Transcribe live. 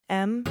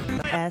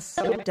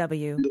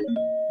MSW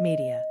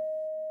Media.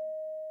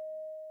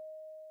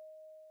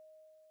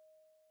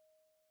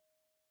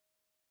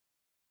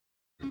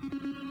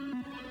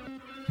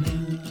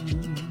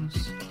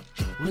 News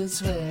with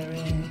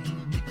swearing.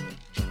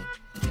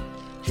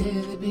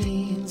 Daily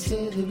beans,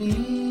 daily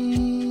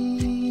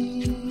beans.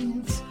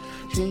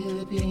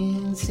 Daily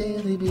beans,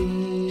 daily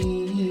beans.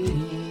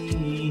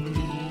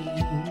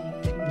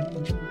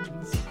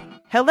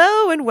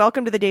 Hello and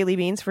welcome to the Daily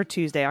Beans for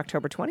Tuesday,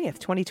 October 20th,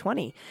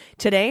 2020.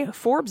 Today,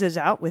 Forbes is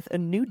out with a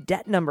new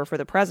debt number for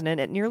the president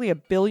at nearly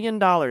 $1 billion,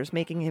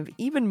 making him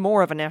even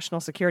more of a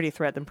national security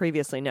threat than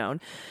previously known.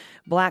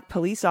 Black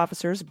police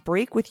officers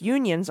break with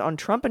unions on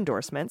Trump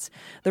endorsements,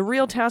 the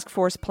real task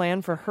force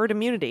plan for herd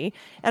immunity,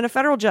 and a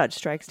federal judge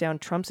strikes down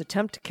Trump's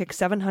attempt to kick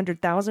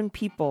 700,000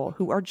 people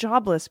who are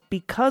jobless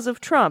because of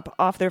Trump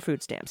off their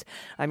food stamps.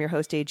 I'm your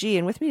host, AG,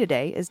 and with me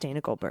today is Dana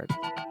Goldberg.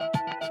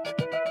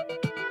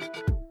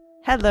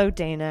 Hello,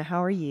 Dana.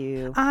 How are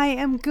you? I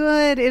am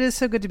good. It is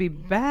so good to be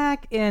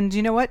back. And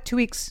you know what? 2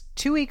 weeks,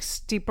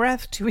 deep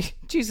breath, 2 weeks,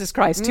 Jesus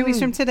Christ, 2 weeks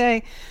from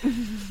today,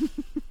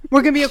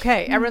 we're going to be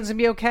okay. Everyone's going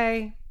to be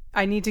okay.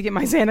 I need to get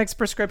my Xanax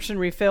prescription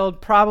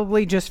refilled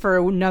probably just for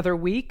another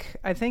week.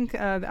 I think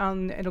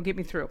it'll get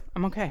me through.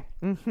 I'm okay.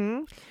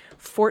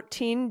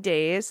 14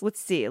 days. Let's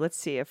see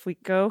if we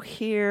go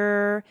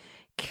here,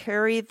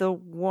 carry the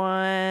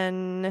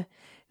one...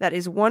 That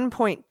is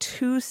 1.27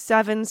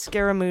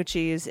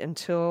 Scaramucci's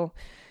until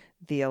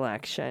the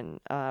election.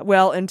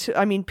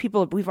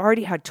 People, we've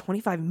already had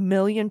 25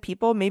 million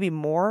people, maybe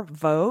more,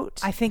 vote.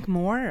 I think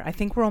more. I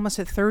think we're almost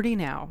at 30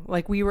 now.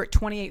 Like we were at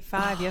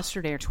 28.5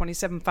 yesterday or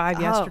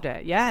 27.5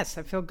 yesterday. Yes,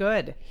 I feel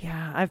good.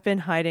 Yeah, I've been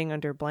hiding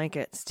under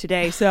blankets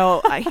today,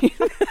 so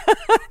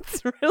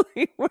it's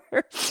really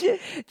worse.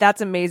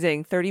 That's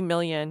amazing. 30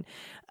 million.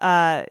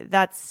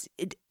 That's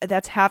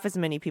half as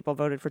many people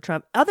voted for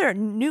Trump. Other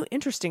new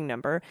interesting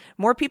number,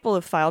 more people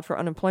have filed for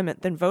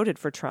unemployment than voted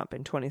for Trump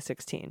in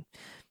 2016.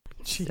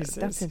 Jesus. So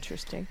that's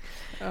interesting.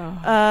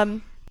 Oh.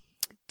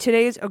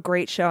 Today's a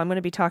great show. I'm going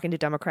to be talking to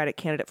Democratic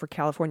candidate for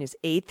California's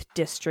 8th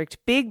district,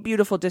 big,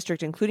 beautiful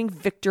district, including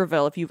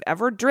Victorville. If you've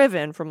ever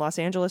driven from Los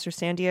Angeles or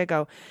San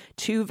Diego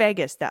to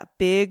Vegas, that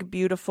big,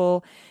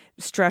 beautiful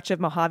stretch of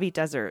Mojave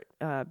Desert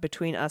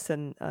between us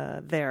and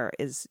there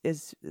is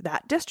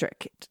that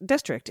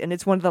district. And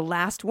it's one of the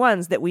last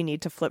ones that we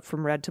need to flip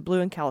from red to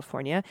blue in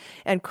California.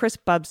 And Chris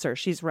Bubser,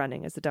 she's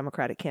running as the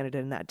Democratic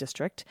candidate in that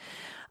district.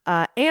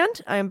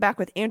 And I am back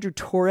with Andrew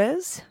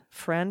Torrez,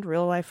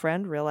 real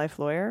life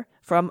lawyer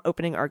from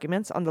Opening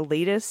Arguments on the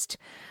latest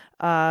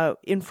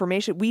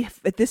information.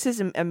 This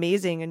is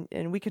amazing,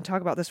 and we can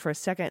talk about this for a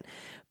second,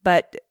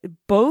 but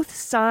both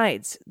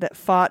sides that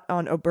fought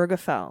on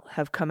Obergefell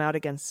have come out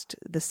against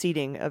the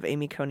seating of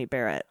Amy Coney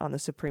Barrett on the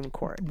Supreme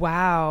Court.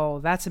 Wow,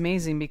 that's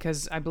amazing,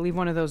 because I believe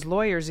one of those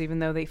lawyers, even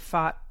though they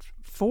fought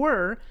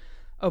for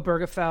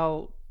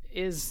Obergefell,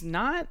 is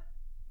not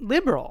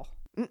liberal.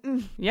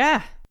 Mm-mm.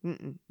 Yeah.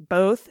 Mm-mm.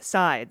 Both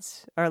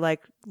sides are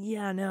like,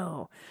 yeah,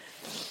 no.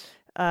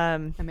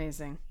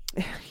 Amazing.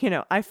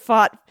 I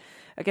fought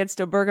against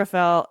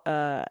Obergefell.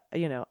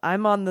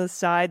 I'm on the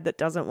side that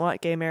doesn't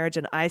want gay marriage,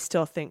 and I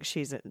still think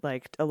she's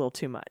like a little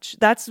too much.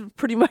 That's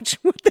pretty much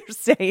what they're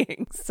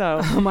saying.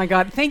 So, oh my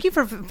God, thank you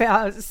for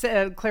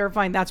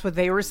clarifying. That's what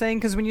they were saying,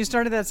 because when you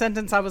started that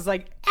sentence, I was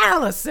like,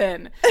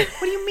 Allison, what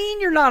do you mean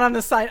you're not on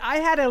the side? I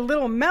had a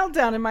little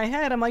meltdown in my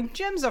head. I'm like,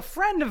 Jim's a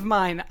friend of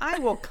mine. I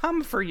will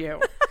come for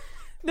you.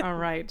 All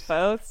right,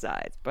 both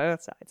sides.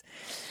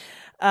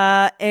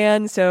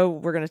 And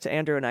so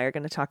Andrew and I are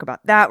going to talk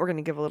about that. We're going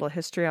to give a little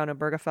history on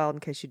Obergefell in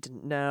case you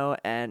didn't know.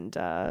 And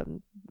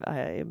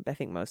I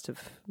think most of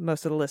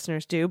the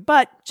listeners do,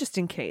 but just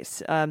in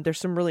case, there's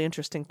some really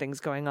interesting things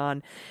going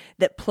on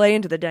that play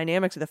into the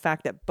dynamics of the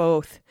fact that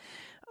both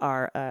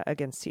are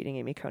against seating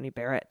Amy Coney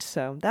Barrett.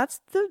 So that's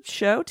the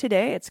show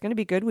today. It's going to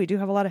be good. We do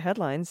have a lot of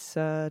headlines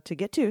to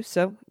get to.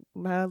 So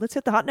let's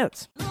hit the hot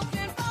notes.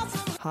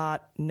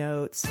 Hot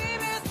notes.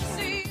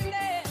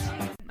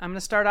 I'm going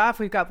to start off.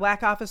 We've got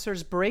black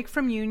officers break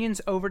from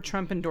unions over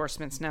Trump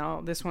endorsements. Now,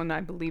 this one,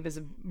 I believe, is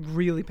a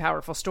really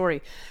powerful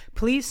story.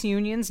 Police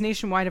unions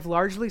nationwide have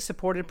largely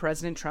supported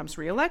President Trump's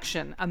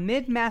re-election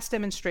amid mass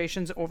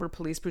demonstrations over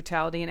police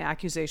brutality and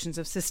accusations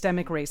of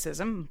systemic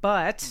racism.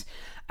 But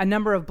a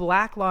number of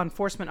black law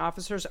enforcement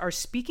officers are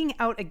speaking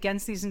out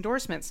against these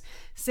endorsements,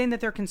 saying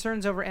that their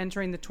concerns over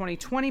entering the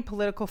 2020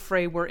 political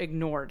fray were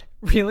ignored.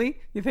 Really?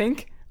 You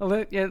think?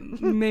 Yeah,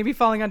 maybe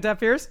falling on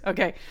deaf ears?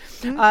 Okay.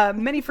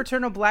 Many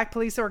fraternal black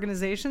police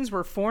organizations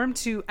were formed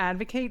to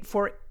advocate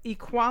for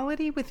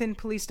equality within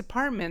police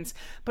departments,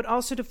 but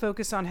also to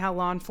focus on how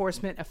law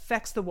enforcement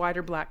affects the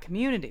wider black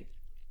community.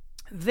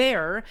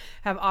 There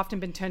have often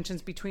been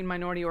tensions between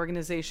minority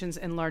organizations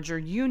and larger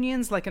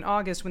unions, like in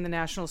August when the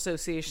National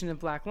Association of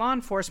Black Law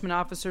Enforcement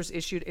Officers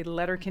issued a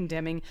letter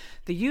condemning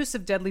the use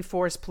of deadly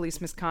force, police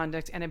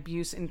misconduct, and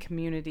abuse in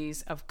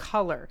communities of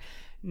color.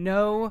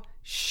 No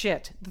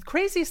shit. The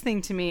craziest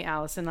thing to me,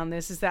 Allison, on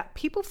this is that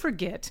people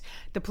forget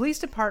the police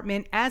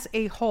department as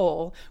a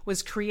whole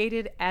was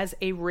created as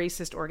a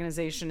racist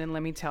organization. And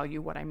let me tell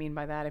you what I mean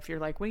by that if you're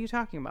like, what are you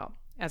talking about?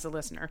 As a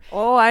listener.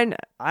 Oh,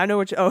 I know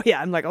what you, oh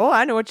yeah, I'm like, oh,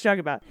 I know what you're talking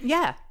about.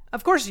 Yeah,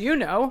 of course you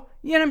know.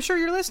 Yeah, and I'm sure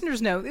your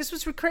listeners know. This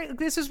was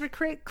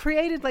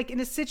created like in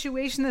a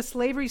situation that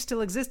slavery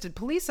still existed.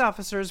 Police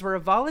officers were a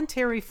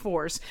voluntary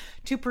force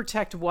to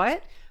protect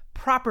what?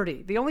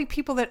 Property. The only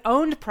people that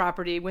owned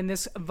property when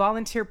this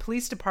volunteer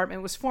police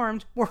department was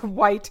formed were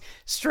white,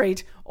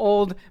 straight,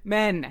 old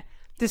men.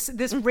 This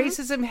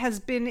racism has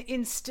been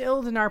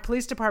instilled in our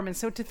police department.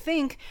 So to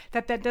think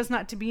that that does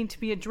not to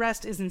be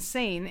addressed is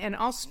insane. And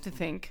also to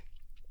think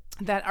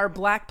that our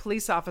black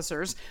police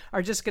officers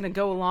are just going to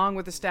go along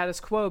with the status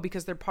quo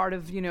because they're part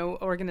of,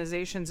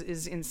 organizations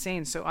is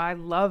insane. So I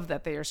love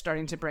that they are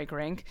starting to break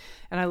rank.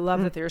 And I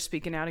love that they're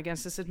speaking out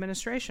against this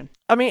administration.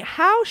 I mean,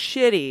 how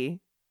shitty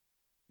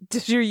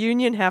does your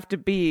union have to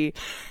be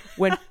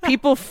when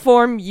people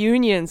form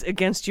unions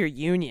against your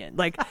union?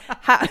 Like,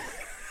 how...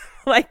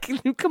 Like,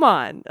 come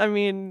on. I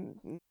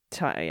mean,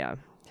 yeah.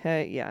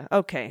 Hey, yeah.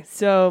 Okay.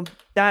 So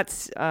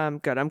that's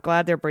good. I'm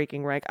glad they're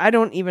breaking rank. I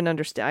don't even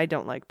understand. I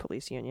don't like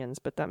police unions,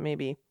 but that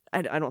maybe,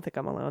 I don't think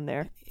I'm alone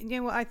there. Yeah,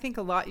 well, I think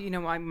a lot,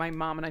 my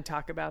mom and I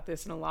talk about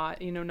this and a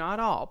lot,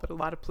 not all, but a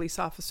lot of police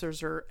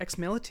officers are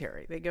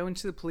ex-military. They go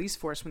into the police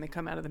force when they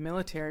come out of the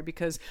military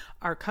because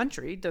our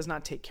country does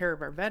not take care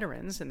of our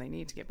veterans and they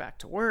need to get back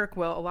to work.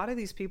 Well, a lot of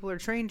these people are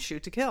trained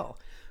shoot to kill.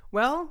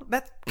 Well,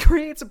 that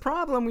creates a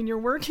problem when you're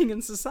working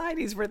in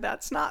societies where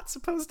that's not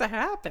supposed to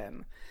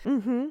happen.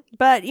 Mm-hmm.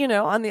 But,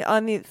 on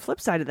the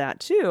flip side of that,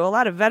 too, a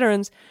lot of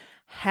veterans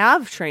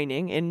have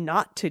training in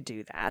not to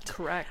do that.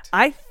 Correct.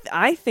 I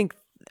think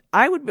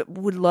I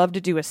would love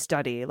to do a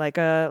study, like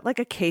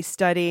a case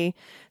study,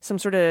 some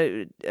sort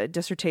of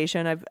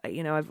dissertation.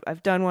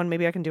 I've done one.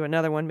 Maybe I can do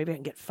another one. Maybe I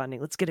can get funding.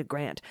 Let's get a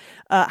grant.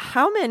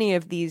 How many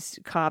of these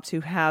cops who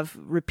have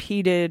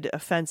repeated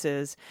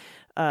offenses?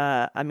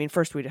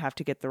 First we'd have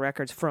to get the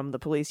records from the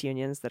police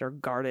unions that are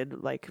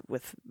guarded like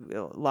with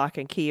lock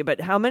and key,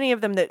 but how many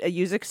of them that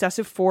use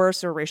excessive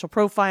force or racial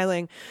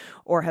profiling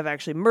or have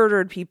actually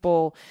murdered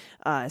people,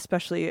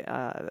 especially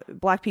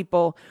black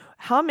people,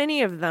 how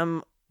many of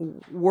them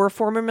were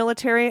former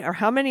military or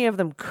how many of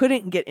them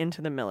couldn't get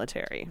into the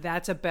military?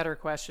 That's a better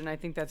question. I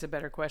think that's a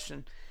better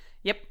question.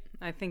 Yep.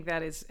 I think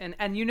that is,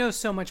 and you know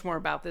so much more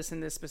about this in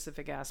this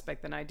specific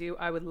aspect than I do.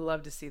 I would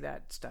love to see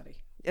that study.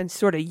 And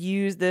sort of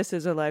use this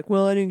as I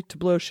need to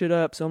blow shit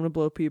up, so I'm going to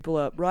blow people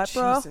up. Right,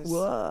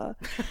 bro?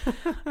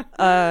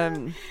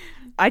 I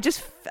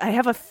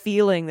have a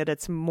feeling that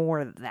it's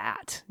more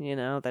that,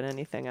 than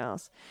anything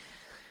else.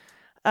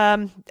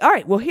 All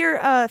right. Well,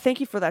 here, thank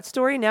you for that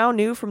story. Now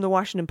new from the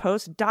Washington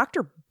Post,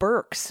 Dr.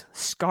 Birx,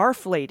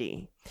 Scarf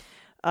Lady,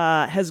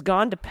 has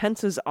gone to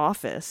Pence's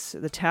office,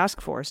 the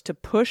task force, to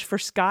push for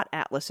Scott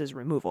Atlas's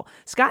removal.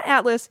 Scott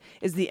Atlas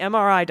is the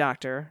MRI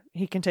doctor.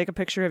 He can take a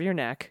picture of your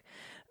neck.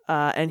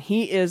 And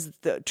he is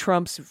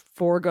Trump's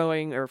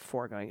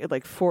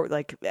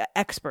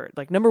expert,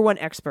 like number one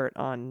expert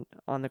on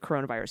the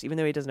coronavirus, even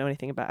though he doesn't know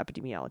anything about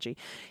epidemiology.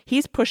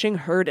 He's pushing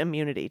herd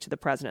immunity to the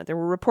president. There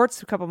were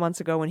reports a couple months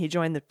ago when he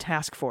joined the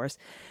task force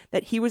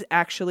that he was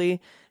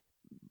actually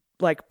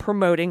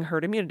promoting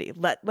herd immunity.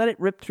 Let it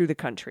rip through the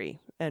country,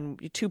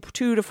 and 2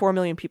 to 4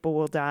 million people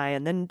will die,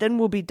 and then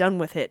we'll be done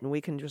with it, and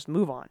we can just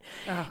move on.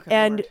 Oh,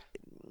 and Lord.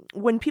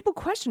 When people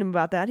question him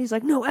about that, he's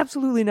like, no,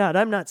 absolutely not.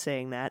 I'm not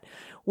saying that.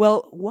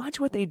 Well, watch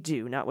what they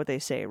do, not what they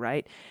say,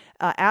 right?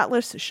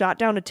 Atlas shot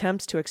down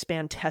attempts to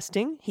expand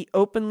testing. He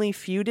openly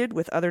feuded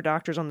with other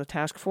doctors on the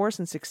task force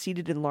and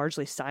succeeded in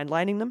largely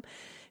sidelining them,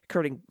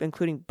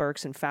 including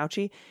Birx and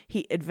Fauci.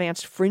 He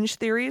advanced fringe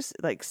theories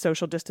like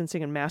social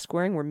distancing and mask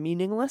wearing were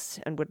meaningless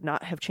and would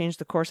not have changed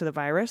the course of the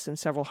virus in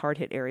several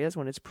hard-hit areas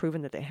when it's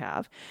proven that they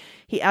have.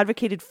 He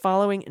advocated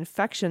following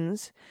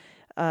infections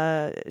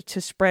to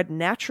spread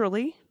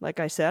naturally, like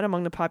I said,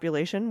 among the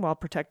population while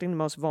protecting the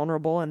most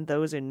vulnerable and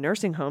those in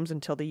nursing homes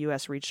until the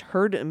U.S. reached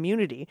herd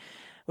immunity,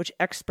 which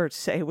experts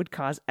say would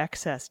cause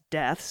excess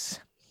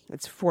deaths.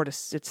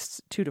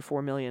 It's 2 to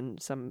 4 million,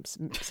 some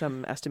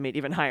estimate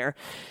even higher.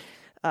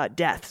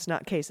 Deaths,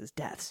 not cases,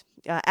 deaths.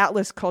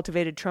 Atlas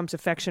cultivated Trump's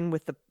affection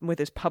with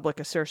his public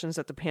assertions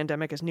that the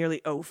pandemic is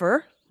nearly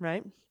over,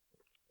 right?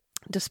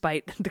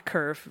 Despite the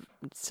curve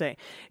say,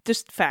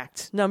 just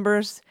facts,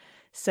 numbers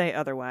say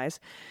otherwise.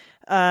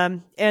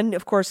 And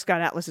of course, Scott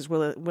Atlas's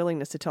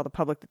willingness to tell the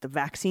public that the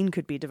vaccine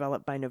could be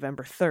developed by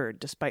November 3rd,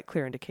 despite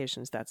clear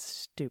indications that's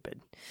stupid.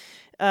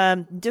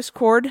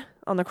 Discord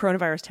on the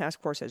coronavirus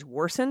task force has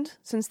worsened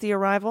since the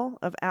arrival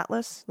of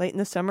Atlas late in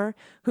the summer,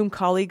 whom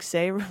colleagues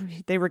say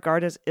they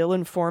regard as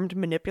ill-informed,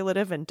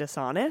 manipulative, and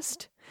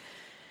dishonest.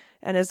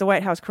 And as the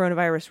White House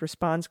coronavirus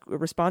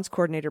response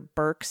coordinator,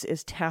 Birx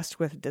is tasked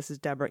with, this is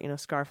Deborah,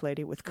 Scarf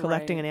Lady, with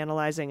collecting and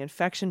analyzing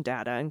infection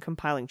data and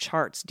compiling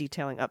charts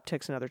detailing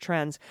upticks and other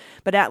trends.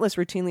 But Atlas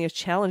routinely has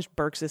challenged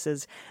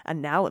Birx's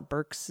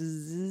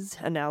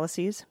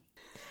analyses.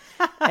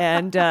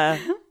 And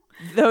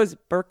those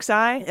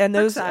Birxi and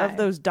those of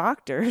those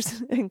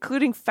doctors,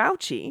 including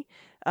Fauci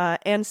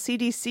and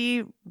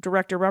CDC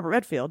Director Robert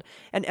Redfield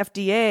and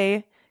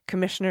FDA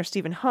Commissioner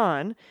Stephen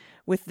Hahn,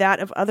 with that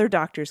of other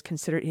doctors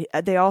considered,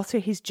 they all say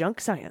he's junk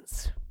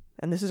science.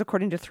 And this is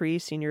according to 3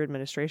 senior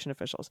administration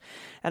officials.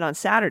 And on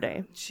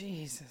Saturday...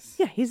 Jesus.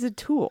 Yeah, he's a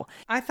tool.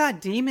 I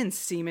thought Demon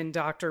Semen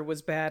Doctor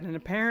was bad, and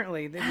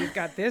apparently we've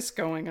got this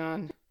going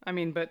on. I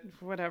mean, but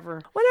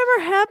whatever.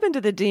 Whatever happened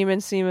to the Demon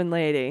Semen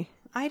Lady?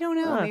 I don't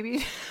know.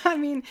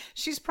 Maybe,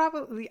 she's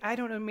probably, I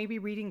don't know, maybe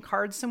reading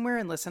cards somewhere.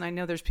 And listen, I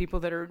know there's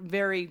people that are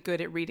very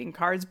good at reading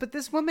cards, but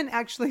this woman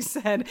actually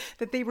said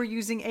that they were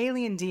using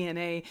alien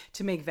DNA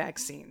to make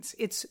vaccines.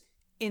 It's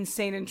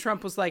insane. And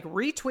Trump was like,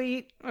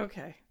 retweet.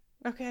 Okay.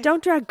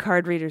 Don't drag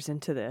card readers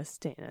into this,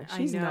 Dana.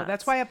 She's I know. nuts.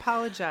 That's why I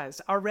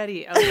apologized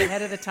already. I was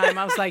ahead of the time.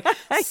 I was like,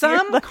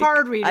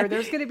 card reader,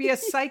 there's going to be a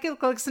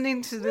psychic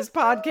listening to this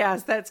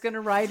podcast that's going to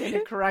write in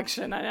a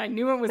correction. And I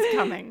knew it was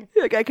coming.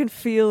 Like, I can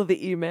feel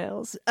the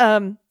emails.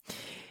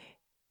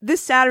 This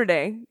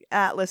Saturday,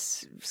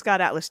 Scott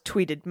Atlas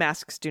tweeted,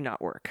 "Masks do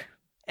not work."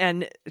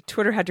 And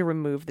Twitter had to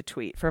remove the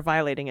tweet for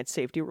violating its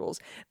safety rules.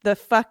 The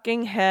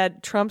fucking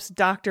head, Trump's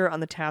doctor on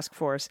the task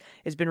force,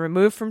 has been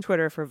removed from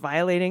Twitter for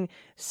violating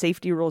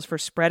safety rules for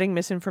spreading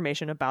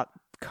misinformation about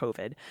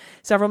COVID.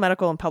 Several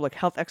medical and public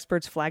health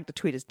experts flagged the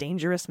tweet as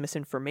dangerous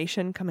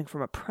misinformation coming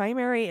from a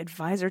primary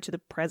advisor to the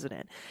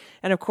president.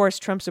 And of course,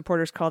 Trump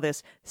supporters call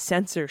this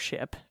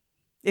censorship.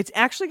 It's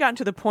actually gotten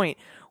to the point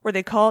where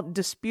they call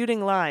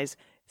disputing lies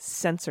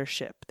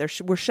censorship.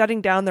 We're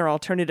shutting down their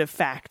alternative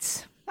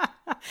facts.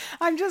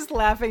 I'm just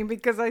laughing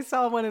because I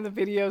saw one of the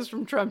videos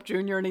from Trump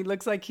Jr. and he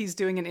looks like he's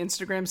doing an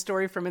Instagram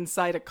story from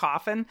inside a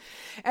coffin.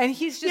 And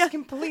he's just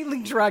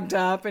completely drugged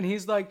up. And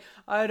he's like,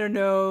 I don't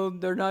know,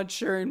 they're not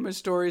sharing my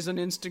stories on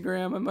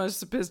Instagram. I must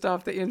have pissed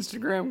off the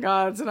Instagram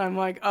gods. And I'm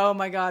like, oh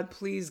my God,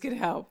 please get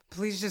help.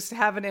 Please just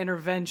have an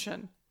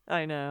intervention.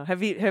 I know.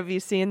 Have you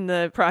seen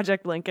the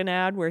Project Lincoln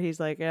ad where he's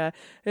like,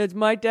 it's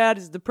my dad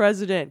is the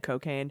president,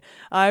 cocaine.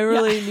 I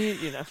really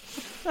need,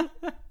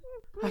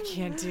 I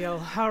can't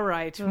deal. All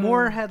right.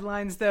 More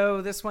headlines,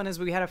 though. This one is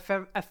we had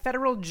a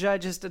federal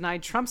judge has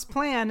denied Trump's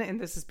plan, and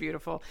this is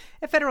beautiful.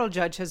 A federal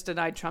judge has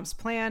denied Trump's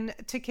plan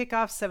to kick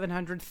off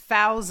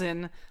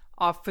 700,000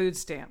 off food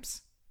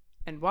stamps.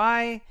 And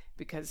why?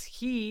 Because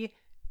he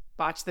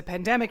botched the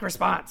pandemic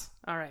response.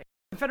 All right.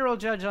 A federal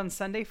judge on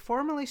Sunday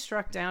formally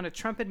struck down a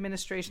Trump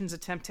administration's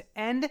attempt to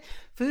end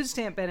food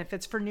stamp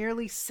benefits for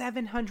nearly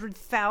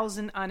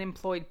 700,000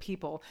 unemployed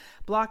people,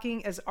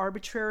 blocking as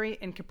arbitrary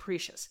and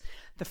capricious.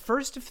 The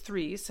first of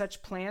 3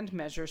 such planned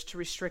measures to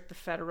restrict the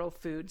federal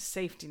food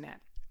safety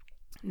net.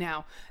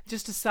 Now,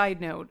 just a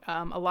side note,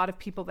 a lot of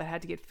people that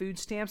had to get food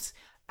stamps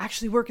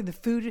actually work in the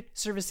food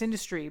service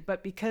industry,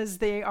 but because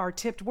they are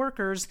tipped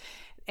workers,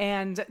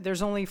 and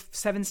there's only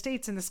 7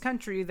 states in this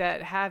country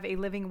that have a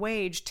living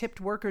wage,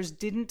 tipped workers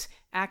didn't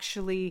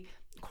actually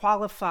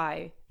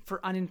qualify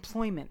for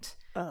unemployment.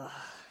 Ugh.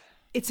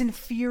 It's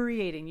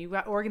infuriating. You've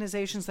got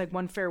organizations like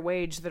One Fair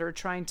Wage that are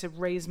trying to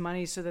raise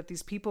money so that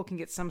these people can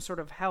get some sort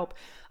of help.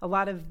 A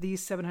lot of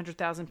these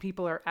 700,000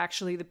 people are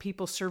actually the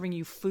people serving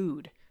you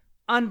food.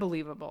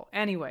 Unbelievable.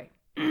 Anyway.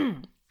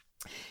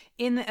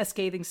 In a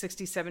scathing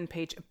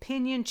 67-page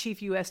opinion,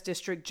 Chief U.S.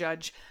 District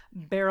Judge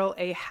Beryl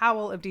A.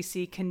 Howell of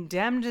D.C.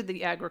 condemned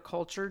the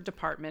Agriculture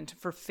Department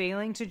for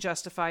failing to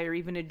justify or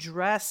even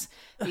address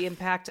the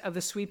impact of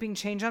the sweeping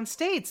change on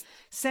states,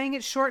 saying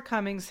its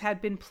shortcomings had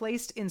been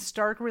placed in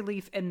stark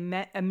relief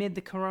amid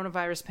the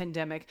coronavirus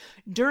pandemic,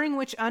 during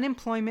which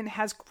unemployment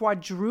has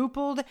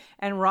quadrupled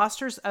and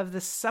rosters of the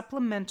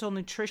Supplemental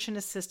Nutrition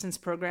Assistance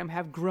Program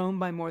have grown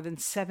by more than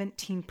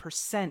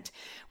 17%,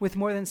 with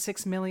more than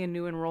 6 million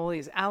new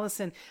enrollees.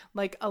 Allison,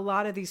 like a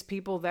lot of these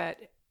people that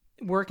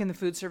work in the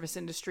food service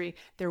industry,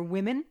 they're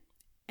women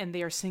and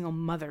they are single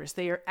mothers.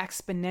 They are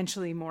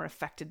exponentially more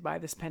affected by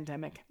this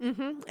pandemic.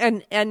 Mm-hmm.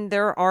 And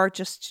there are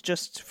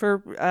just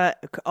for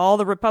all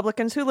the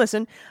Republicans who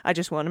listen, I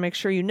just want to make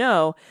sure you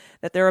know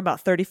that there are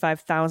about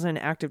 35,000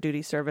 active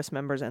duty service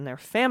members and their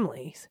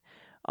families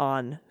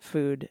on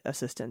food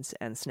assistance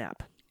and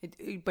SNAP.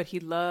 But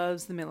he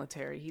loves the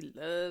military. He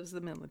loves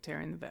the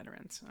military and the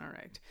veterans. All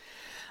right.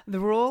 The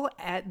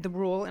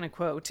rule, in a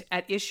quote,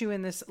 at issue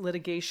in this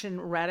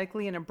litigation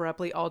radically and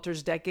abruptly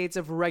alters decades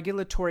of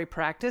regulatory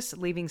practice,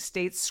 leaving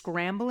states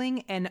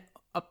scrambling and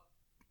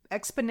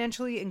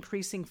exponentially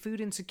increasing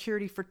food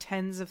insecurity for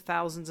tens of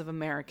thousands of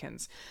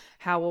Americans.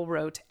 Howell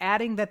wrote,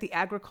 adding that the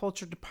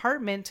Agriculture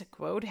Department,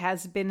 quote,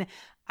 has been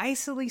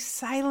icily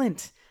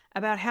silent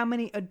about how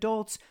many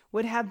adults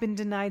would have been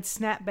denied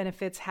SNAP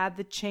benefits had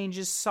the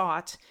changes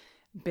sought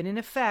been in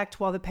effect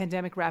while the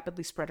pandemic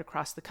rapidly spread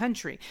across the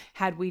country.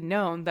 Had we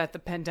known that the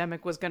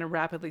pandemic was going to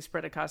rapidly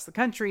spread across the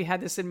country,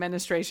 had this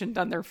administration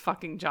done their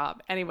fucking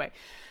job. Anyway,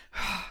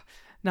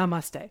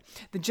 namaste.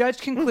 The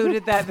judge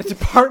concluded that the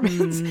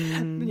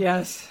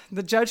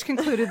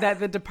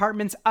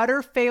department's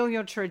utter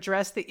failure to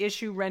address the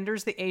issue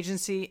renders the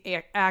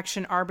agency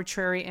action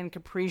arbitrary and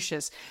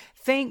capricious.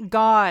 Thank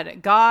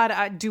God.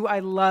 I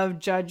love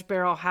Judge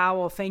Beryl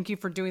Howell. Thank you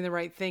for doing the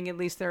right thing. At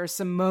least there are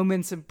some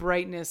moments of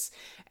brightness,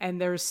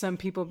 and there's some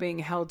people being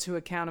held to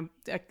account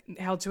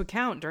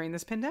during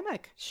this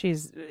pandemic.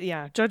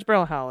 Judge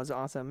Beryl Howell is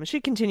awesome. She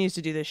continues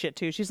to do this shit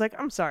too. She's like,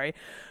 I'm sorry,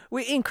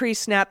 we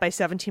increased SNAP by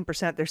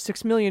 17%. There's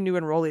 6 million new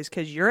enrollees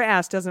because your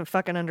ass doesn't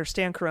fucking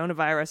understand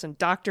coronavirus, and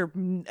Dr.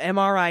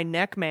 MRI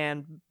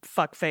Neckman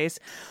fuckface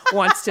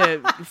wants to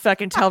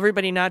fucking tell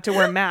everybody not to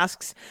wear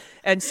masks.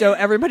 And so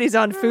everybody's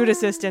on food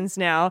assistance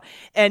now,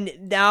 and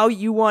now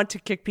you want to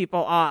kick people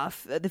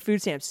off the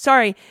food stamps.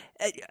 Sorry,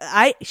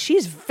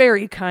 she's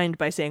very kind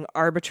by saying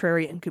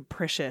arbitrary and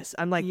capricious.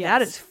 I'm like,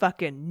 that is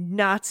fucking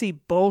Nazi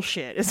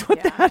bullshit is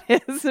what that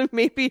is.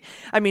 Maybe,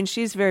 I mean,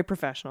 she's very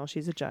professional.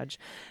 She's a judge,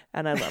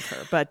 and I love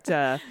her.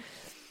 But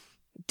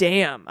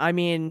damn, I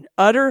mean,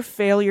 utter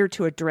failure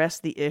to address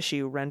the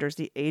issue renders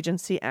the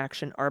agency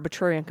action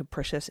arbitrary and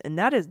capricious. And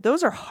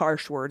those are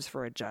harsh words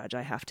for a judge,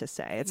 I have to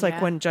say. It's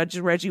like when Judge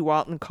Reggie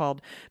Walton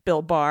called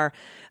Bill Barr,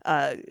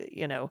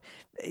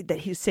 that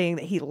he's saying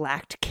that he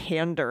lacked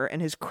candor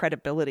and his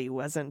credibility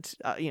wasn't,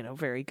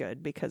 very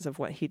good because of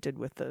what he did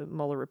with the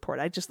Mueller report.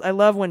 I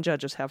love when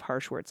judges have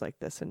harsh words like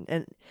this,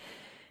 and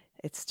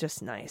it's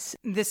just nice.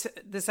 This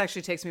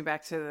actually takes me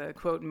back to the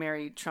quote in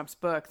Mary Trump's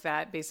book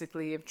that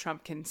basically if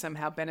Trump can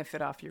somehow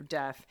benefit off your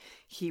death,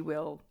 he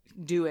will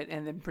do it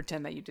and then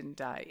pretend that you didn't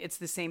die. It's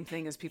the same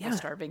thing as people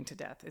starving to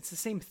death. It's the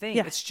same thing.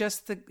 Yeah. It's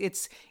just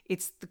it's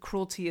the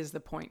cruelty is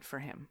the point for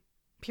him.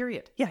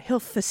 Period. Yeah,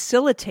 he'll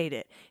facilitate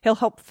it. He'll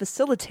help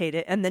facilitate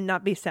it and then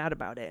not be sad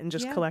about it and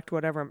just collect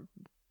whatever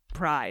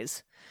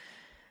prize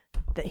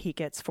that he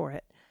gets for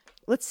it.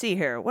 Let's see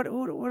here. What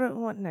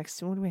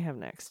next? What do we have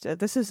next?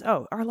 This is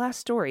our last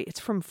story. It's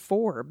from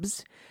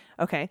Forbes.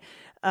 Okay,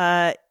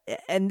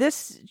 and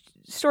this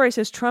story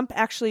says Trump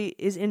actually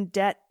is in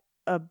debt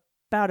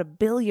about $1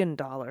 billion.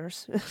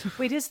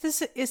 Wait, is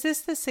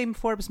this the same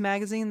Forbes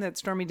magazine that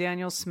Stormy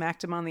Daniels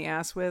smacked him on the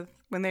ass with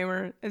when they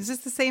were? Is this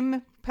the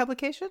same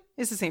publication?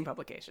 It's the same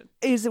publication.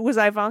 Was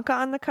Ivanka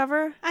on the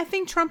cover? I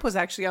think Trump was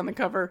actually on the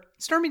cover.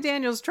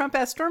 Trump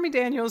asked Stormy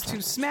Daniels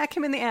to smack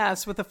him in the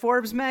ass with a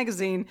Forbes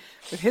magazine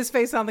with his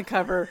face on the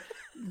cover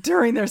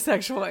during their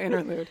sexual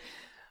interlude.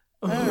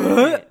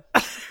 Right.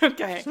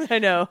 Okay. I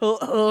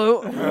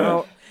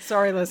know.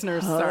 Sorry,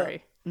 listeners.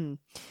 Sorry.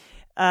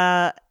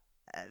 I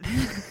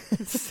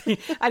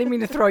didn't mean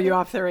to throw you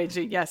off there, AG.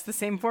 Yes, the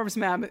same Forbes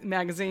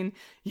magazine.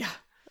 Yeah.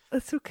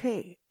 That's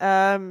okay.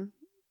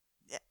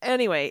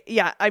 Anyway,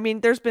 I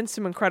mean, there's been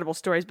some incredible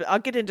stories, but I'll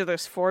get into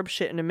this Forbes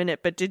shit in a minute.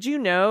 But did you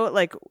know,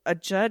 like,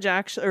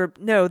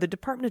 the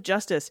Department of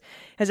Justice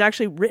has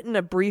actually written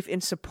a brief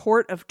in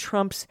support of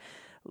Trump's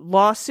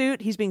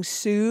lawsuit? He's being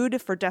sued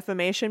for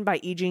defamation by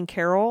E. Jean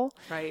Carroll.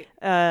 Right.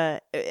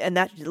 And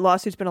that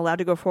lawsuit's been allowed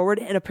to go forward.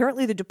 And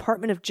apparently the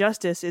Department of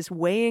Justice is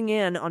weighing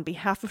in on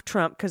behalf of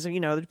Trump because, the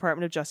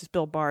Department of Justice,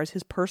 Bill Barr, is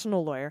his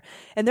personal lawyer.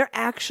 And they're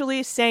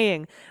actually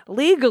saying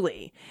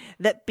legally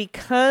that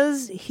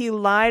because he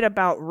lied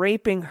about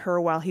raping her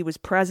while he was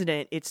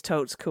president, it's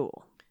totes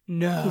cool.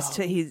 No.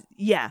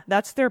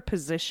 That's their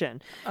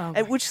position.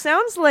 Oh which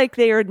sounds like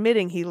they are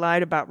admitting he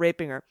lied about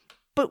raping her.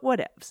 But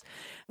whatevs.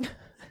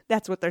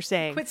 That's what they're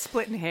saying. Quit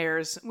splitting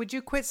hairs. Would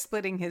you quit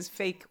splitting his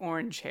fake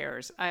orange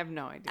hairs? I have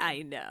no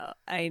idea.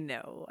 I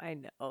know.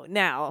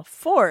 Now,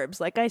 Forbes,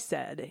 like I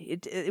said,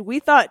 we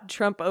thought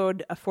Trump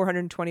owed a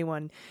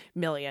 $421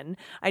 million.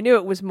 I knew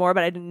it was more,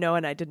 but I didn't know,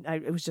 and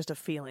it was just a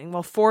feeling.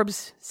 Well,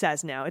 Forbes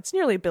says now it's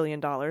nearly $1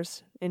 billion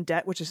in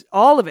debt, which is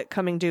all of it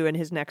coming due in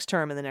his next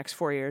term in the next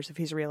 4 years if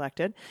he's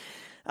reelected.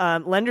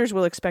 Lenders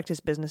will expect his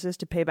businesses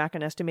to pay back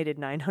an estimated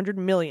 $900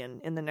 million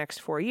in the next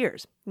 4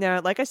 years. Now,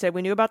 like I said,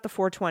 we knew about the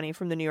 420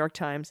 from the New York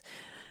Times,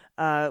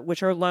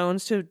 which are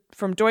loans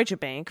from Deutsche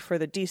Bank for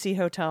the DC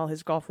hotel,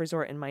 his golf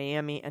resort in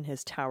Miami, and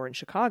his tower in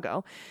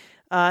Chicago.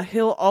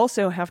 He'll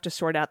also have to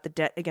sort out the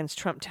debt against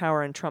Trump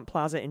Tower and Trump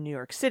Plaza in New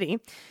York City.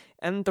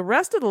 And the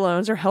rest of the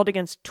loans are held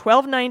against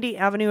 1290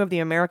 Avenue of the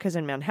Americas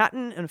in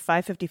Manhattan and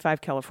 555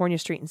 California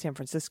Street in San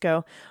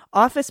Francisco,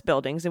 office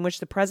buildings in which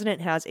the president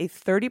has a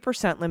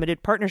 30%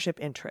 limited partnership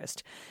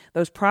interest.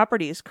 Those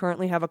properties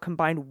currently have a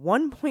combined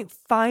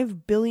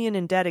 $1.5 billion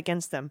in debt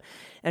against them,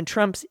 and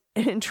Trump's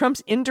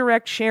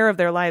indirect share of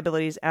their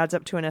liabilities adds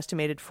up to an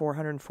estimated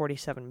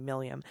 $447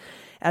 million.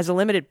 As a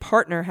limited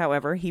partner,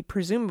 however, he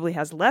presumably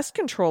has less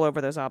control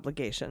over those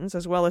obligations,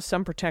 as well as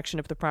some protection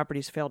if the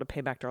properties fail to pay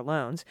back their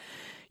loans.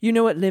 You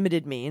know what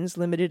limited means.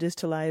 Limited is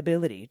to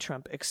liability,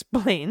 Trump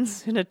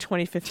explains in a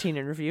 2015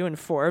 interview in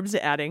Forbes,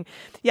 adding,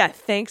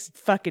 thanks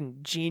fucking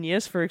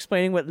genius for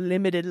explaining what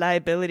limited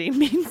liability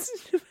means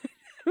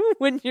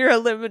when you're a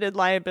limited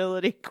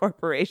liability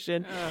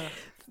corporation.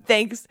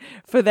 Thanks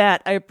for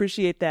that. I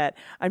appreciate that.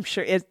 I'm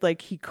sure it's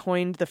like he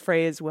coined the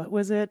phrase, what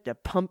was it?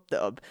 Prime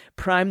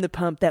the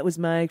pump. That was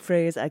my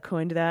phrase. I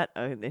coined that.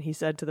 And he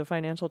said to the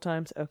Financial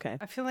Times, okay.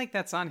 I feel like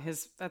that's on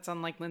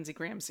like Lindsey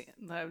Graham's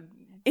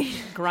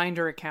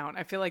Grinder account.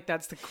 I feel like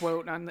that's the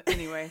quote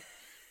anyway.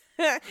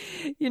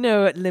 You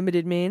know what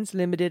limited means?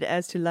 Limited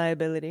as to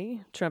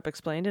liability, Trump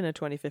explained in a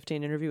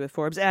 2015 interview with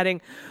Forbes,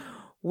 adding,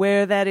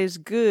 where that is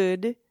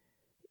good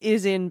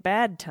is in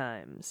bad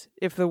times.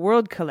 If the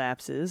world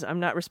collapses, I'm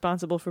not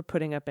responsible for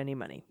putting up any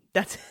money.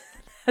 That's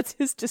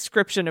his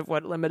description of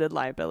what limited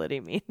liability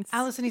means.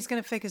 Allison, he's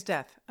going to fake his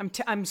death.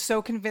 I'm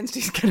so convinced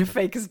he's going to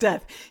fake his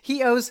death.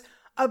 He owes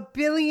 $1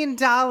 billion.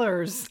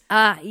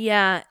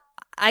 Yeah.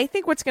 I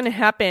think what's going to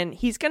happen,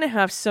 he's going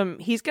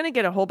to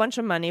get a whole bunch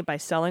of money by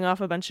selling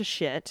off a bunch of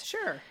shit.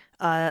 Sure.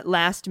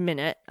 Last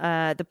minute.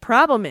 The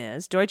problem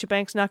is Deutsche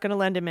Bank's not going to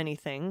lend him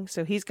anything.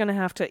 So he's going to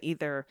have to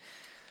either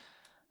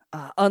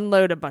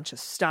unload a bunch of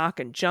stock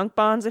and junk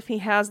bonds if he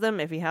has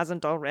them, if he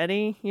hasn't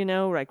already,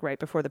 like right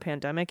before the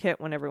pandemic hit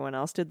when everyone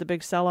else did the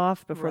big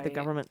sell-off, before the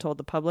government told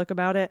the public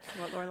about it.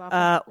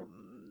 I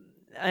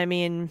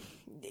mean,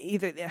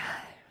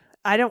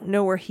 I don't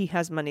know where he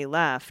has money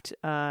left.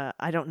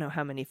 I don't know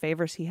how many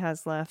favors he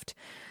has left.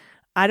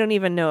 I don't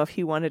even know if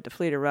he wanted to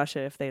flee to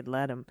Russia if they'd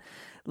let him.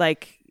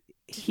 Like,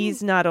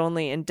 he's not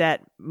only in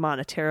debt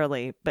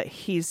monetarily, but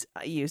he's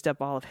used up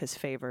all of his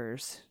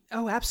favors.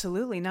 Oh,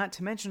 absolutely. Not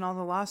to mention all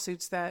the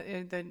lawsuits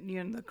that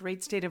the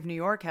great state of New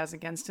York has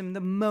against him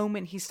the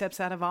moment he steps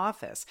out of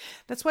office.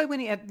 That's why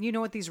when at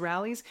these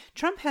rallies,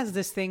 Trump has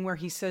this thing where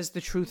he says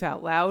the truth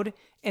out loud.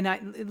 And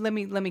let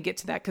me get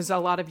to that, because a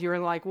lot of you are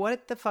like,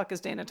 what the fuck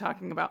is Dana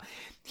talking about?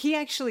 He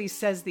actually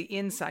says the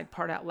inside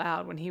part out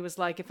loud when he was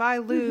like, if I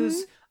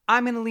lose,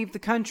 I'm going to leave the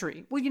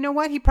country. Well, you know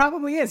what? He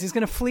probably is. He's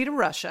going to flee to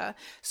Russia.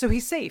 So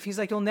he's safe. He's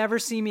like, you'll never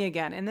see me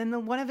again. And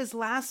then one of his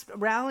last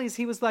rallies,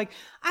 he was like,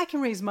 I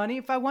can raise money.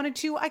 If I wanted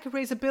to, I could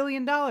raise $1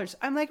 billion.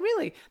 I'm like,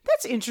 really?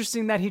 That's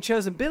interesting that he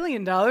chose $1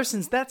 billion,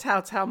 since that's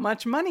how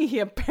much money he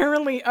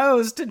apparently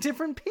owes to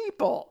different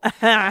people.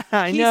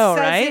 I know,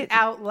 right? He says it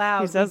out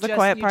loud. He says the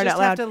quiet part out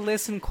loud. You just have to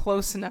listen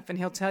close enough and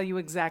he'll tell you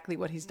exactly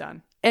what he's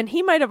done. And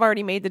he might have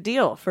already made the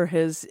deal for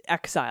his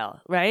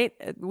exile, right?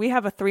 We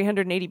have a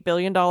 $380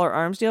 billion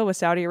arms deal with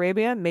Saudi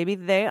Arabia. Maybe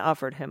they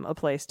offered him a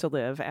place to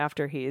live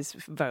after he's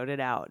voted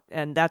out.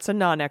 And that's a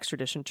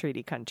non-extradition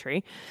treaty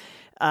country.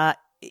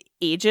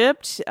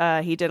 Egypt,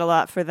 he did a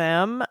lot for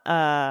them,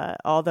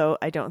 although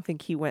I don't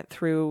think he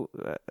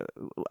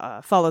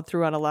followed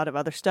through on a lot of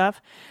other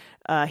stuff.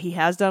 He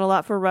has done a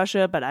lot for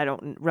Russia, but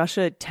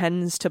Russia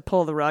tends to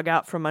pull the rug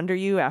out from under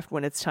you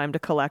when it's time to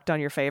collect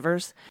on your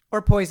favors.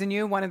 Or poison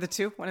you, one of the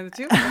two.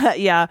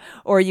 Yeah,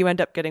 or you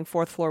end up getting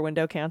fourth floor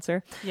window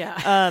cancer.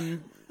 Yeah.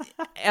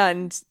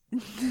 And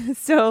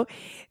so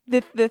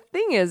the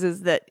thing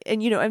is that,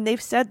 and they've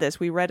said this,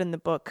 we read in the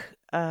book,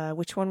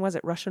 which one was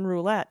it? Russian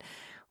Roulette,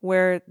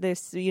 where they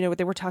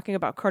were talking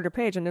about Carter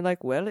Page, and they're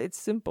like, well, it's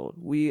simple.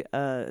 We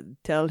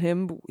tell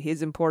him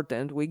he's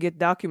important. We get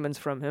documents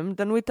from him.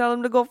 Then we tell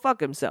him to go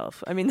fuck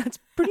himself. I mean, that's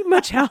pretty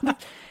much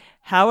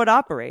how it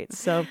operates.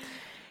 So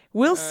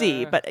we'll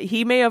see. But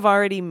he may have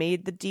already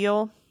made the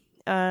deal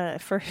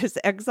for his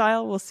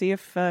exile. We'll see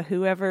if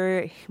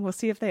we'll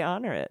see if they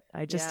honor it.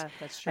 Yeah,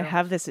 that's true. I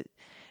have this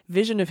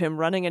vision of him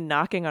running and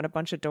knocking on a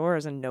bunch of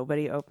doors and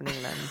nobody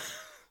opening them.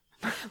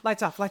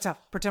 Lights off.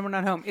 Pretend we're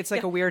not home. It's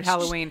like a weird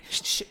Halloween.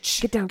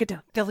 Shh. Get down.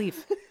 They'll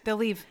leave.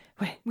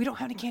 Wait. We don't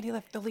have any candy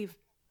left. They'll leave.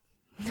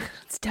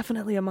 It's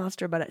definitely a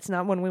monster, but it's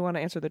not one we want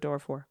to answer the door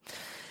for.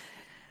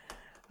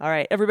 All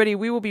right, everybody,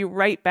 we will be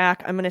right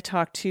back. I'm going to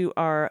talk to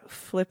our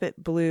Flip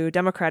It Blue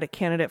Democratic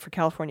candidate for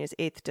California's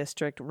 8th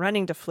District,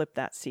 running to flip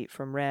that seat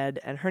from red,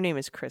 and her name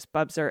is Chris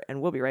Bubser,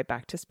 and we'll be right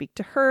back to speak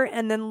to her.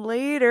 And then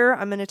later,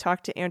 I'm going to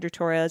talk to Andrew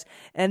Torrez,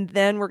 and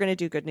then we're going to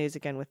do good news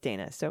again with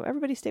Dana. So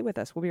everybody stay with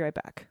us. We'll be right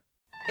back.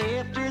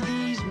 After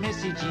these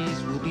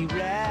messages, we'll be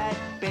right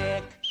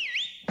back.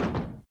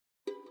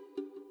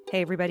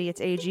 Hey everybody,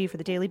 it's AG for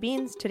the Daily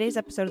Beans. Today's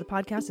episode of the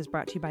podcast is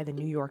brought to you by The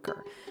New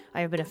Yorker.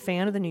 I have been a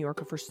fan of The New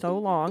Yorker for so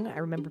long. I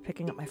remember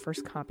picking up my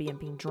first copy and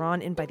being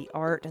drawn in by the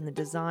art and the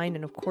design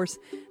and, of course,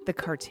 the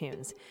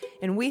cartoons.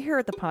 And we here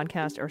at the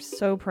podcast are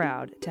so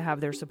proud to have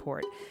their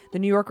support. The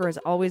New Yorker has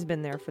always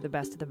been there for the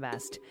best of the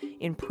best.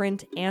 In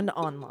print and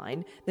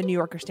online, The New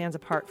Yorker stands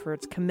apart for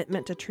its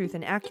commitment to truth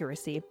and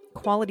accuracy,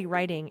 quality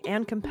writing,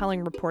 and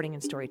compelling reporting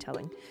and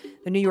storytelling.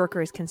 The New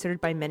Yorker is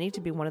considered by many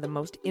to be one of the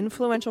most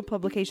influential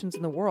publications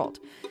in the world.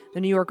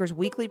 The New Yorker's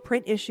weekly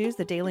print issues,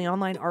 the daily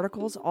online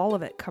articles, all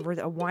of it covers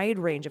a wide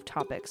range of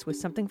topics with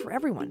something for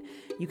everyone.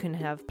 You can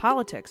have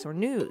politics or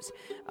news,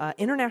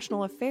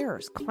 international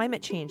affairs,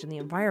 climate change and the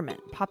environment,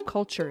 pop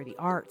culture, the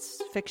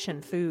arts,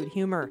 fiction, food,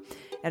 humor,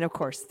 and of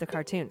course, the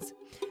cartoons.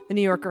 The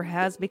New Yorker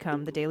has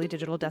become the daily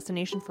digital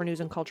destination for news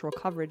and cultural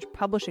coverage,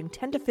 publishing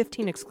 10 to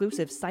 15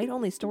 exclusive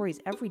site-only stories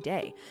every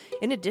day.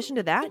 In addition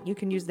to that, you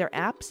can use their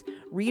apps,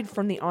 read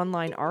from the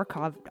online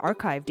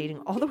archive dating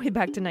all the way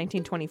back to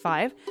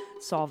 1925,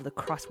 solve the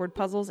crossword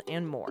puzzles,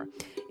 and more.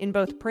 In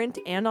both print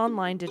and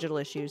online digital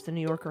issues, The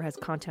New Yorker has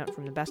content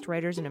from the best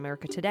writers in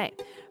America today.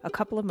 A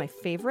couple of my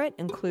favorite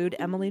include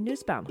Emily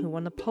Nussbaum, who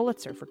won the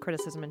Pulitzer for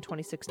criticism in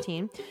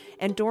 2016,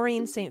 and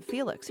Doreen St.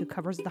 Felix, who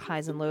covers the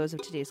highs and lows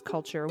of today's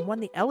culture and won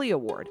the Ellie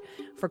Award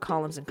for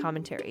columns and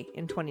commentary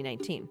in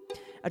 2019.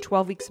 A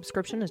 12-week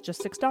subscription is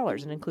just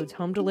 $6 and includes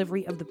home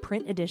delivery of the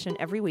print edition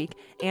every week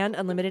and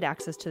unlimited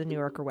access to the New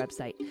Yorker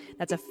website.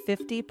 That's a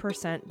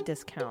 50%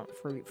 discount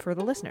for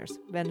the listeners.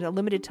 And a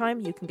limited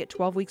time, you can get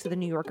 12 weeks of the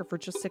New Yorker for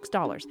just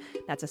 $6.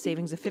 That's a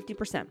savings of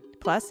 50%.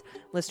 Plus,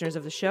 listeners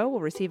of the show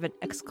will receive an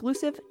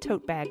exclusive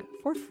tote bag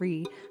for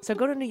free. So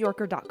go to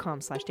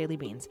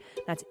newyorker.com/dailybeans.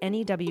 That's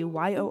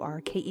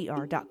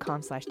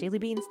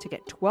NEWYORKER.com/dailybeans to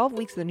get 12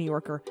 weeks of the New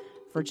Yorker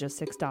for just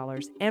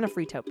 $6 and a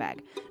free tote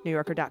bag.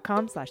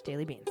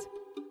 NewYorker.com/dailybeans.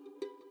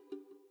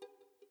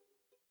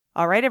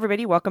 All right,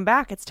 everybody, welcome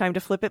back. It's time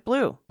to flip it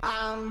blue.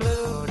 I'm blue.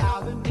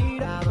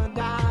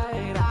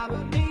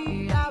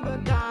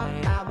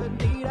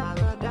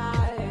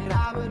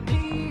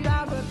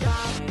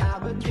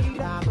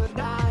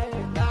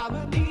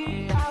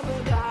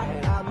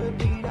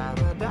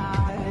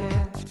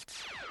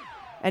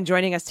 And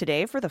joining us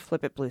today for the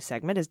Flip It Blue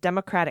segment is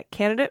Democratic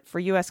candidate for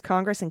U.S.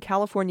 Congress in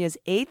California's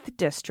 8th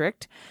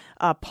District.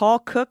 Paul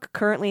Cook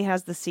currently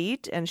has the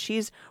seat, and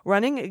she's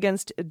running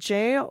against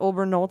Jay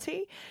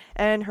Obernolte.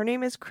 And her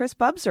name is Chris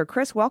Bubser.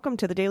 Chris, welcome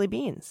to the Daily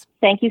Beans.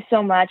 Thank you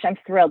so much. I'm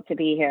thrilled to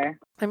be here.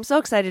 I'm so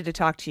excited to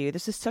talk to you.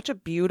 This is such a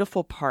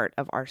beautiful part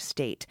of our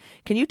state.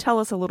 Can you tell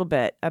us a little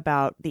bit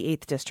about the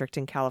 8th District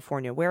in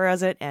California? Where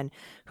is it, and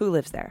who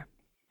lives there?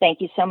 Thank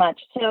you so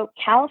much. So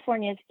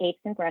California's 8th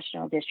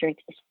Congressional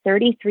District is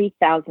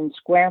 33,000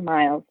 square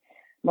miles,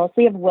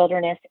 mostly of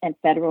wilderness and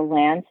federal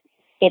lands.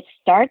 It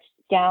starts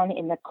down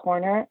in the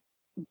corner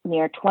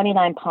near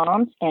 29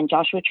 Palms and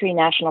Joshua Tree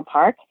National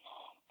Park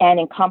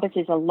and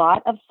encompasses a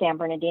lot of San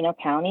Bernardino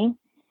County.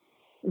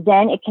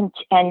 Then it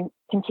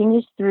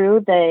continues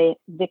through the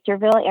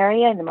Victorville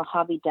area in the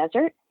Mojave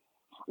Desert.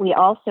 We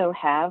also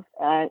have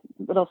a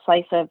little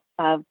slice we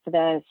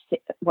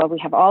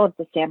have all of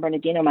the San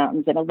Bernardino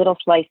Mountains and a little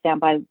slice down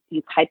by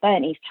Yucaipa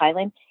and East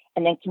Highland,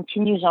 and then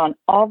continues on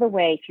all the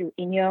way through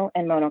Inyo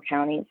and Mono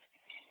counties.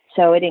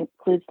 So it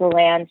includes the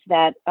lands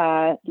that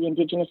the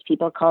indigenous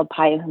people called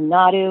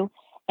Payahunadu,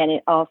 and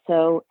it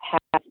also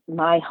has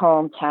my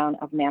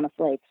hometown of Mammoth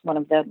Lakes, one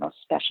of the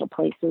most special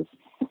places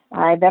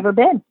I've ever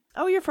been.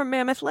 Oh, you're from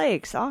Mammoth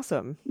Lakes.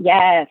 Awesome.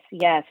 Yes.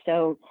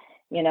 So,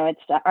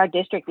 it's our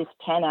district is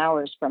 10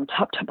 hours from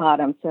top to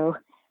bottom. So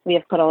we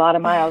have put a lot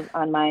of miles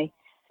on my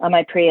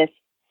Prius.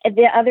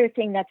 The other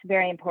thing that's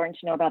very important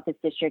to know about this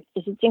district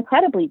is it's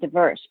incredibly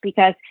diverse,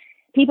 because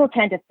people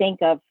tend to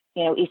think of,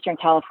 Eastern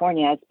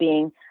California as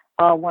being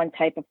all one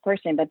type of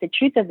person. But the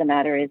truth of the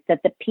matter is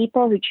that the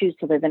people who choose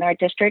to live in our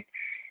district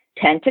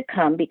tend to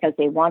come because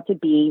they want to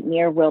be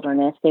near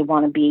wilderness. They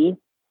want to be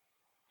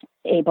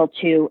able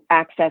to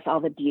access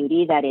all the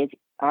beauty that is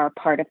our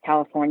part of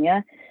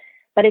California.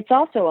 But it's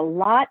also a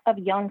lot of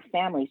young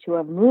families who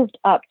have moved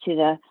up to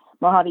the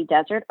Mojave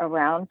Desert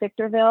around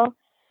Victorville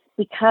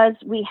because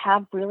we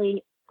have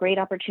really great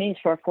opportunities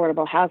for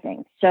affordable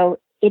housing. So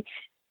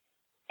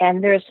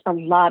and there's a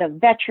lot of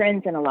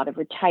veterans and a lot of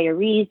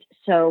retirees.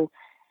 So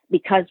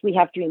because we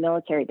have 3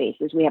 military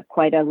bases, we have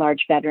quite a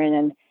large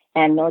veteran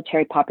and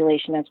military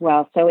population as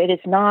well. So it is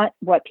not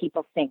what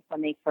people think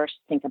when they first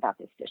think about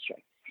this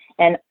district.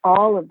 And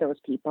all of those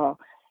people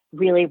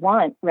really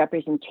want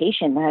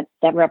representation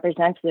that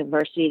represents the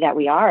diversity that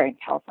we are in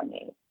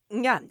California.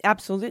 Yeah,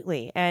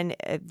 absolutely. And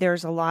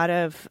there's a lot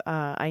of,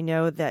 I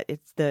know that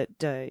it's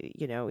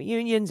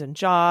unions and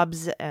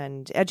jobs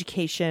and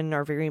education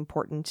are very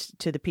important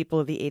to the people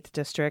of the 8th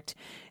District.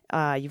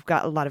 You've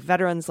got a lot of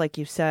veterans, like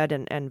you said,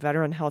 and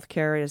veteran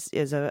healthcare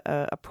is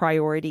a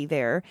priority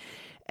there.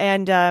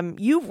 And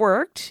you've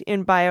worked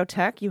in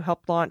biotech. You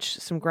helped launch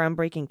some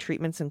groundbreaking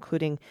treatments,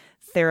 including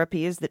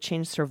therapies that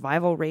change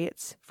survival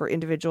rates for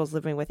individuals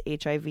living with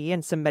HIV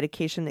and some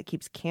medication that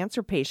keeps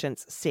cancer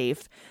patients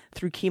safe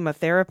through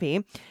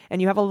chemotherapy.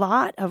 And you have a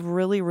lot of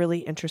really, really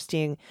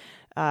interesting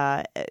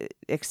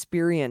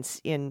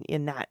experience in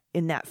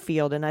that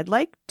field. And I'd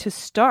like to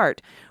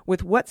start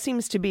with what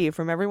seems to be,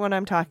 from everyone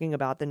I'm talking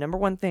about, the number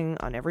one thing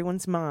on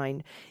everyone's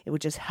mind,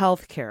 which is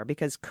healthcare,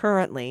 because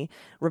currently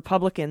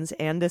Republicans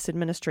and this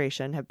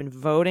administration have been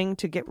voting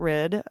to get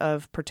rid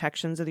of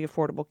protections of the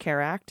Affordable Care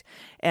Act,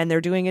 and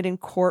they're doing it in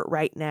court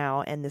right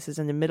now. And this is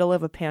in the middle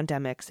of a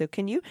pandemic. So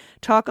can you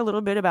talk a little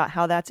bit about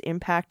how that's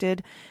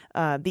impacted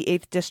the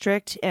 8th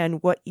District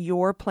and what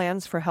your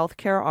plans for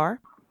healthcare are?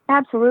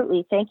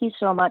 Absolutely. Thank you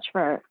so much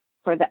for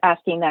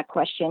asking that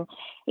question.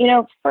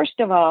 First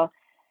of all,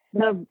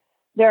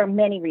 there are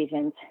many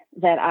reasons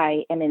that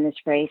I am in this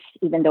race,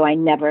 even though I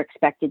never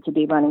expected to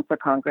be running for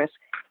Congress.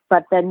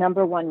 But the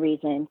number one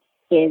reason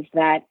is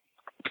that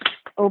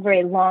over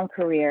a long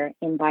career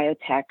in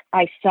biotech,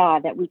 I saw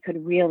that we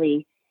could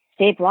really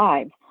save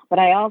lives. But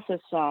I also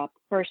saw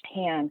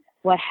firsthand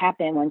what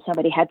happened when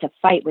somebody had to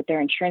fight with their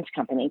insurance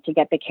company to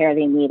get the care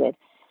they needed.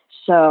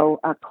 So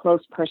a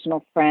close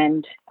personal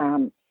friend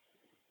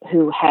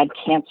who had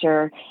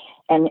cancer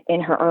and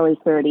in her early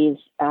 30s,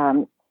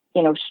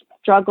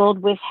 struggled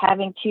with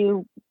having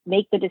to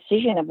make the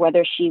decision of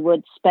whether she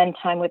would spend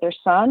time with her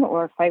son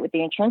or fight with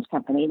the insurance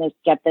company to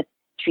get the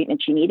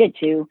treatment she needed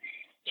to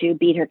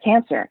beat her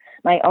cancer.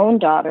 My own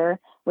daughter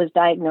was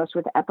diagnosed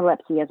with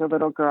epilepsy as a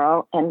little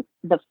girl, and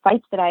the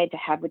fights that I had to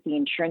have with the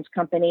insurance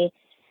company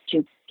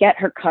to get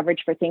her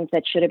coverage for things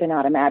that should have been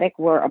automatic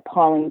were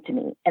appalling to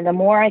me. And the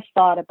more I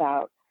thought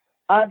about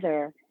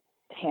other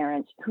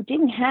parents who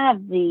didn't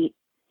have the,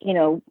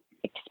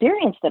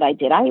 experience that I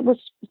did,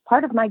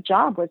 part of my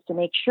job was to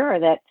make sure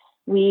that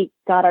we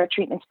got our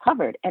treatments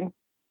covered. And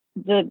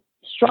the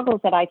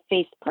struggles that I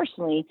faced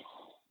personally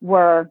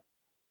were,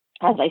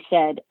 as I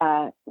said,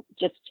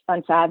 just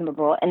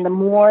unfathomable. And the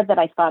more that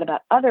I thought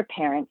about other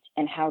parents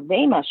and how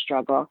they must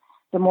struggle,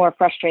 the more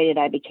frustrated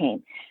I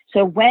became.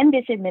 So when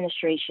this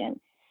administration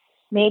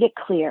made it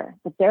clear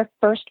that their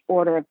first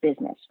order of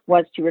business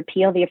was to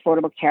repeal the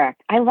Affordable Care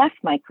Act, I left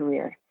my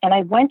career and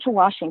I went to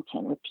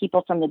Washington with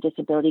people from the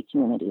disability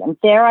community. And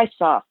there I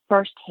saw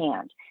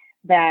firsthand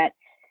that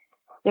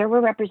there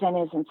were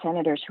representatives and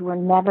senators who were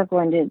never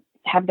going to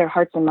have their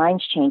hearts and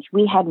minds changed.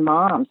 We had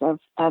moms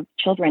of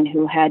children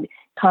who had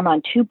come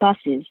on 2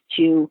 buses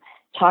to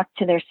talk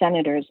to their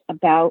senators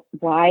about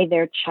why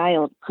their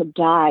child could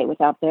die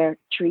without their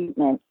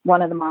treatment.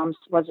 One of the moms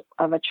was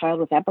of a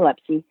child with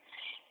epilepsy,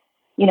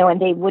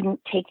 and they wouldn't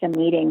take the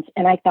meetings.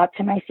 And I thought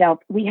to myself,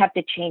 we have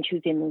to change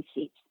who's in these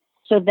seats.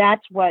 So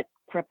that's what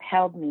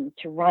propelled me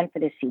to run for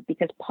this seat,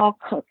 because Paul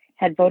Cook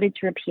had voted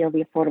to repeal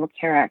the Affordable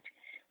Care Act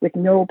with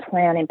no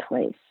plan in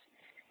place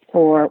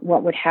for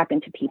what would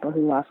happen to people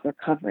who lost their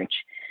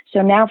coverage.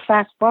 So now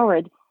fast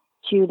forward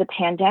to the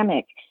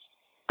pandemic,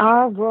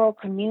 our rural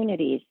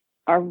communities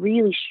are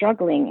really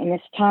struggling in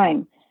this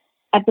time.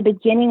 At the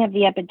beginning of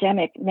the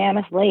epidemic,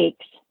 Mammoth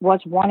Lakes was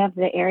one of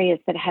the areas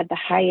that had the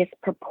highest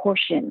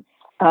proportion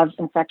of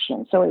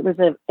infection. So it was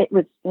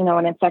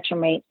an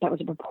infection rate that was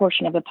a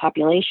proportion of the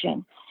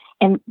population.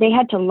 And they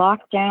had to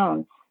lock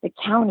down the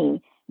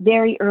county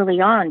very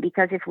early on,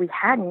 because if we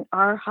hadn't,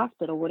 our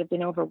hospital would have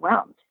been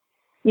overwhelmed.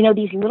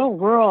 These little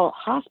rural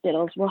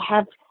hospitals will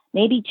have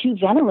maybe 2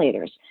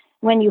 ventilators.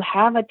 When you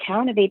have a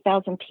town of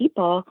 8,000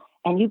 people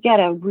and you get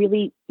a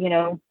really,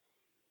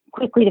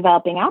 quickly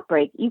developing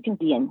outbreak, you can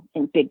be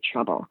in big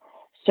trouble.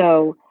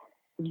 So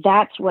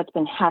that's what's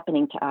been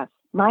happening to us.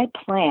 My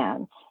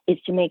plan is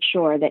to make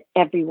sure that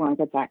everyone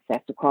gets access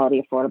to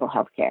quality, affordable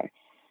health care.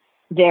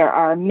 There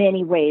are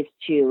many ways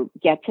to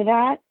get to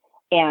that,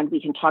 and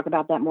we can talk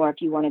about that more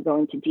if you want to go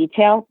into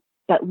detail,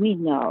 but we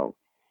know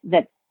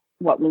that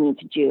what we need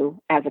to do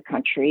as a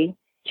country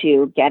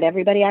to get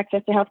everybody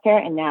access to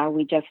healthcare, and now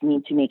we just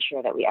need to make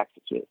sure that we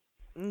execute.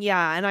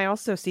 Yeah, and I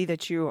also see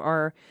that you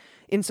are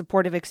in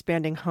support of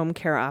expanding home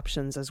care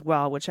options as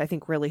well, which I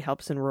think really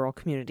helps in rural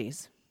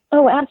communities.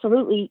 Oh,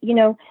 absolutely.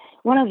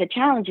 One of the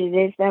challenges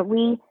is that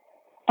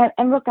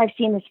and look, I've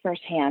seen this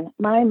firsthand.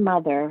 My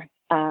mother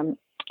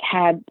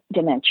had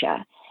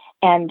dementia.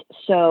 And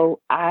so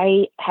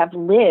I have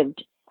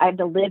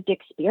the lived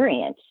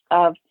experience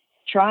of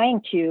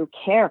trying to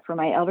care for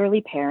my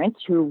elderly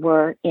parents who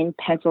were in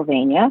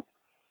Pennsylvania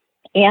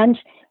and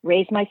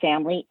raise my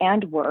family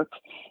and work.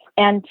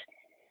 And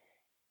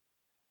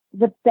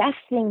the best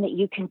thing that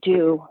you can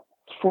do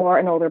for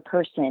an older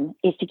person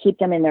is to keep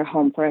them in their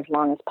home for as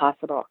long as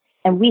possible.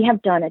 And we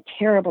have done a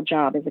terrible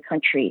job as a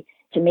country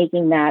to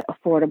making that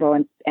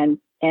affordable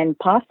and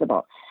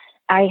possible.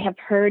 I have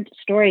heard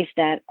stories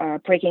that are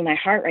breaking my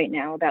heart right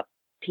now about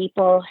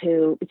people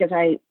who, because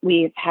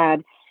we've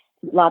had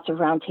lots of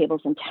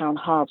roundtables and town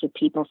halls with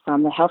people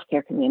from the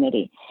healthcare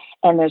community.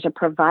 And there's a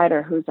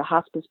provider who's a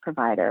hospice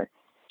provider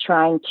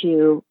trying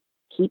to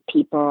keep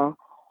people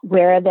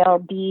where they'll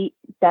be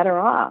better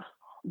off.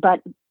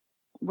 But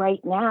right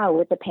now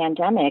with the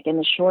pandemic and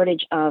the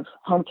shortage of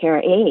home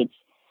care aides,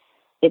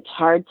 it's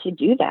hard to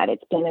do that.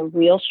 It's been a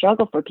real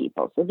struggle for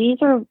people. So these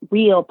are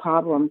real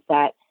problems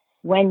that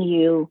when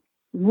you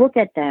look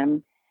at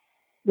them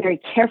very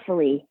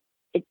carefully,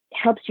 it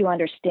helps you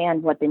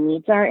understand what the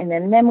needs are. And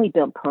then we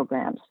build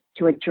programs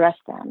to address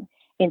them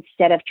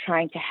instead of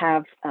trying to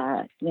have,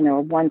 a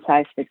one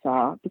size fits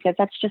all, because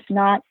that's just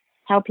not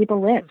how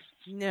people live.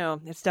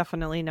 No, it's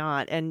definitely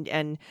not.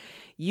 And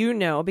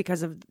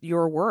because of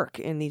your work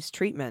in these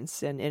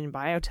treatments and in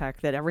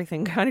biotech, that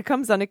everything kind of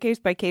comes on a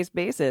case-by-case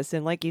basis.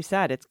 And like you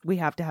said, we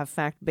have to have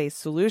fact-based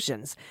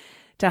solutions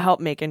to help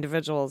make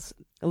individuals'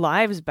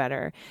 lives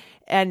better.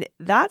 And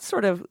that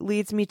sort of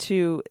leads me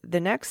to the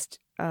next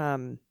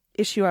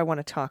issue I want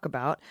to talk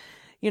about.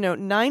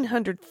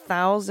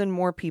 900,000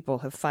 more people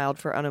have filed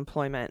for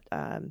unemployment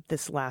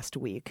this last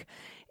week.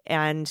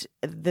 And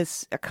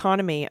this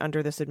economy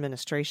under this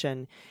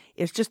administration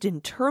is just in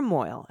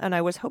turmoil. And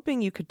I was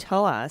hoping you could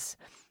tell us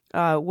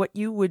what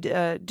you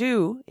would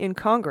do in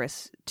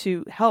Congress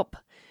to help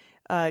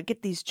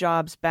get these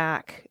jobs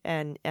back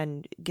and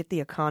get the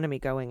economy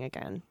going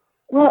again?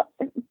 Well,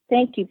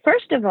 thank you.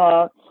 First of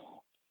all,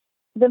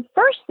 the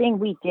first thing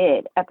we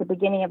did at the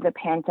beginning of the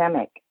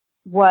pandemic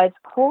was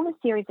hold a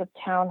series of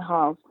town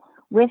halls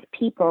with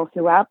people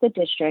throughout the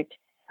district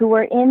who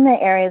were in the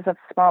areas of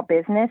small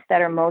business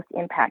that are most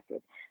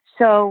impacted.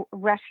 So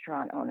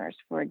restaurant owners,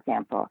 for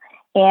example,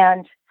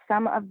 and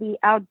some of the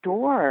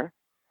outdoor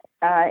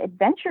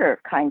adventure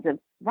kinds of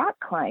rock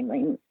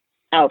climbing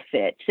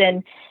outfits,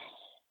 and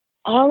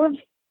all of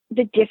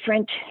the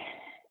different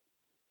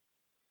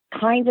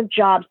kinds of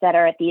jobs that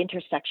are at the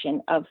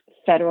intersection of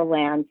federal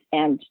lands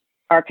and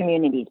our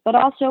communities, but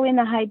also in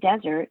the high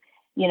desert.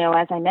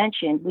 As I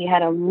mentioned, we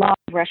had a lot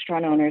of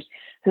restaurant owners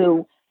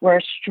who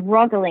were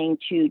struggling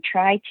to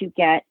try to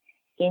get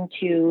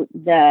into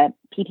the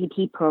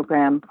PPP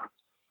program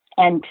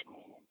and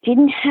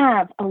didn't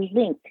have a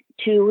link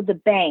to the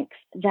banks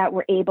that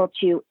were able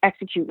to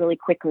execute really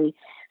quickly.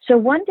 So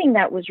one thing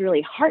that was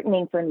really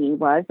heartening for me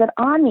was that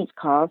on these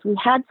calls, we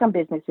had some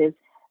businesses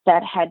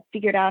that had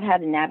figured out how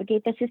to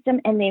navigate the system,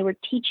 and they were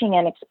teaching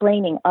and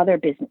explaining other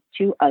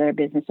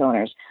business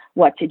owners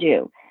what to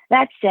do.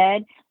 That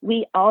said,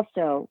 we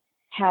also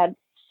had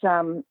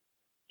some,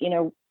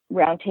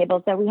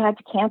 roundtables that we had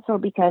to cancel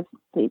because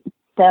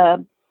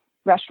the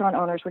restaurant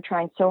owners were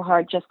trying so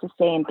hard just to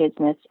stay in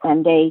business,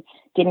 and they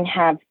didn't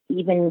have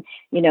even,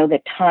 the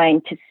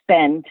time to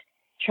spend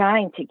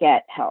trying to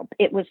get help.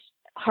 It was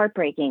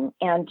heartbreaking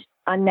and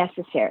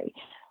unnecessary.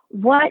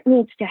 What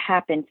needs to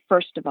happen,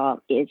 first of all,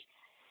 is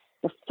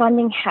the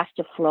funding has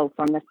to flow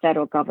from the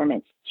federal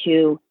government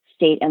to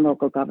state and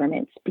local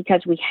governments,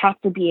 because we have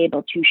to be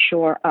able to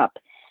shore up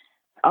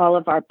all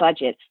of our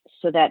budgets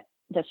so that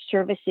the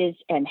services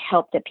and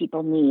help that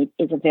people need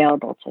is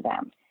available to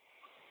them.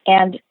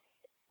 And,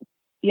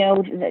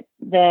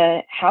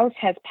 the House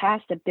has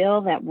passed a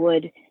bill that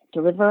would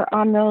deliver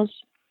on those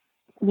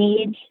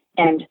needs.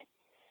 And,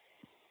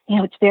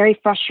 it's very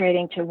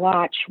frustrating to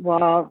watch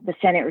while the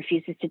Senate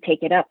refuses to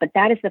take it up. But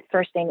that is the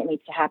first thing that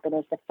needs to happen,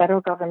 is the federal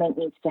government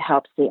needs to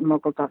help state and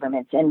local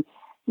governments. And,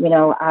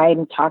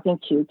 I'm talking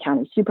to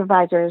county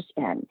supervisors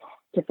and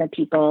different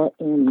people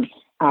in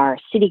our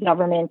city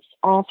governments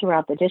all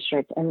throughout the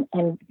district.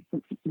 And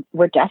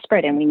we're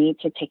desperate, and we need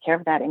to take care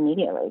of that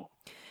immediately.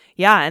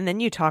 Yeah, and then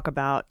you talk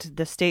about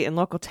the state and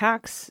local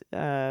tax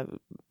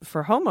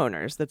for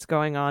homeowners that's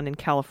going on in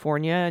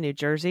California, New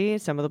Jersey,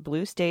 some of the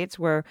blue states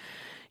where,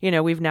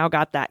 we've now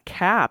got that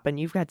cap, and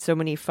you've got so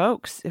many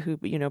folks who,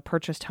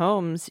 purchased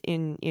homes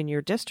in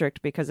your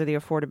district because of the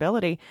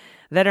affordability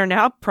that are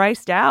now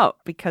priced out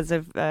because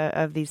of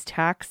this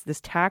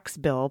tax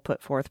bill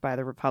put forth by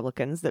the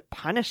Republicans that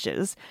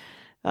punishes,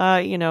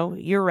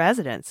 your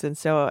residents. And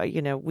so,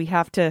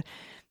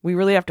 we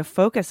really have to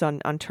focus on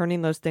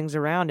turning those things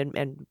around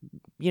and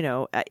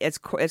as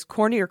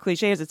corny or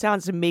cliche as it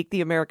sounds, to make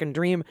the American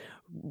dream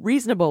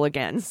reasonable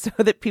again so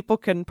that people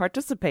can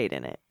participate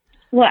in it.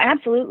 Well,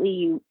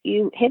 absolutely.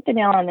 You hit the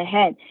nail on the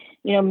head.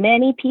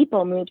 Many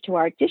people move to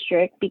our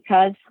district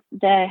because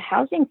the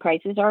housing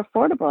prices are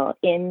affordable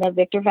in the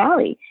Victor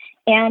Valley,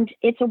 and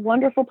it's a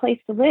wonderful place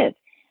to live.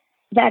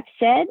 That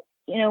said,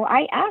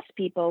 I ask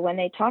people when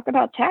they talk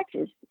about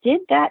taxes,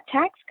 did that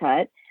tax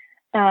cut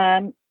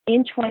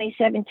in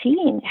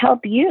 2017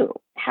 help you?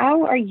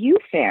 How are you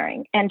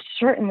faring? And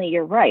certainly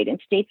you're right. In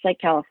states like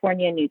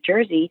California and New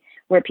Jersey,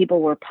 where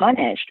people were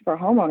punished for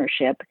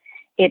homeownership,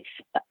 it's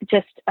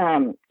just,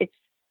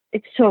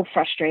 it's so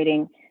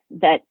frustrating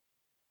that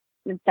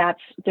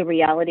that's the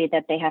reality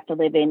that they have to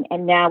live in.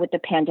 And now with the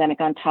pandemic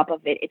on top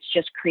of it, it's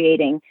just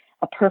creating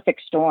a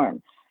perfect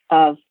storm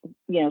of,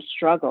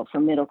 struggle for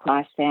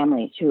middle-class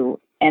families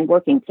and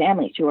working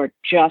families who are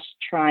just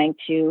trying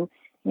to,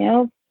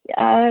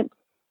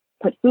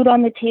 put food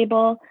on the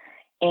table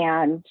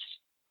and,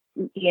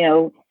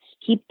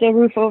 keep the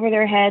roof over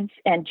their heads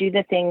and do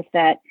the things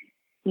that,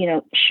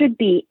 should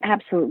be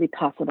absolutely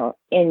possible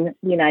in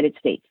the United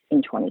States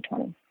in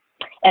 2020.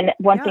 And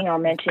one thing I'll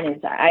mention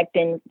is I've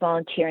been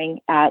volunteering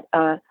at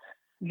a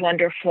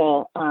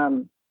wonderful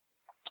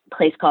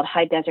place called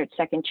High Desert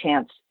Second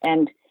Chance,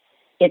 and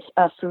it's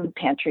a food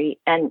pantry.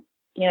 And,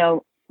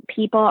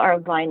 people are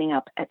lining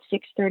up at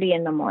 6:30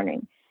 in the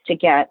morning to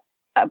get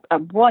a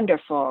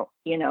wonderful,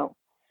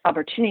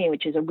 opportunity,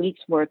 which is a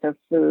week's worth of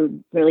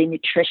food, really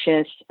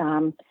nutritious,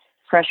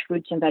 fresh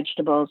fruits and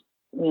vegetables,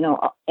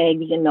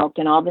 eggs and milk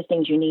and all the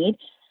things you need.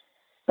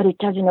 But it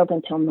doesn't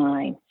open till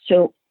 9.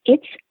 So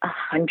it's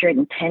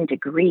 110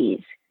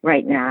 degrees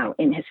right now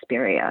in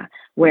Hesperia,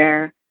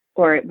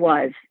 or it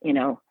was,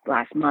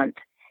 last month.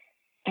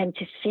 And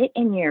to sit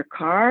in your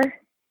car,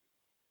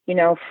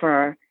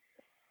 for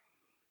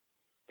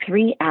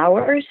 3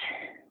 hours,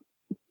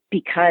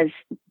 because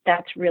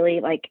that's really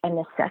like a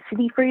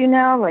necessity for you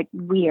now. Like,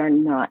 we are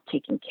not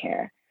taking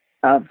care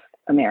of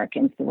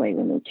Americans the way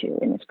we need to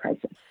in this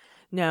crisis.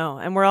 No,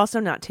 and we're also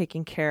not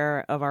taking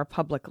care of our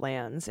public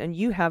lands. And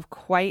you have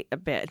quite a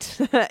bit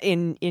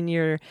in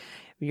your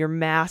your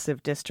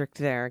massive district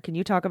there. Can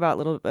you talk about a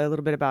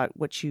little bit about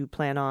what you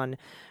plan on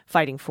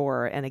fighting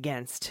for and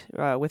against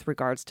with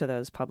regards to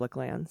those public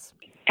lands?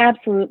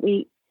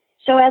 Absolutely.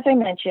 So as I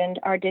mentioned,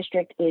 our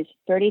district is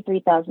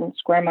 33,000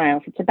 square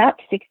miles. It's about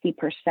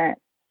 60%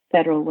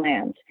 federal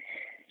lands.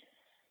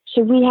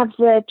 So we have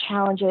the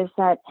challenges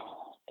that,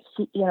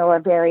 are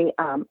very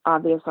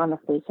obvious on the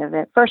face of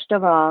it. First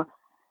of all,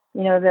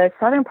 the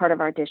southern part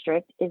of our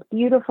district is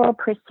beautiful,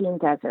 pristine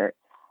desert.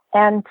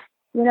 And,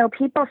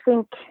 people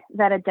think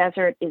that a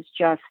desert is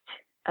just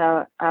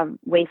a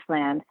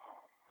wasteland.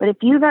 But if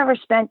you've ever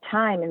spent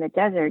time in the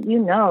desert, you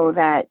know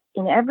that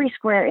in every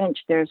square inch,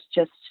 there's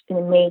just an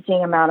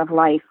amazing amount of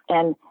life.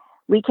 And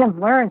we can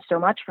learn so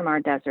much from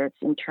our deserts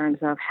in terms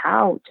of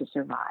how to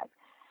survive.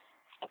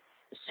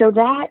 So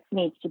that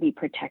needs to be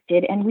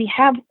protected. And we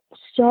have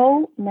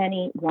so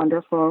many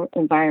wonderful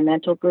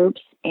environmental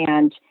groups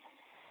and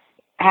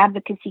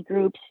advocacy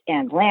groups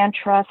and land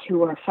trusts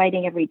who are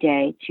fighting every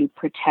day to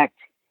protect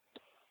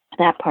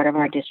that part of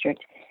our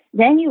district.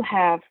 Then you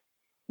have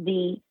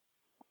the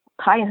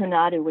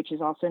Kayahunadu, which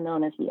is also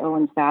known as the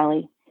Owens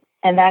Valley.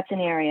 And that's an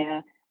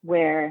area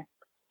where,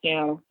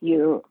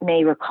 you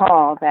may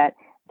recall that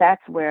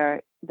that's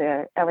where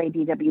the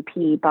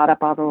LADWP bought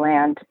up all the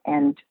land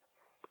and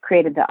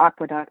created the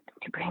aqueduct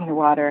to bring the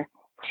water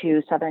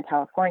to Southern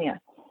California.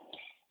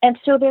 And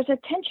so there's a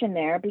tension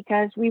there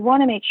because we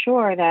want to make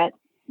sure that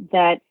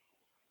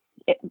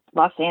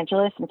Los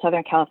Angeles and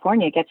Southern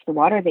California gets the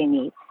water they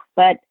need.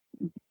 But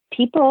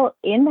people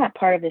in that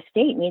part of the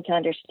state need to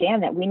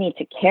understand that we need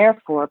to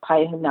care for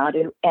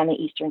Kayahunadu and the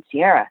Eastern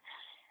Sierra.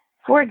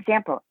 For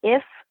example,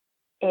 if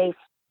a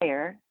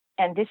fire,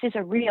 and this is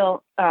a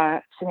real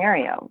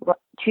scenario,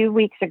 2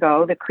 weeks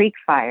ago, the Creek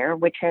Fire,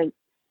 which had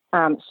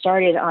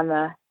started on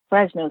the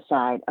Fresno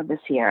side of the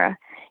Sierra,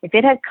 if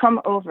it had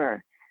come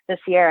over the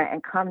Sierra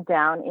and come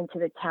down into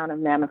the town of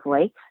Mammoth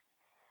Lakes,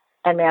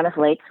 and Mammoth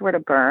Lakes were to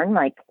burn,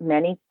 like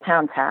many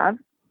towns have,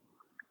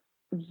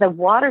 the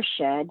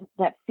watershed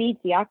that feeds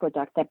the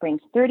aqueduct that brings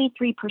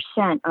 33%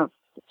 of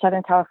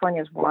Southern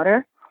California's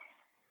water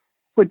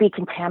would be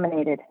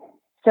contaminated.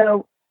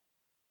 So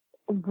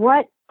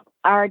what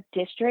our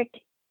district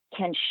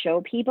can show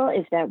people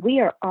is that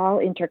we are all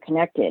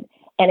interconnected.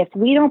 And if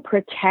we don't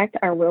protect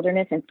our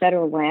wilderness and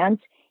federal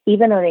lands,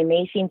 even though they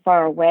may seem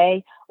far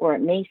away or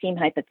it may seem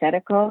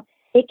hypothetical,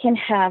 it can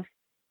have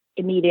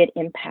immediate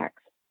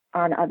impacts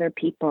on other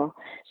people.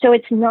 So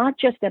it's not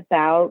just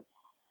about,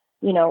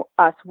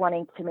 us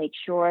wanting to make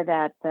sure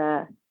that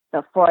the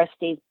forest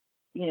stays,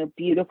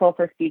 beautiful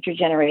for future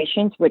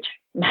generations, which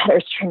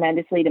matters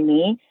tremendously to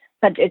me,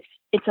 but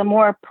it's a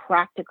more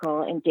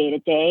practical and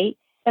day-to-day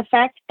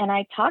effect. And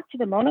I talk to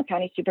the Mono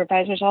County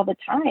supervisors all the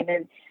time,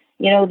 and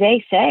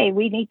they say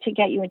we need to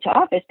get you into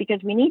office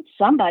because we need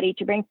somebody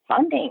to bring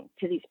funding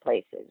to these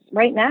places.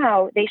 Right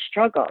now, they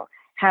struggle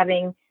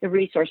having the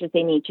resources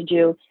they need to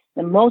do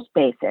the most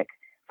basic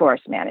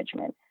forest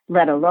management,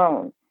 let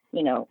alone,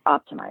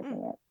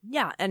 optimizing it.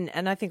 Yeah.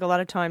 And I think a lot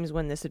of times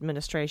when this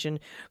administration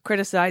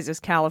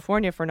criticizes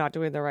California for not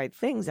doing the right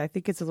things, I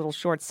think it's a little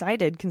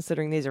short-sighted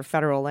considering these are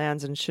federal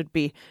lands and should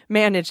be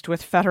managed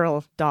with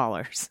federal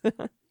dollars.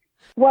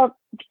 Well,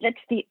 that's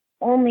the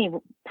only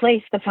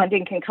place the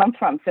funding can come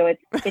from. So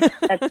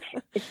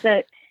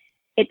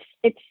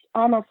it's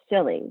almost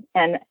silly.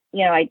 And,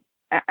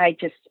 I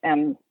just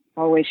am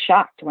always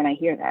shocked when I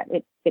hear that.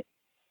 It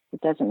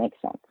doesn't make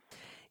sense.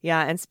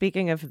 Yeah, and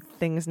speaking of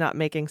things not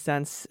making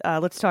sense,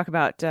 let's talk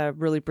about,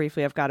 really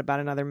briefly, I've got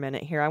about another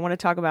minute here. I want to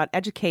talk about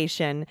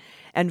education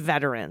and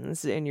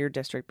veterans in your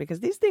district because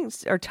these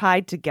things are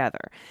tied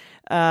together,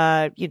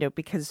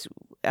 because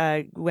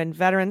when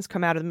veterans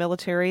come out of the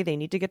military, they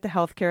need to get the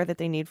health care that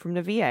they need from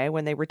the VA.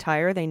 When they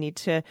retire, they need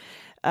to,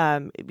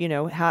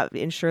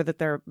 ensure that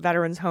their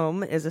veterans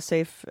home is a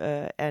safe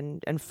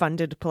and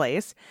funded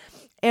place.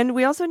 And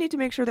we also need to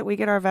make sure that we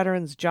get our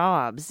veterans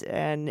jobs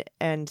and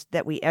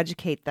that we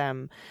educate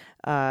them,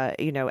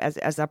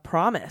 as a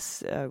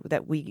promise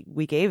that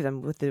we gave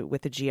them with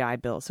the GI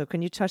Bill. So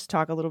can you just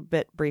talk a little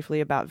bit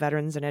briefly about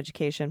veterans and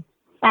education?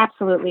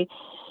 Absolutely.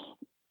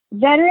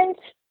 Veterans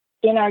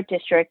in our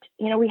district,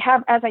 we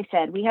have, as I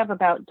said, we have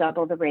about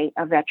double the rate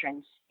of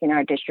veterans in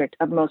our district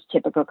of most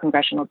typical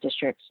congressional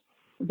districts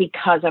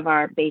because of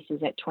our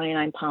bases at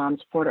 29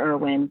 Palms, Fort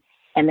Irwin,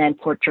 and then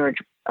Fort George,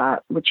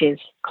 which is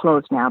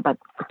closed now, but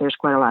there's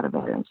quite a lot of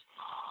veterans.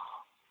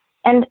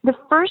 And the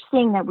first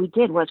thing that we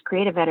did was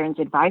create a Veterans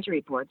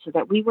Advisory Board so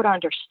that we would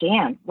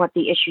understand what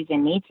the issues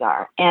and needs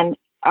are. And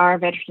our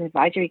Veterans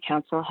Advisory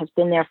Council has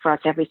been there for us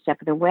every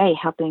step of the way,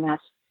 helping us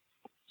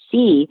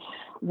see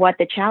what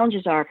the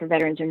challenges are for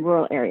veterans in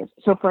rural areas.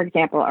 So, for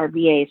example, our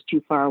VA is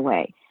too far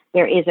away.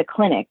 There is a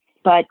clinic,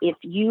 but if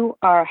you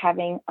are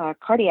having a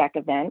cardiac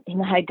event in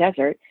the high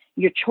desert,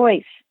 your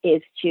choice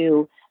is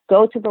to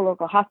go to the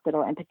local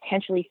hospital and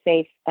potentially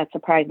face a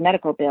surprise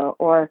medical bill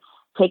or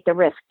take the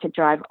risk to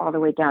drive all the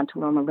way down to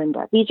Loma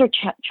Linda. These are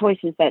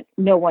choices that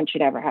no one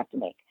should ever have to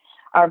make.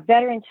 Our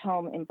veterans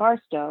home in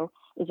Barstow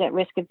is at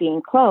risk of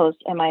being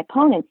closed, and my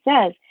opponent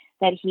says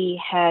that he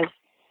has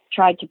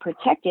tried to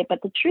protect it.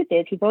 But the truth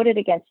is he voted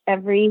against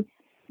every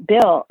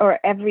bill or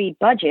every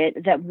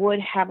budget that would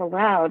have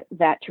allowed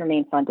that to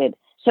remain funded.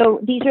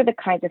 So these are the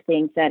kinds of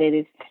things that it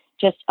is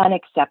just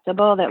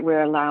unacceptable that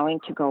we're allowing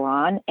to go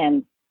on.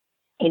 And,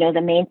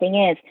 the main thing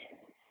is,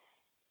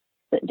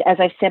 as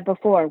I've said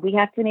before, we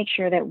have to make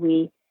sure that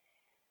we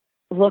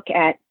look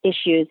at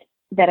issues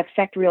that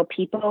affect real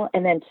people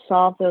and then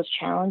solve those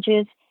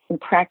challenges in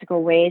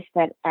practical ways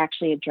that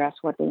actually address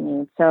what they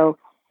need. So,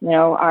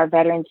 our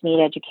veterans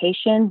need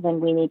education,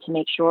 then we need to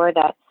make sure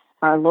that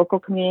our local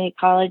community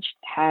college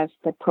has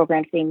the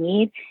programs they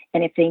need.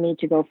 And if they need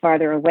to go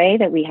farther away,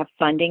 that we have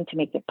funding to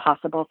make it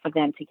possible for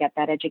them to get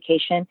that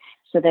education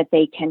so that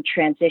they can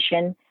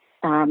transition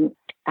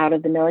out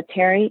of the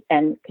military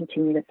and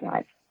continue to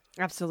thrive.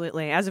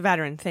 Absolutely. As a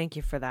veteran, thank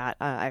you for that.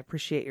 I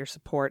appreciate your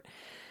support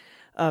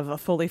of a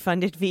fully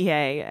funded VA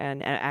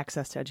and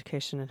access to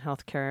education and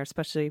healthcare,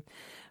 especially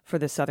for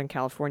the Southern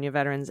California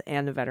veterans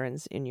and the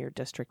veterans in your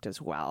district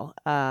as well.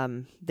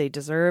 They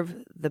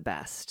deserve the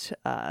best.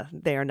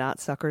 They are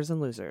not suckers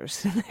and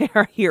losers. They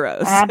are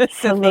heroes.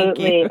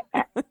 Absolutely.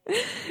 So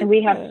and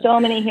we have so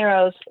many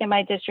heroes in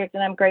my district,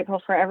 and I'm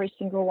grateful for every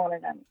single one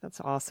of them.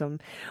 That's awesome.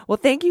 Well,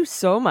 thank you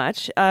so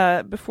much.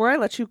 Before I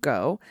let you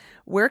go,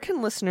 where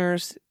can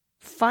listeners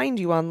find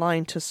you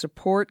online to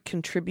support,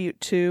 contribute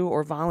to,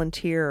 or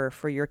volunteer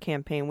for your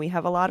campaign? We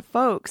have a lot of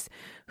folks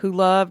who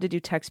love to do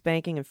text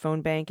banking and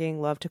phone banking,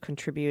 love to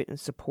contribute and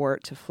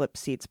support to Flip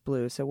Seats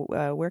Blue. So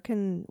where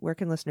can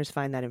listeners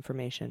find that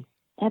information?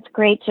 That's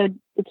great. So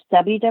it's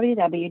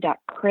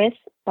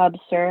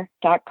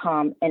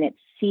www.chrisbubser.com, and it's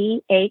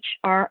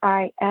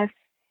CHRIS,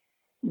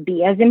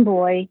 B as in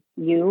boy,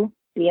 U,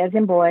 B as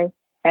in boy,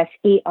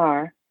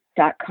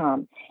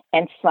 SER.com.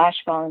 And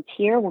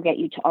 /volunteer will get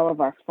you to all of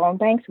our phone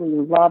banks. We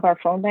love our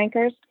phone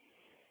bankers.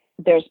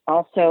 There's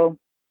also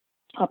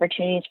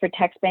opportunities for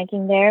text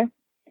banking there.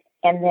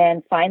 And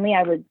then finally,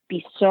 I would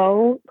be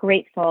so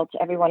grateful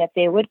to everyone if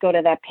they would go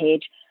to that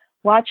page,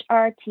 watch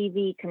our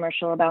TV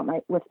commercial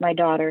with my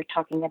daughter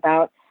talking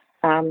about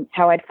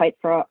how I'd fight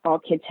for all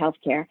kids'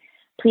 healthcare.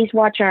 Please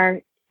watch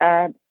our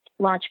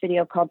launch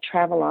video called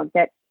Travelogue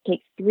that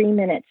takes 3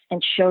 minutes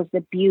and shows the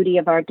beauty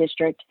of our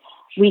district.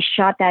 We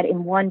shot that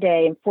in one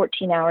day, in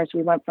 14 hours.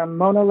 We went from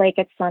Mona Lake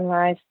at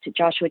sunrise to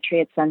Joshua Tree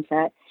at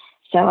sunset.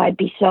 So I'd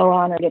be so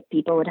honored if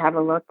people would have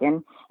a look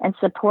and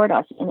support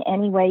us in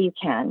any way you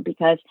can,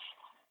 because,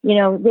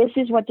 this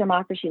is what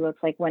democracy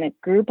looks like when a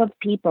group of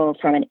people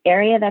from an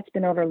area that's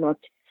been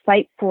overlooked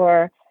fight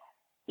for,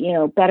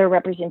 better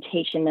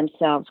representation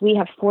themselves. We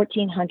have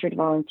 1,400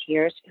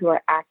 volunteers who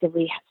are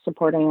actively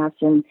supporting us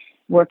and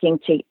working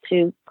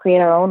to create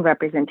our own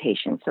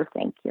representation. So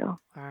thank you.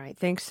 All right.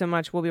 Thanks so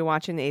much. We'll be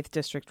watching the 8th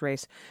District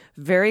race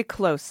very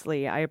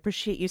closely. I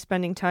appreciate you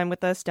spending time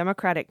with us.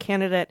 Democratic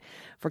candidate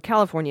for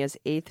California's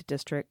 8th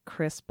District,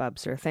 Chris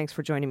Bubser. Thanks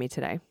for joining me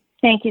today.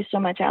 Thank you so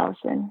much,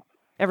 Allison.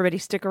 Everybody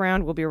stick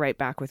around. We'll be right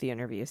back with the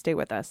interview. Stay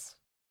with us.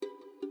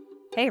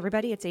 Hey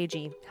everybody, it's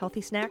AG.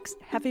 Healthy snacks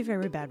have a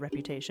very bad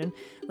reputation.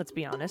 Let's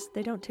be honest,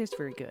 they don't taste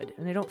very good,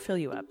 and they don't fill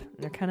you up. And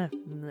they're kind of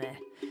meh.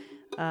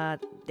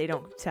 They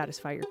don't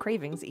satisfy your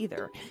cravings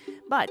either.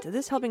 But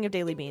this helping of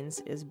Daily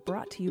Beans is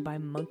brought to you by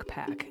Monk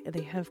Pack.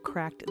 They have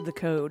cracked the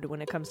code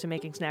when it comes to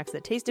making snacks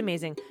that taste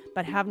amazing,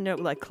 but have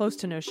close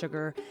to no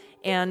sugar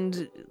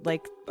and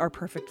are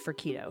perfect for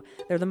keto.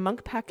 They're the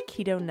Monk Pack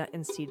Keto Nut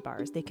and Seed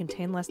Bars. They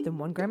contain less than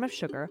 1 gram of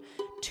sugar,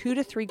 2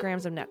 to 3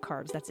 grams of net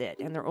carbs. That's it.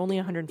 And they're only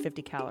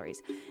 150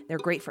 calories. They're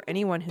great for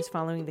anyone who's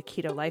following the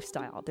keto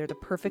lifestyle. They're the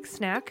perfect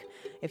snack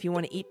if you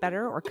want to eat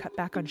better or cut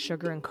back on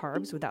sugar and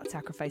carbs without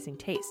sacrificing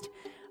taste.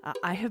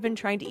 I have been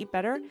trying to eat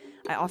better.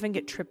 I often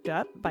get tripped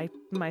up by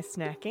my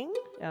snacking.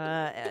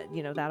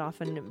 That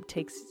often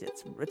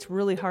it's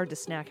really hard to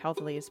snack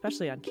healthily,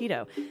 especially on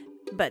keto.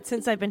 But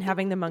since I've been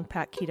having the Monk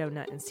Pack Keto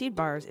Nut and Seed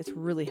Bars, it's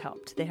really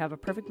helped. They have a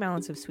perfect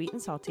balance of sweet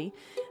and salty,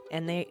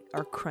 and they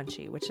are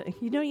crunchy, which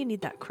you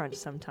need that crunch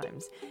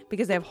sometimes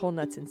because they have whole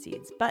nuts and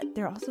seeds. But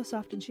they're also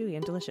soft and chewy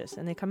and delicious,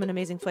 and they come in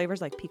amazing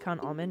flavors like pecan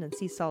almond and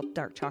sea salt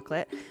dark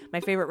chocolate. My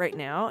favorite right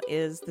now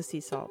is the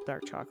sea salt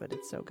dark chocolate.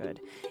 It's so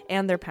good.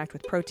 And they're packed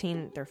with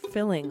protein. They're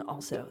filling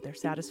also. They're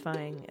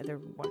satisfying.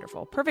 They're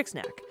wonderful. Perfect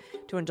snack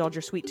to indulge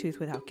your sweet tooth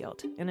without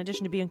guilt. In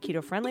addition to being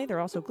keto friendly,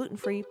 they're also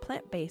gluten-free,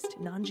 plant-based,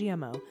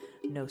 non-GMO.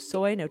 No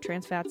soy, no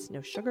trans fats,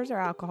 no sugars or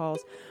alcohols,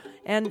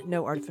 and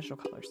no artificial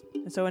colors.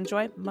 And so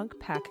enjoy Monk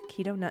Pack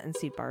Keto Nut and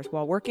Seed Bars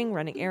while working,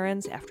 running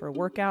errands, after a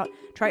workout.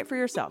 Try it for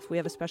yourself. We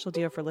have a special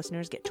deal for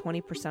listeners. Get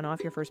 20%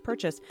 off your first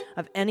purchase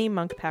of any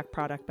Monk Pack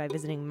product by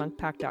visiting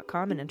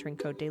monkpack.com and entering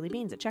code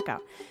DailyBeans at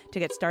checkout. To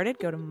get started,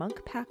 go to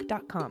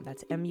monkpack.com.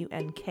 That's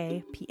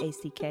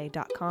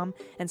MUNKPACK.com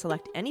and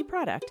select any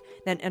product.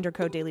 Then enter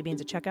code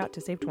DailyBeans at checkout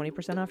to save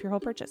 20% off your whole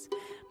purchase.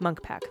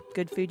 Monk Pack,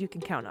 good food you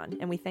can count on.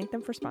 And we thank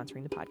them for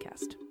sponsoring the podcast.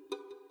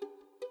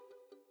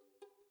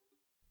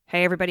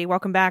 Hey, everybody.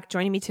 Welcome back.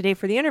 Joining me today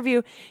for the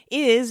interview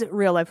is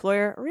real-life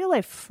lawyer,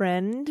 real-life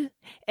friend,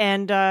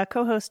 and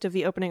co-host of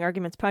the Opening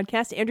Arguments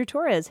podcast, Andrew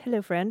Torrez.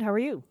 Hello, friend. How are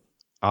you?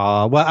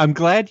 Well, I'm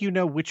glad you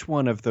know which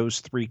one of those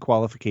three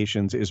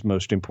qualifications is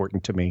most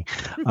important to me.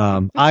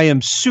 I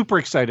am super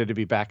excited to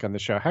be back on the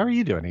show. How are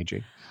you doing,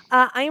 AG?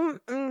 I'm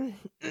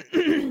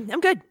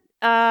good.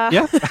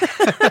 Yeah.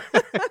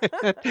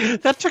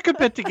 That took a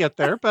bit to get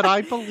there, but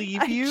I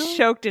believe you. I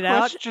choked it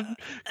out.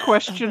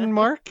 Question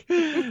mark.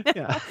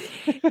 Yeah.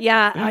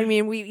 Yeah. I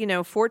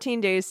mean,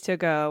 14 days to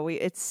go.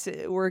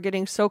 We're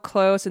getting so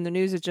close, and the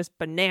news is just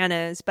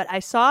bananas. But I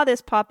saw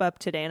this pop up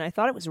today, and I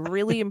thought it was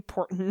really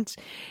important,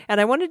 and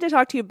I wanted to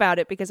talk to you about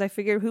it because I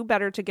figured who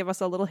better to give us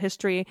a little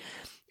history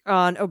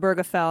on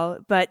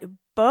Obergefell. But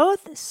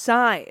both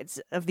sides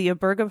of the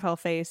Obergefell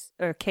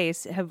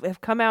case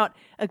have come out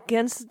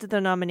against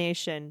the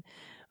nomination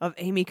of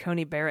Amy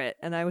Coney Barrett.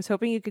 And I was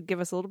hoping you could give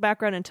us a little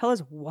background and tell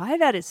us why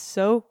that is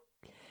so.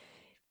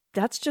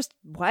 That's just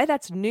why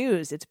that's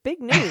news. It's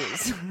big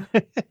news.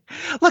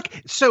 Look,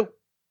 so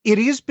it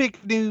is big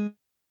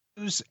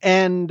news.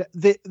 And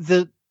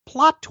the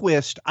plot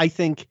twist, I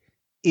think,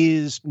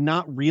 is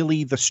not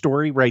really the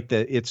story, right?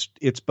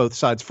 It's both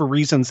sides for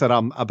reasons that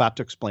I'm about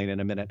to explain in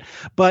a minute.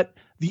 But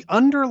the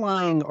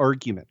underlying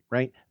argument,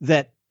 right,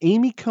 that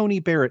Amy Coney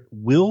Barrett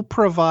will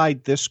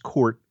provide this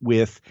court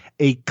with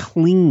a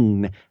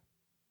clean,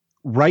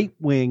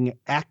 right-wing,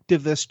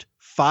 activist,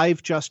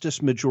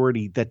 5-justice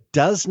majority that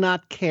does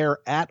not care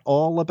at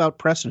all about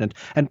precedent,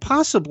 and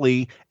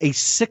possibly a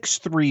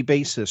 6-3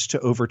 basis to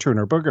overturn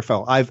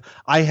Obergefell.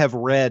 I have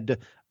read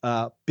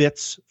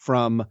bits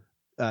from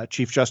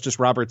Chief Justice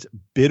Roberts'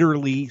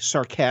 bitterly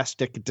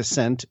sarcastic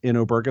dissent in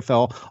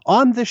Obergefell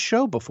on this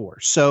show before.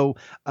 So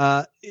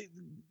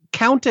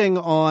counting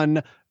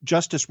on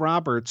Justice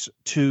Roberts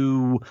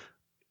to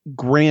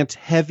grant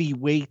heavy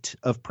weight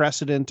of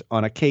precedent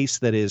on a case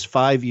that is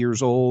 5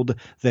 years old,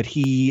 that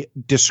he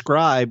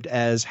described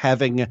as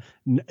having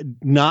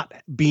not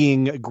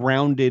being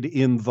grounded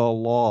in the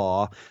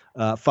law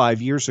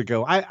 5 years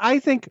ago, I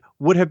think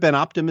would have been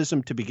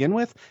optimism to begin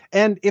with.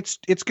 And it's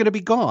going to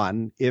be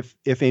gone if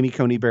Amy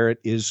Coney Barrett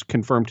is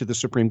confirmed to the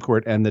Supreme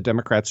Court and the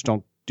Democrats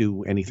don't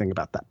do anything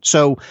about that.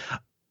 So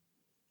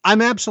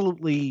I'm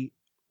absolutely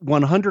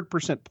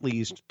 100%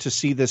 pleased to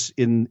see this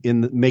in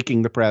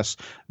making the press.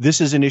 This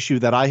is an issue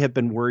that I have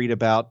been worried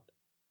about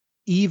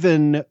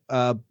even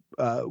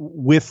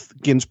with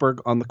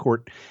Ginsburg on the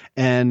court,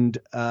 and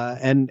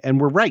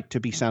we're right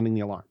to be sounding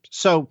the alarm.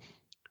 So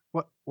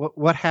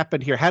what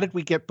happened here? How did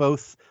we get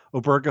both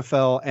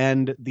Obergefell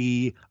and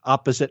the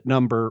opposite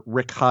number,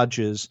 Rick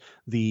Hodges,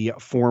 the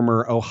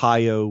former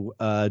Ohio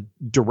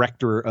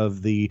director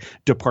of the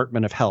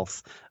Department of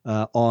Health,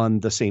 on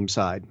the same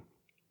side?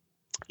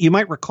 You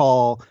might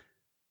recall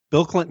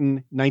Bill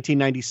Clinton,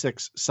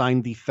 1996,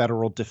 signed the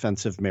Federal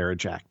Defensive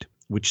Marriage Act,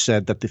 which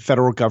said that the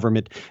federal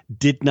government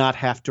did not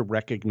have to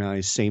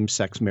recognize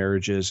same-sex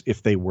marriages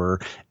if they were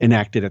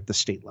enacted at the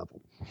state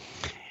level.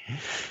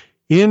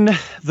 In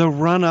the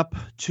run-up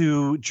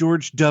to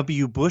George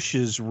W.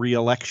 Bush's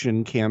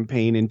re-election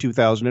campaign in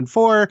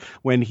 2004,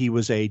 when he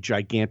was a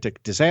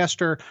gigantic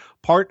disaster,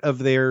 part of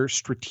their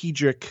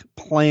strategic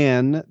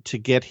plan to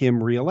get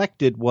him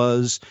reelected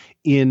was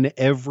in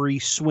every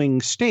swing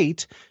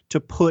state to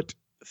put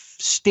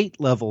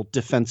state-level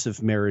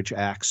defensive marriage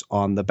acts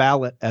on the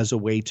ballot as a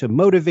way to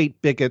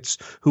motivate bigots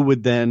who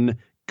would then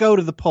go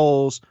to the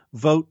polls,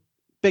 vote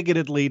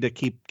bigotedly to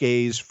keep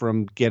gays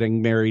from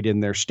getting married in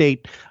their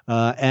state,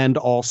 and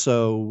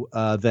also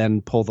then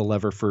pull the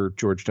lever for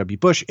George W.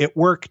 Bush. It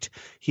worked.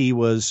 He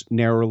was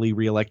narrowly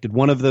reelected.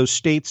 One of those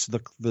states,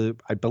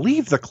 I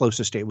believe the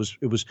closest state,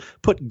 it was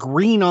put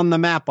green on the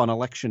map on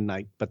election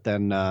night, but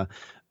then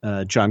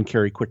John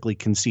Kerry quickly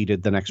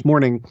conceded the next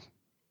morning,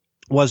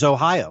 was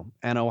Ohio.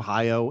 And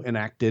Ohio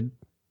enacted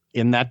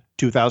in that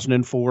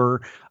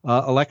 2004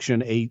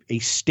 election a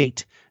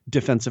state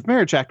Defensive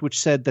Marriage Act, which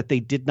said that they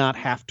did not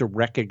have to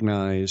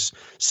recognize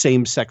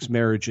same-sex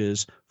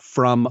marriages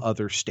from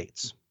other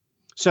states.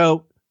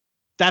 So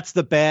that's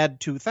the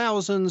bad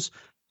 2000s.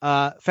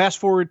 Fast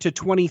forward to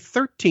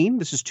 2013.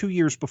 This is 2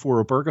 years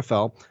before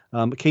Obergefell,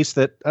 a case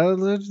that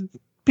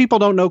people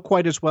don't know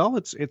quite as well.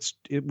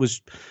 It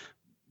was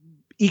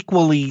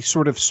equally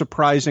sort of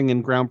surprising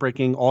and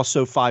groundbreaking.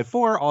 Also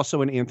 5-4,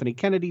 also an Anthony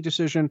Kennedy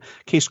decision,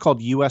 case called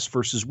U.S.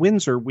 versus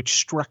Windsor, which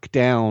struck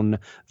down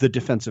the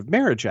Defensive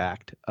Marriage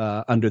Act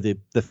under the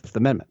Fifth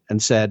Amendment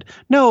and said,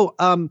 no,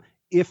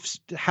 if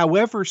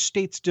however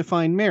states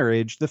define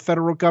marriage, the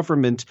federal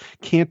government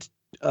can't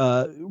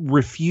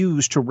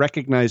refuse to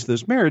recognize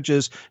those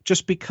marriages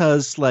just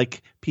because,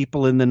 like,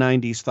 people in the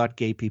 90s thought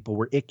gay people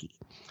were icky.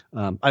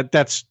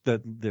 That's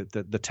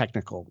the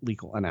technical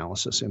legal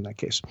analysis in that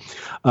case.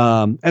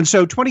 And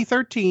so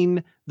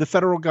 2013, the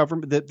federal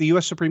government, the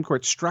U.S. Supreme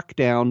Court struck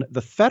down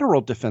the federal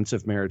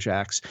Defensive Marriage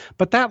Acts,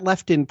 but that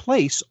left in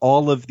place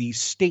all of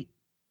these state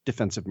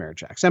Defensive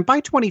Marriage Acts. And by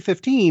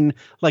 2015,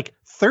 like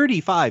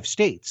 35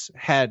 states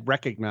had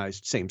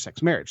recognized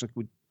same-sex marriage. Like,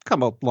 we'd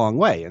come a long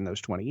way in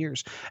those 20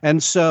 years.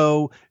 And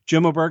so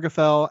Jim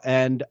Obergefell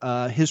and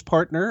his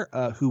partner,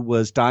 who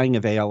was dying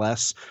of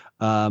ALS,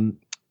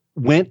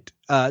 went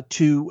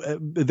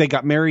they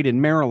got married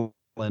in Maryland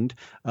Maryland,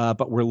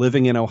 but were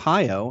living in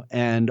Ohio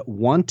and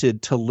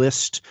wanted to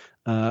list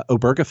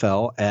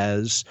Obergefell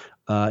as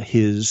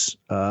his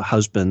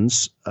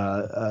husband's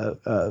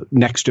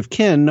next of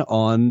kin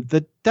on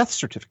the death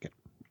certificate.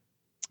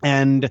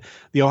 And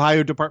the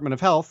Ohio Department of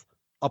Health,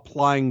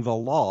 applying the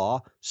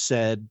law,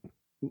 said,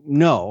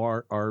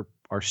 no,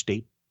 our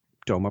state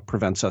DOMA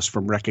prevents us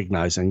from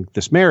recognizing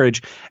this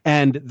marriage.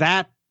 And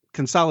that,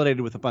 consolidated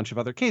with a bunch of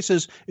other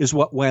cases, is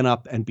what went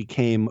up and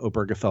became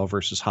Obergefell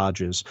versus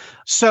Hodges.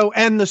 So,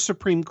 and the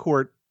Supreme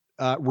Court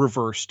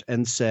reversed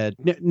and said,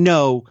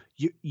 no,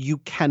 you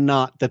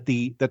cannot, that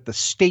the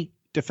state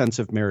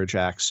Defensive Marriage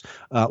Acts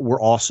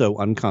were also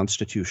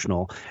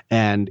unconstitutional,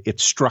 and it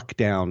struck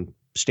down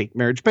state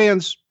marriage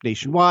bans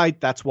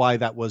nationwide. That's why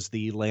that was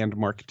the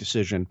landmark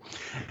decision.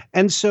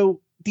 And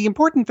so the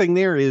important thing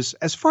there is,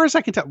 as far as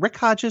I can tell, Rick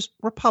Hodges,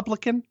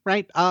 Republican,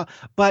 right?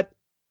 But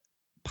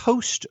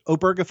post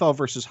Obergefell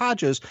versus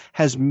Hodges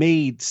has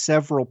made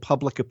several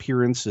public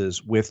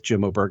appearances with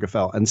Jim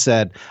Obergefell and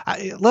said,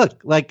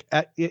 look, like,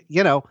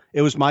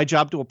 it was my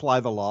job to apply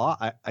the law.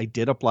 I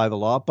did apply the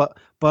law, but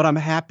I'm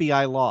happy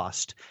I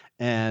lost.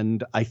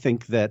 And I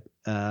think that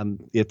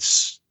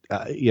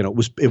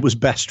it was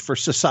best for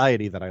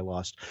society that I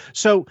lost.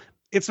 So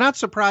it's not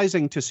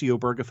surprising to see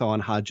Obergefell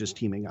and Hodges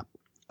teaming up.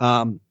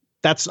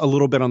 That's a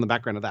little bit on the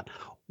background of that.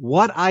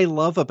 What I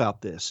love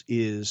about this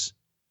is,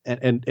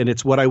 and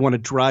it's what I want to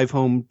drive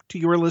home to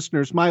your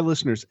listeners, my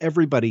listeners,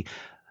 everybody,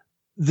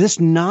 this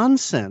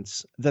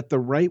nonsense that the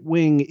right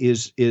wing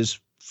is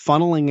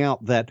funneling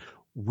out, that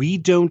we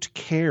don't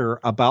care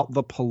about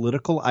the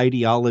political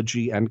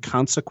ideology and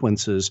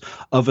consequences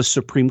of a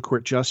Supreme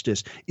Court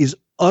justice, is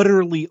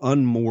utterly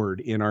unmoored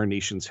in our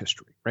nation's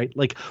history, right?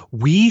 Like,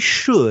 we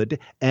should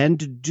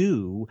and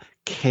do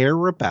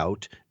care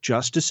about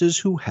justices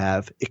who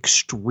have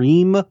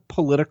extreme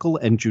political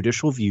and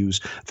judicial views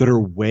that are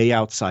way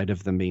outside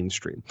of the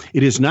mainstream.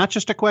 It is not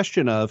just a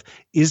question of,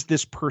 is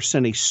this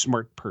person a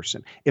smart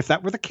person? If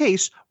that were the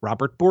case,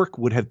 Robert Bork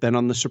would have been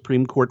on the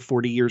Supreme Court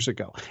 40 years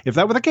ago. If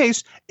that were the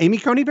case, Amy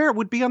Coney Barrett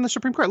would be on the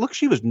Supreme Court. Look,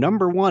 she was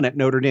 #1 at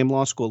Notre Dame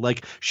Law School.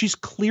 Like, she's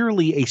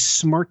clearly a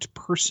smart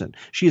person.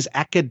 She is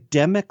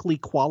academically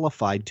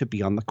qualified to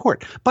be on the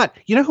court. But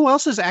you know who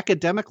else is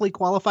academically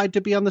qualified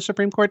to be on the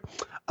Supreme Court?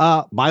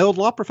 My old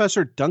law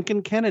professor,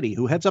 Duncan Kennedy,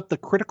 who heads up the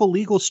critical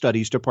legal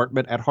studies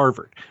department at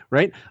Harvard,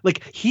 right?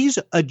 Like, he's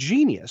a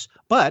genius,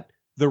 but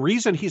the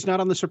reason he's not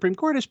on the Supreme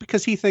Court is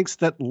because he thinks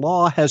that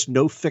law has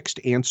no fixed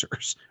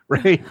answers,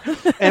 right?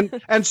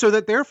 and so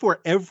that therefore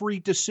every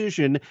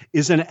decision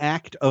is an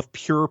act of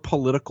pure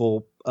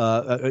political,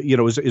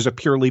 is a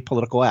purely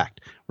political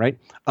act, right?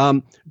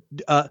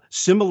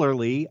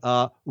 Similarly,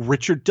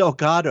 Richard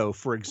Delgado,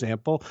 for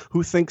example,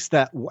 who thinks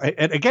that,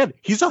 and again,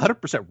 he's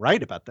 100%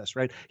 right about this,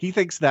 right? He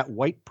thinks that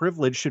white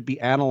privilege should be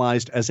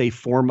analyzed as a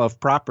form of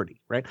property,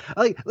 right?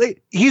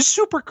 He's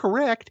super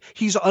correct.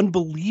 He's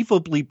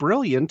unbelievably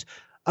brilliant.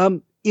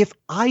 If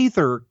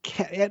either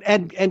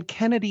and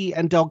Kennedy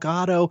and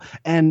Delgado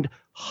and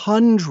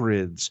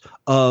hundreds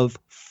of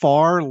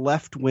far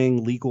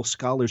left-wing legal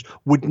scholars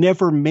would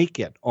never make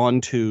it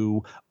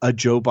onto a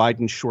Joe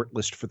Biden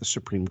shortlist for the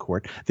Supreme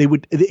Court.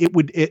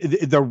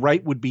 The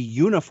right would be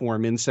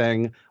uniform in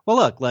saying, well,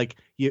 look, like,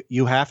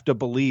 you have to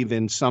believe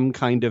in some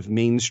kind of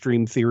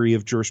mainstream theory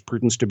of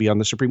jurisprudence to be on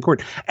the Supreme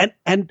Court.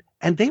 And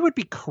they would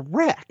be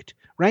correct,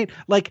 right?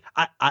 Like,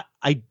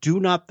 I do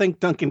not think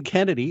Duncan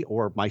Kennedy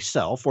or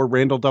myself or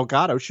Randall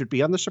Delgado should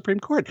be on the Supreme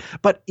Court.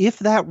 But if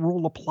that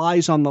rule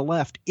applies on the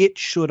left, it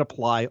should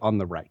apply on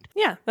the right.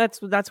 Yeah,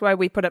 that's why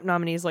we put up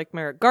nominees like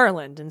Merrick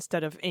Garland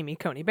instead of Amy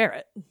Coney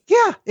Barrett.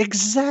 Yeah,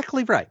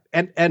 exactly right.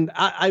 And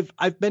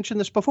I've mentioned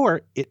this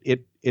before.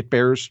 It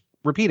bears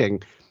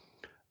repeating.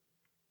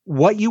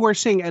 What you are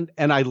seeing,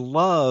 and I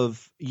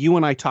love, you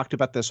and I talked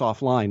about this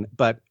offline,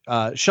 but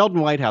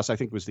Sheldon Whitehouse, I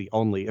think, was the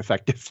only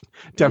effective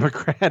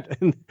Democrat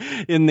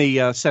in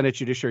the Senate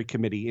Judiciary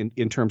Committee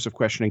in terms of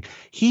questioning.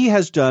 He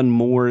has done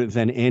more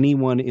than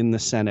anyone in the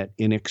Senate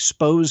in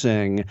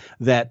exposing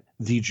that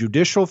the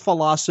judicial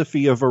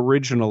philosophy of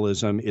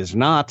originalism is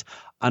not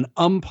an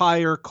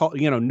umpire,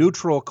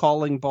 neutral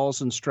calling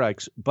balls and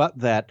strikes, but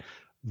that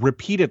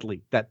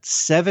repeatedly, that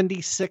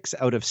 76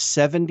 out of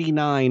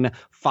 79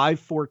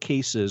 5-4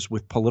 cases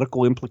with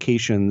political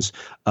implications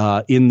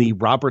in the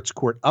Roberts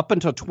Court up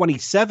until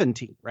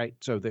 2017, right?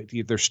 So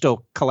they're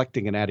still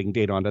collecting and adding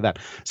data onto that.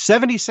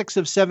 76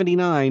 of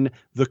 79,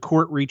 the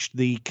court reached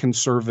the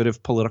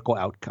conservative political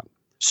outcome.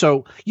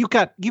 So you've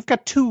got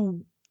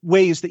two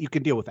ways that you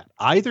can deal with that.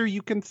 Either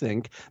you can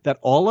think that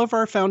all of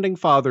our founding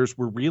fathers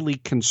were really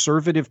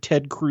conservative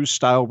Ted Cruz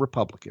style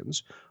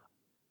Republicans,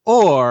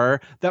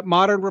 or that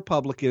modern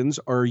Republicans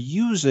are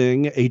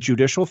using a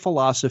judicial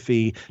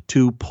philosophy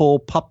to pull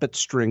puppet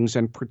strings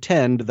and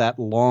pretend that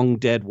long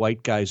dead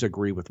white guys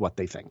agree with what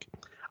they think.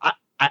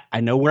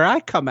 I know where I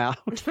come out.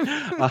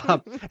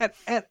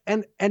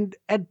 And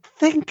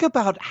think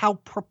about how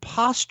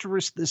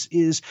preposterous this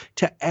is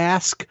to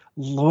ask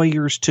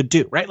lawyers to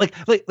do, right?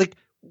 Like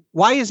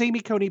why is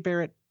Amy Coney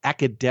Barrett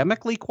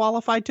academically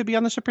qualified to be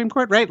on the Supreme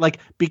Court, right? Like,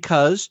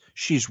 because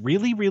she's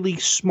really, really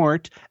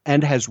smart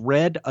and has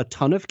read a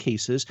ton of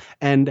cases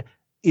and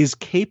is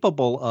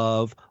capable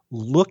of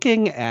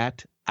looking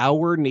at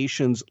our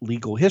nation's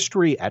legal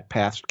history, at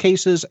past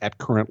cases, at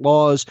current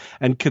laws,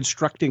 and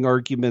constructing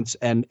arguments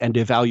and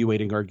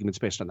evaluating arguments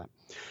based on that.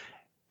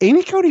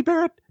 Amy Coney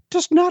Barrett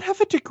does not have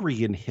a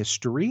degree in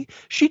history.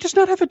 She does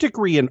not have a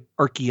degree in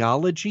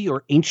archaeology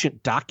or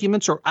ancient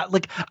documents or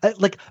like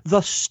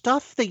the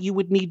stuff that you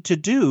would need to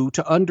do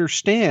to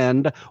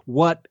understand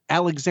what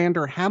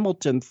Alexander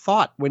Hamilton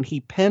thought when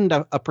he penned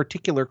a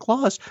particular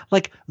clause.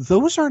 Like,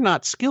 those are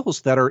not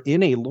skills that are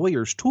in a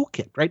lawyer's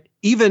toolkit, right?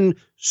 Even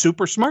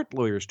super smart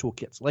lawyers'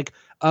 toolkits. Like,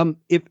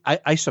 if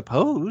I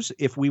suppose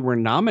if we were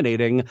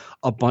nominating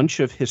a bunch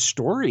of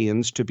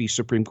historians to be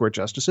Supreme Court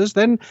justices,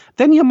 then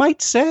you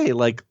might say,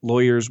 like,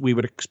 we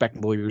would expect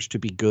lawyers to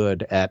be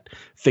good at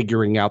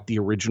figuring out the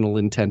original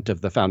intent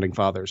of the founding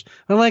fathers.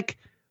 And like,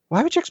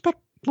 why would you expect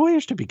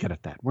lawyers to be good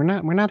at that? We're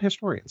not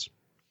historians.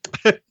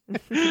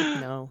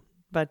 No.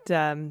 But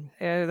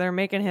they're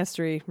making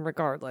history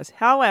regardless.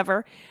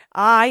 However,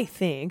 I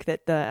think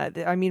that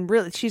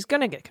really, she's going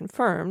to get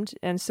confirmed.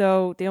 And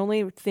so the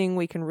only thing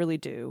we can really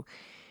do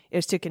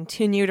is to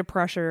continue to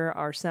pressure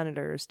our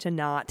senators to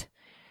not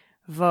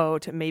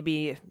vote,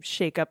 maybe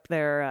shake up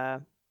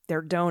their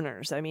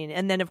donors. I mean,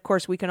 and then of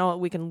course we can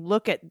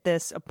look at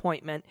this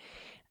appointment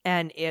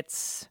and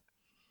its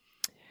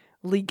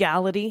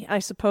legality, I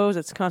suppose,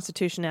 its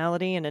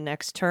constitutionality in the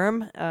next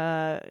term.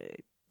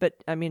 But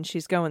I mean,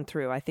 she's going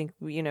through. I think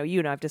you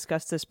and I've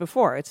discussed this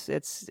before.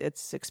 It's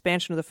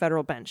expansion of the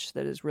federal bench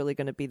that is really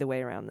going to be the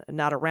way around,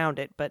 not around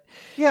it. But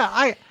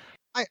yeah,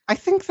 I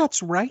think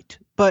that's right.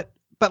 But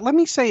let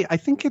me say, I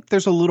think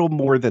there's a little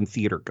more than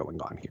theater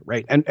going on here,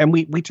 right? And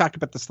we talked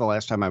about this the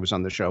last time I was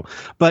on the show.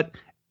 But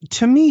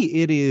to me,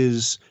 it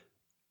is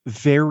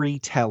very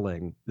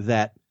telling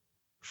that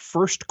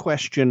first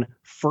question,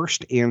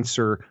 first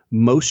answer,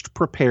 most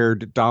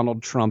prepared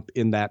Donald Trump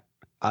in that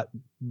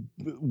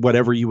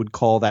whatever you would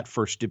call that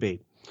first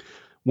debate,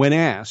 when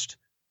asked,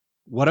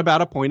 what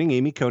about appointing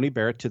Amy Coney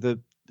Barrett to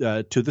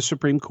the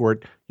Supreme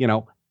Court,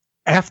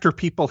 after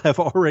people have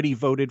already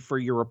voted for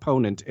your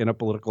opponent in a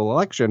political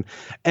election?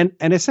 And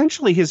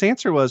essentially his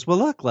answer was, well,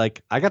 look,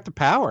 like, I got the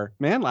power,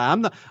 man.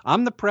 I'm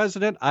the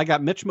president. I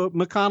got Mitch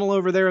McConnell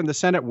over there in the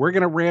Senate. We're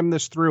going to ram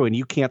this through and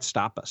you can't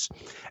stop us.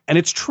 And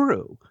it's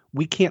true.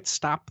 We can't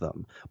stop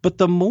them. But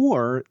the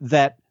more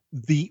that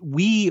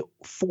we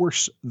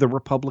force the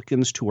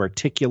Republicans to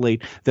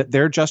articulate that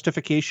their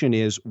justification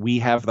is we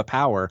have the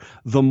power,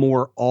 the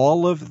more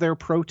all of their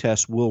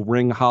protests will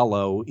ring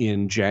hollow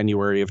in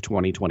January of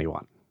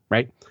 2021.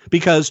 Right?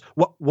 Because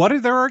what are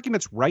their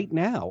arguments right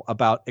now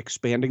about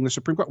expanding the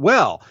Supreme Court?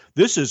 Well,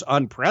 this is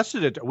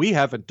unprecedented. We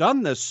haven't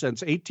done this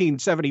since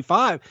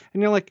 1875.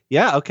 And you're like,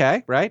 yeah,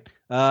 okay, right?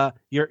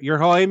 Your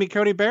whole Amy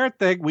Coney Barrett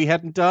thing we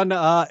hadn't done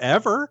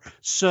ever.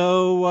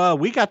 So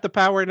we got the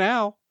power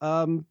now.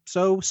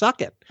 So suck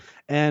it.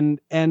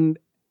 And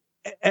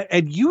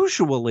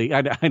usually,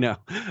 I know,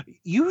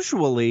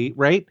 usually,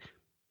 right?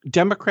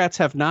 Democrats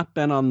have not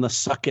been on the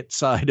suck it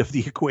side of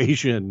the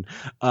equation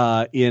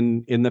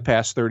in the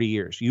past 30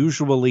 years.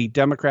 Usually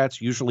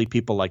Democrats, usually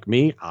people like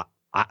me,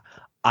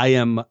 I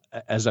am,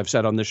 as I've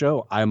said on the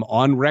show, I'm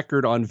on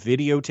record on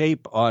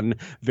videotape on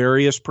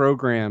various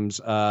programs,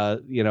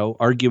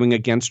 arguing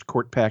against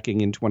court packing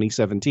in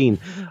 2017.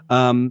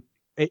 I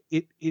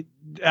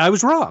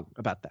was wrong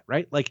about that,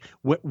 right? Like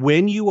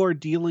when you are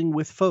dealing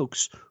with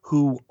folks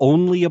who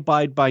only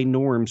abide by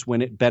norms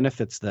when it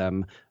benefits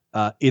them,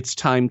 it's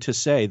time to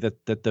say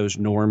that those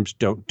norms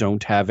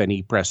don't have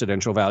any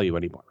precedential value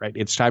anymore, right?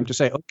 It's time to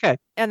say, okay.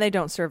 And they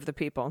don't serve the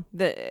people.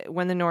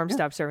 When the norms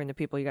stop serving the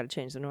people, you got to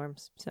change the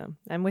norms. So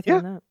I'm with you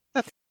on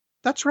that.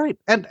 That's right.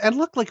 And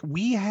look, like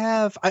we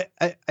have,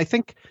 I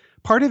think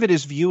part of it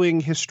is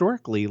viewing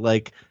historically,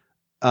 like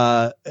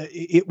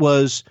it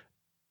was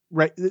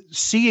right,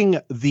 seeing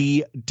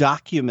the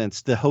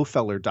documents, the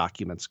Hofeller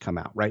documents come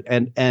out, right,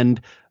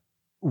 and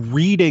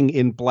reading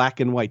in black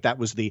and white. That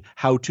was the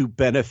how to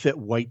benefit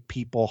white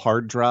people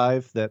hard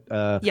drive that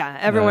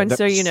everyone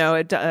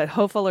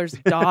Hofeller's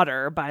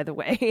daughter, by the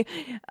way,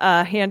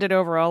 handed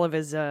over all of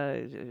his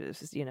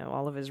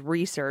all of his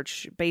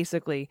research,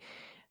 basically,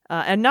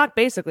 and not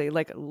basically,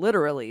 like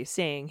literally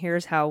saying,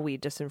 here's how we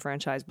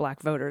disenfranchise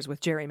black voters with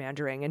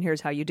gerrymandering, and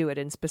here's how you do it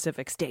in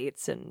specific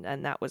states, and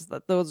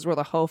those were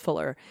the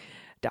Hofeller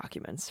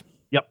documents.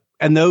 Yep.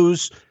 And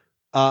those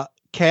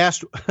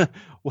cast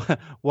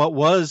what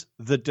was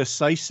the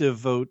decisive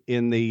vote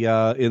in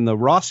the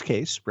Ross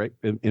case, right,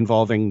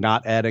 involving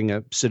not adding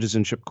a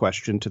citizenship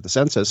question to the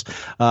census.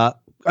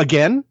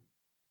 Again,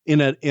 in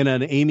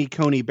an Amy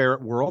Coney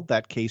Barrett world,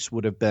 that case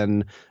would have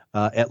been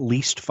at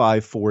least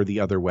 5-4 the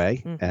other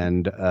way,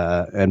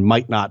 and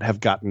might not have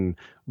gotten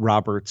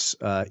Roberts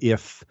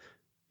if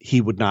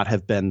he would not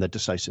have been the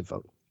decisive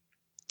vote.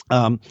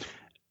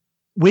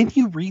 When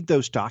you read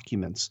those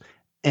documents,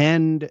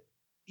 and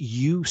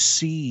you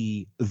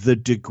see the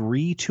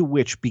degree to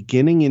which,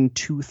 beginning in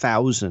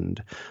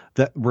 2000,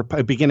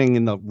 beginning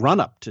in the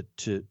run-up to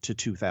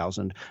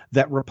 2000,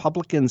 that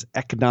Republicans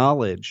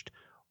acknowledged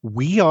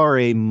we are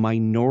a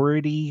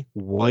minority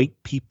white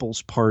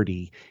people's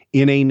party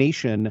in a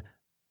nation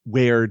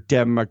where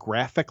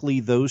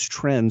demographically those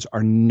trends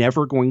are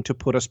never going to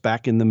put us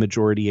back in the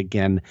majority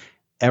again,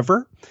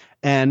 ever.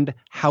 And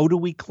how do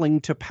we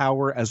cling to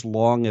power as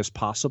long as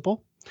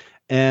possible?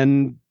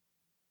 And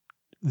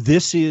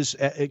this is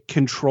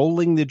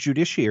controlling the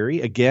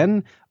judiciary,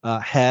 again,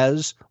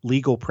 has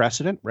legal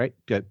precedent, right?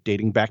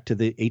 Dating back to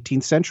the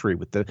 18th century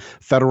with the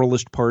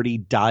Federalist Party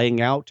dying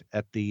out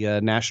at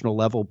the national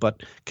level,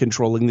 but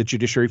controlling the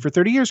judiciary for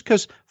 30 years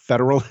because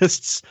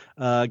Federalists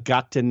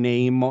got to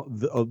name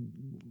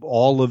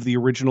all of the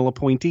original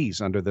appointees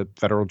under the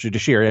Federal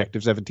Judiciary Act of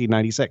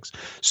 1796.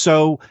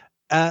 So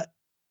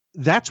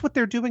that's what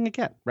they're doing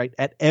again, right?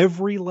 At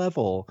every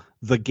level,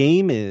 the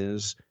game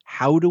is,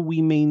 how do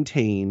we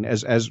maintain,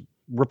 as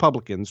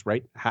Republicans,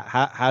 right?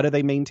 How do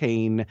they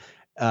maintain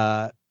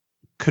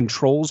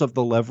controls of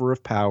the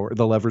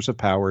levers of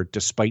power,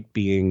 despite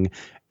being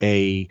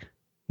a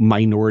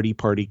minority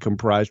party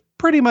comprised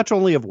pretty much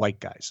only of white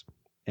guys?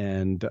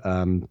 And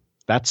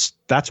that's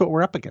what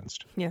we're up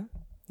against. Yeah.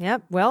 Yeah.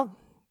 Well,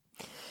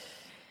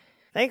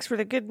 thanks for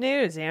the good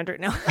news, Andrew.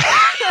 No.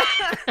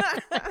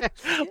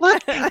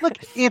 look,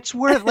 it's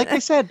worth, like I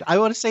said, I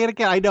want to say it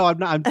again. I know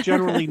I'm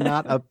generally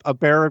not a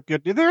bearer of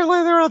good news. There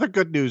are other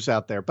good news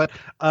out there, but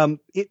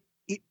it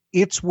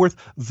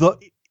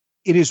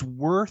is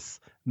worth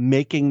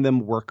making them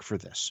work for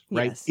this,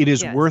 right? Yes, it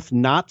is yes. worth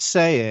not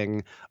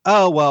saying,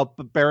 oh, well,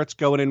 Barrett's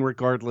going in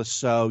regardless,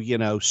 so,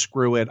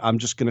 screw it. I'm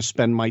just going to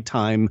spend my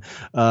time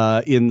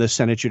in the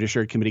Senate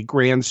Judiciary Committee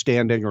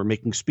grandstanding or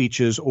making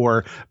speeches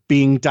or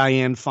being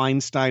Dianne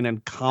Feinstein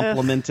and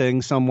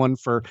complimenting someone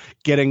for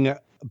getting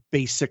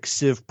basic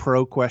Civ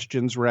Pro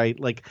questions right.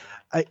 Like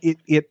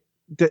there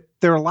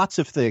are lots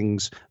of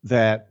things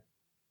that,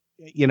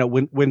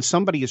 when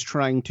somebody is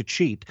trying to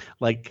cheat,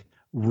 like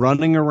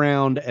running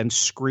around and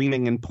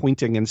screaming and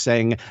pointing and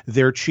saying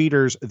they're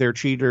cheaters,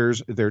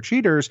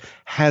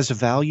 has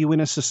value in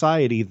a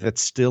society that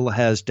still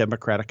has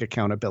democratic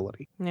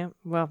accountability. Yeah,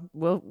 well,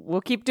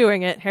 we'll keep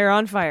doing it. Hair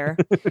on fire.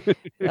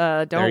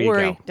 Don't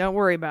worry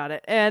about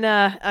it.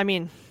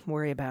 And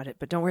worry about it,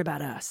 but don't worry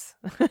about us.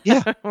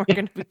 Yeah, we're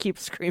going to keep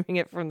screaming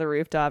it from the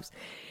rooftops.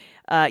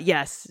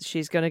 Yes,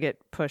 she's going to get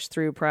pushed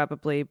through.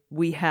 Probably,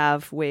 we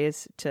have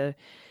ways to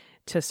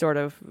sort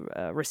of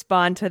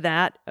respond to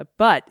that,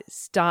 but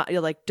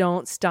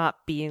don't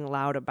stop being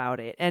loud about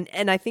it.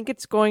 And I think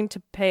it's going to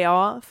pay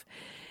off,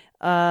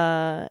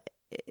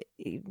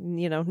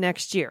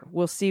 next year.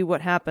 We'll see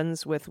what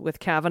happens with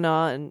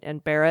Kavanaugh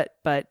and Barrett,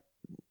 but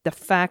the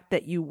fact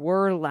that you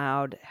were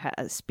loud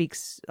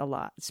speaks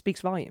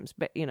volumes,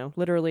 but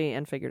literally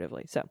and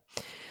figuratively. So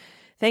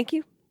thank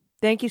you.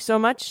 Thank you so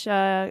much,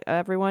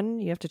 everyone.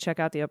 You have to check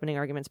out the Opening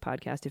Arguments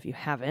podcast if you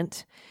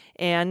haven't.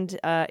 And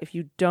if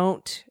you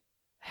don't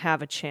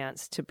have a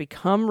chance to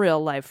become real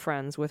life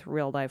friends with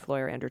real life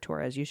lawyer Andrew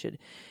Torrez, you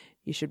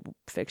should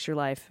fix your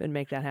life and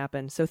make that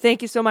happen. So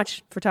thank you so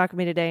much for talking to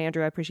me today,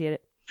 Andrew. I appreciate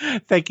it.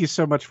 Thank you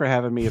so much for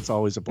having me. It's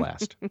always a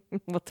blast.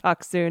 We'll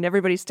talk soon.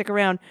 Everybody stick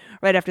around.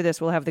 Right after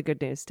this, we'll have the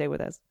good news. Stay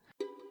with us.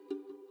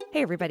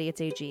 Hey everybody, it's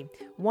AG.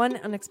 One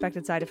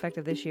unexpected side effect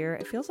of this year,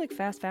 it feels like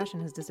fast fashion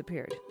has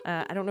disappeared.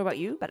 I don't know about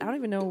you, but I don't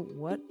even know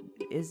what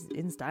is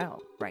in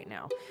style right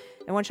now.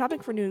 And when shopping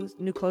for new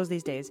clothes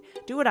these days,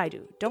 do what I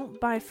do. Don't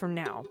buy for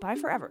now, buy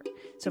forever.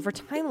 So for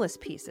timeless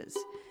pieces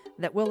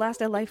that will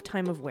last a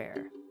lifetime of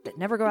wear, that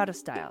never go out of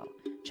style,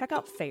 check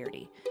out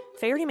Faherty.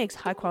 Faherty makes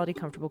high-quality,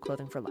 comfortable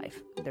clothing for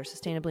life. They're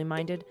sustainably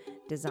minded,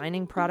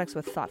 designing products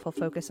with thoughtful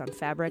focus on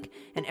fabric,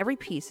 and every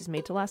piece is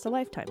made to last a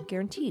lifetime,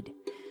 guaranteed.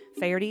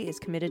 Faherty is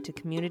committed to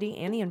community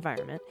and the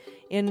environment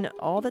in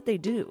all that they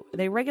do.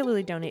 They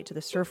regularly donate to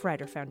the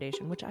Surfrider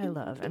Foundation, which I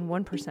love, and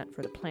 1%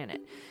 for the planet.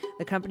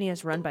 The company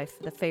is run by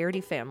the Faherty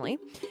family,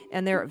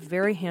 and they're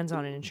very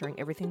hands-on in ensuring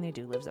everything they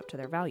do lives up to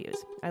their values.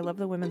 I love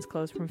the women's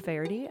clothes from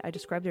Faherty. I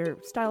describe their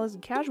style as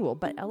casual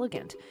but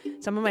elegant.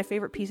 Some of my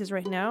favorite pieces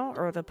right now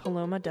are the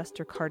Paloma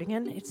Duster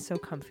cardigan. It's so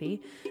comfy.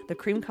 The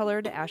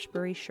cream-colored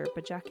Ashbury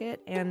Sherpa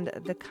jacket and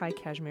the Kai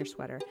cashmere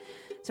sweater.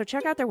 So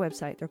check out their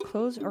website. Their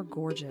clothes are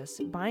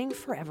gorgeous. Buying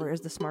forever is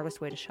the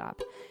smartest way to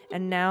shop.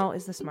 And now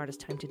is the smartest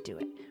time to do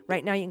it.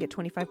 Right now you can get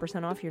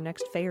 25% off your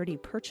next Faherty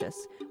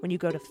purchase when you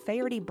go to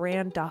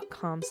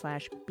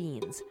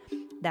fahertybrand.com/beans.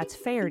 That's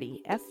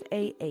Faherty,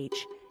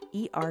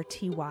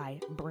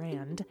 FAHERTY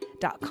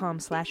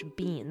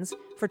brand.com/beans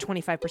for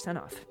 25%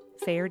 off.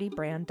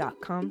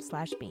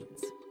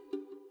 fahertybrand.com/beans.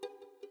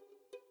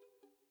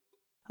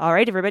 All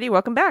right, everybody,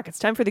 welcome back. It's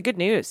time for the good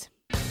news.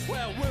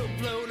 Well, we'll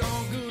float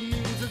on, good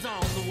news is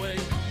on the way.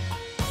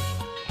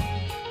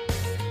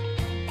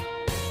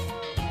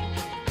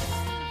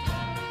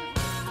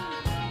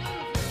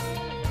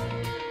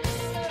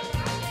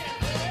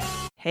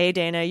 Hey,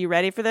 Dana, you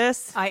ready for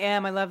this? I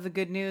am. I love the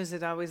good news.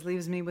 It always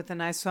leaves me with a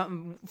nice,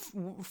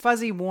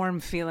 fuzzy, warm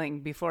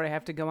feeling before I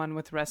have to go on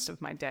with the rest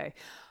of my day.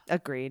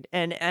 Agreed.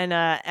 And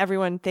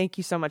everyone, thank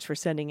you so much for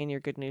sending in your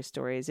good news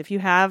stories. If you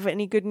have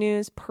any good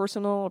news,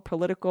 personal or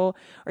political,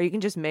 or you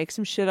can just make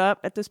some shit up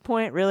at this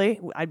point, really,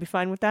 I'd be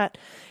fine with that.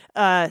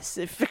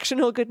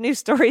 Fictional good news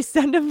stories,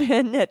 send them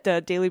in at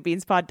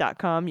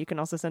dailybeanspod.com. You can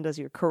also send us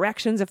your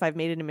corrections if I've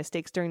made any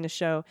mistakes during the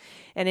show,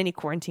 and any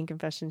quarantine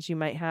confessions you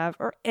might have,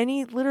 or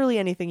literally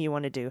anything you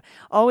want to do.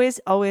 Always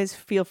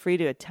feel free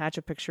to attach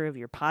a picture of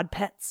your pod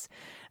pets.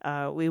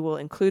 We will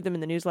include them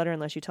in the newsletter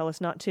unless you tell us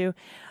not to.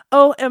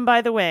 Oh, and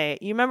by the way,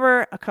 you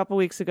remember a couple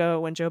weeks ago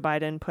when Joe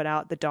Biden put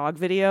out the dog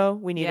video?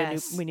 We need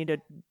a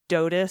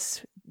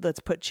DOTUS. Let's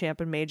put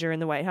Champ and Major in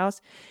the White House.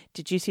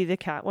 Did you see the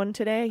cat one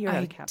today? You're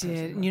not a cat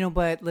person. You know,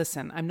 but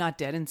listen, I'm not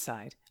dead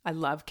inside. I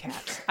love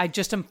cats. I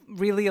just am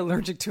really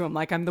allergic to them.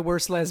 Like I'm the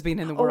worst lesbian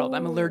in the world.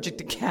 I'm allergic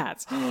to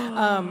cats.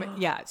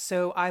 Yeah,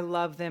 so I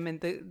love them, and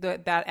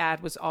that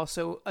ad was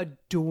also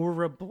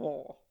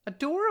adorable.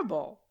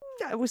 Adorable.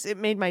 It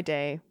made my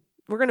day.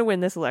 We're going to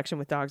win this election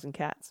with dogs and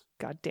cats.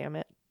 God damn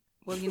it.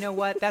 Well, you know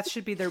what? That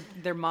should be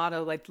their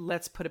motto, like,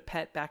 let's put a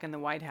pet back in the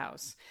White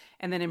House.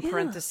 And then in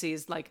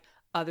parentheses, like,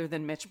 other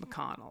than Mitch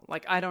McConnell.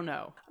 Like, I don't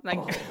know.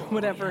 Like,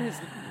 whatever his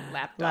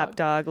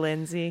lapdog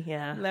Lindsay.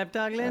 Yeah.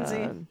 Lapdog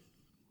Lindsay.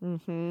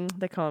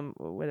 They call him,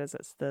 what is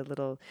this? The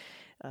little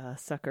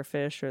sucker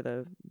fish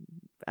or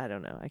I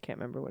don't know. I can't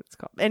remember what it's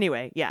called.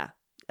 Anyway, yeah.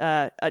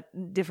 A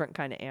different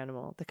kind of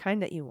animal, the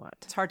kind that you want.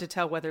 It's hard to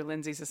tell whether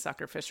Lindsay's a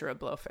suckerfish or a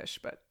blowfish,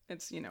 but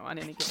it's, on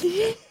any given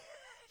day.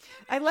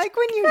 I like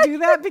when you do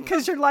that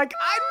because you're like,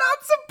 I'm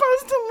not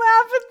supposed to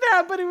laugh at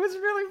that, but it was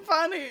really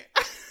funny.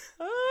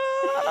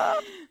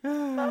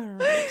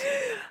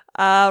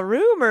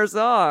 Rumors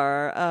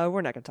are,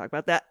 we're not going to talk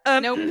about that.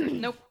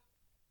 Nope.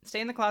 Stay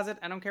in the closet.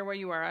 I don't care where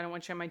you are. I don't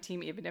want you on my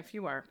team, even if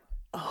you are.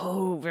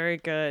 Oh, very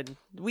good.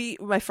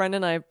 My friend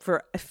and I,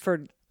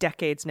 for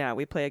decades now,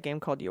 we play a game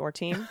called Your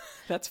Team.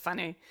 That's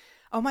funny.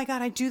 Oh my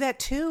God, I do that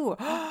too.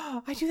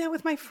 I do that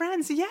with my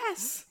friends.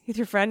 Yes. With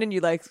your friend, and you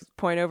like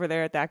point over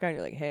there at that guy and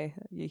you're like, hey,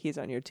 he's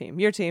on your team.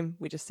 Your team.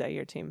 We just say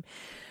your team.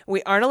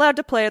 We aren't allowed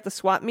to play at the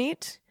swap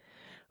meet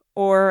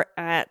or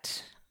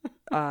at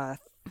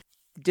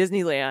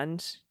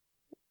Disneyland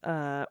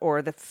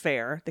or the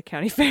fair, the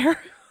county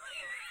fair.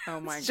 Oh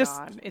my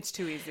God. It's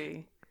too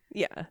easy.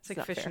 Yeah. It's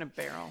like fish in a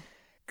barrel.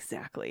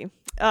 Exactly.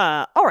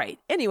 All right.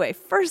 Anyway,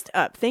 first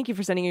up, thank you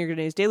for sending your good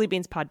news.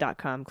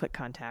 dailybeanspod.com. Click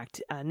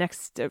contact.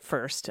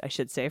 First, I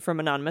should say, from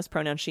Anonymous,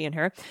 pronoun she and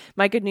her.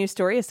 My good news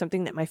story is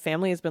something that my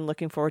family has been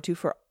looking forward to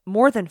for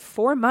more than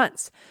 4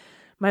 months.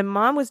 My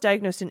mom was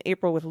diagnosed in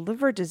April with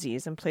liver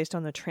disease and placed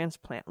on the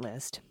transplant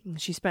list.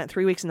 She spent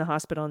 3 weeks in the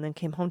hospital and then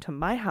came home to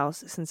my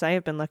house, since I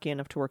have been lucky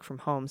enough to work from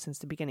home since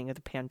the beginning of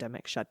the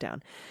pandemic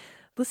shutdown.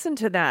 Listen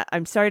to that.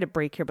 I'm sorry to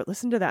break here, but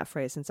listen to that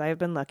phrase. Since I have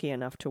been lucky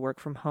enough to work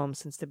from home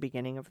since the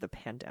beginning of the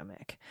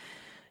pandemic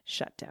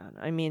shutdown.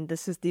 I mean,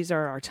 these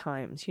are our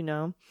times,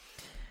 And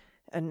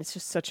it's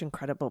just such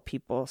incredible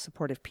people,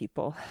 supportive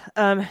people.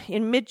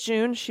 In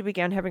mid-June, she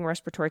began having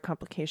respiratory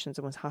complications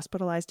and was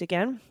hospitalized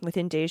again.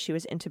 Within days, she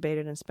was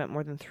intubated and spent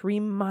more than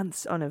 3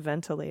 months on a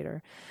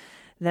ventilator,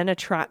 then a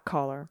track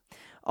collar,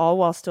 all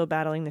while still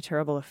battling the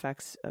terrible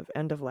effects of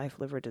end-of-life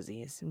liver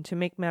disease. And to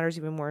make matters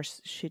even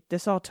worse,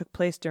 this all took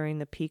place during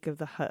the peak of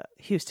the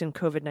Houston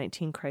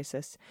COVID-19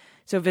 crisis.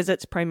 So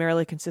visits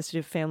primarily consisted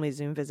of family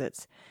Zoom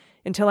visits,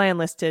 until I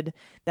enlisted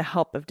the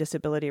help of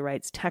Disability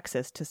Rights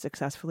Texas to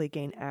successfully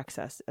gain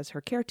access as her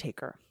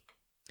caretaker.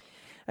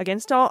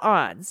 Against all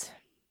odds,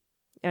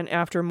 and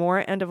after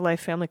more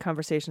end-of-life family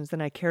conversations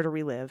than I care to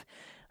relive,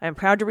 I am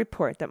proud to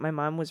report that my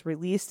mom was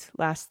released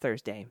last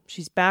Thursday.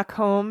 She's back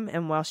home,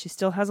 and while she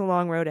still has a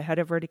long road ahead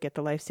of her to get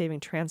the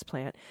life-saving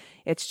transplant,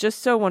 it's just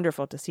so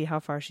wonderful to see how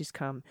far she's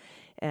come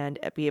and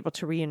be able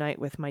to reunite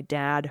with my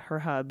dad, her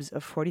hubs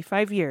of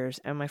 45 years,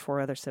 and my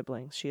 4 other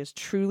siblings. She is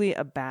truly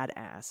a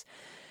badass.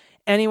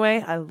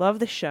 Anyway, I love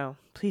the show.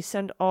 Please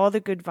send all the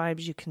good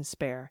vibes you can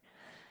spare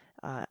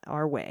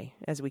our way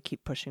as we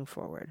keep pushing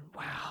forward.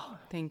 Wow.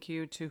 Thank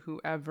you to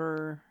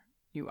whoever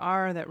you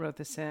are that wrote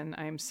this in.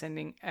 I am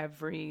sending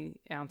every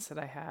ounce that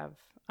I have.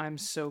 I'm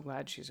so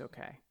glad she's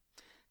okay.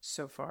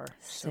 So far,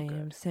 so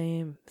good.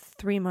 Same.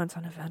 3 months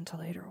on a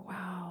ventilator.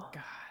 Wow.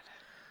 God.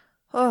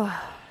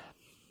 Oh,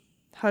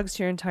 hugs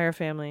to your entire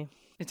family.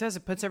 It does.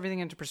 It puts everything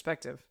into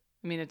perspective.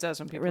 I mean, it does.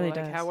 When people really are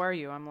like, does. "How are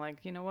you?" I'm like,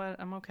 you know what?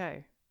 I'm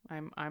okay.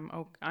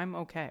 I'm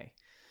okay.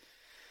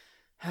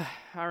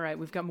 All right,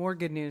 we've got more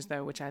good news,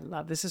 though, which I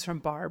love. This is from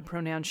Barb,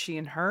 pronoun she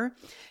and her.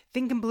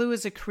 Think and Blue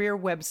is a career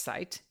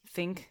website,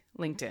 Think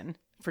LinkedIn,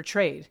 for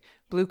trade,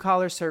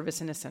 blue-collar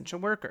service and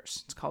essential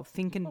workers. It's called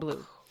Think and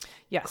Blue.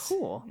 Yes.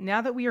 Cool. Now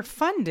that we are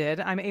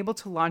funded, I'm able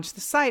to launch the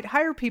site,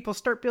 hire people,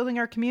 start building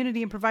our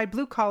community, and provide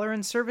blue-collar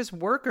and service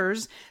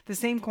workers the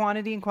same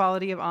quantity and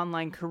quality of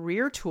online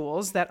career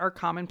tools that are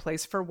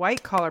commonplace for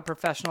white-collar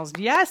professionals.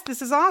 Yes,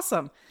 this is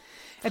awesome.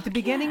 At the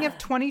beginning of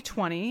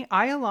 2020,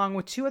 I, along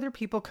with 2 other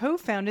people,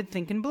 co-founded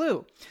Think and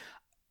Blue.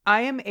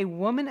 I am a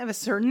woman of a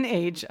certain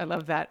age. I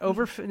love that.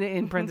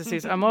 In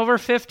parentheses, I'm over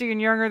 50 and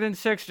younger than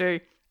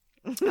 60.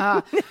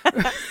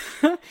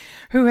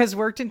 Who has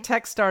worked in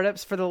tech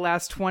startups for the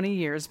last 20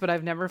 years, but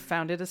I've never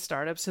founded a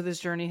startup, so this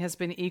journey has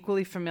been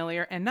equally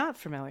familiar and not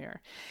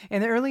familiar.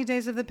 In the early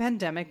days of the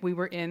pandemic, we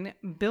were in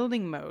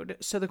building mode,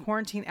 so the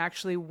quarantine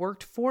actually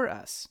worked for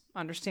us,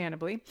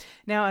 understandably.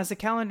 Now, as the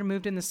calendar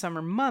moved in the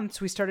summer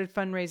months, we started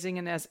fundraising,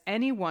 and as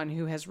anyone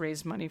who has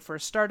raised money for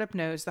a startup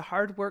knows, the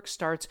hard work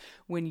starts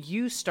when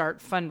you start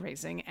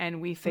fundraising,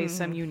 and we face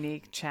some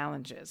unique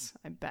challenges,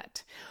 I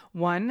bet.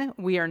 One,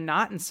 we are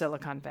not in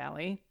Silicon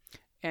Valley.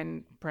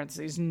 In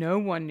parentheses, no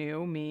one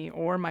knew me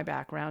or my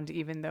background,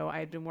 even though I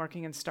had been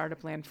working in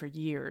startup land for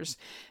years.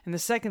 And the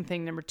second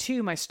thing, number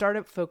two, my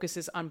startup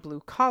focuses on blue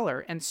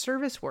collar and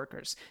service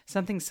workers,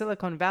 something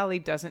Silicon Valley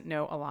doesn't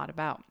know a lot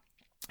about.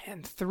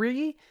 And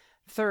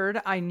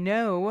third, I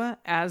know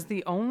as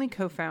the only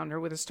co-founder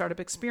with a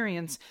startup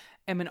experience,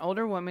 am an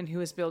older woman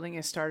who is building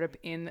a startup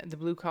in the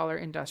blue collar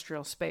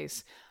industrial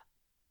space.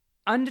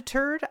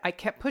 Undeterred, I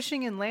kept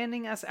pushing and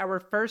landing us our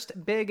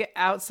first big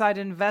outside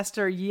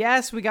investor.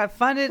 Yes, we got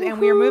funded and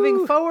we are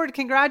moving forward.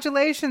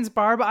 Congratulations,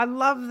 Barb. I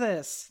love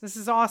this. This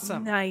is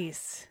awesome.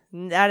 Nice.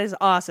 That is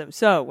awesome.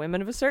 So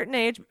women of a certain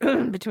age,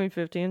 between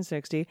 50 and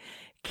 60,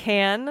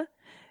 can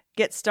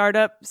get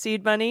startup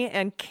seed money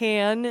and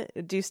can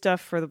do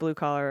stuff for the blue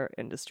collar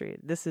industry.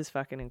 This is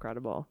fucking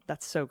incredible.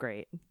 That's so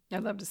great.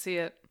 I'd love to see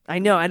it. I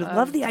know. I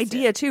love the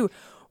idea too.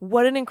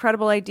 What an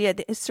incredible idea.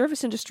 The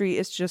service industry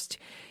is just...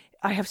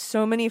 I have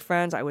so many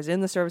friends. I was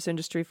in the service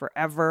industry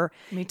forever.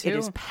 Me too. It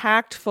is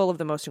packed full of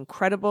the most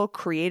incredible,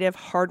 creative,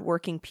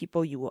 hardworking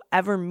people you will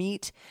ever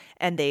meet.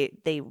 And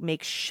they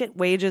make shit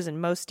wages in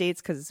most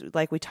states because,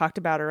 like we talked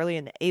about earlier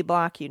in the A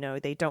block,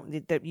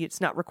 it's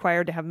not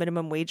required to have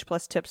minimum wage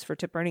plus tips for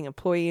tip earning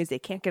employees. They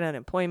can't get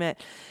unemployment.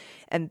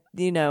 And,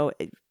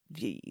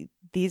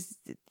 these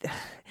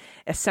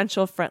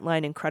essential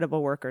frontline,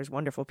 incredible workers,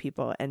 wonderful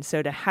people. And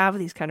so to have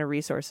these kind of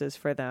resources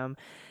for them,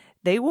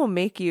 they will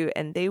make you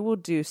and they will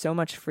do so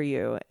much for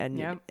you.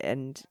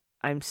 And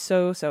I'm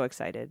so, so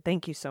excited.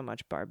 Thank you so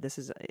much, Barb. This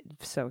is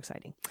so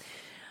exciting.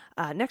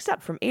 Next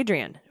up from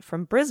Adrian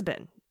from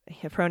Brisbane.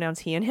 Pronouns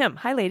he and him.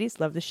 Hi, ladies.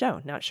 Love the show.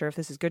 Not sure if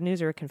this is good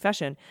news or a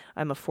confession.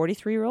 I'm a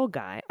 43-year-old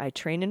guy. I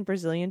train in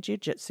Brazilian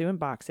jiu-jitsu and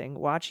boxing,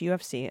 watch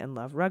UFC, and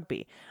love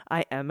rugby.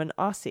 I am an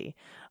Aussie.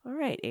 All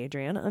right,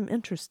 Adrian, I'm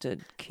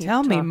interested.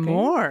 Tell me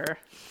more.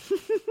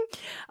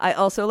 I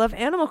also love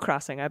Animal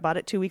Crossing. I bought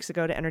it 2 weeks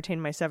ago to entertain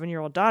my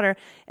 7-year-old daughter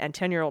and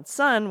 10-year-old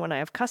son when I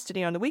have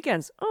custody on the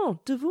weekends. Oh,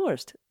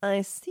 divorced.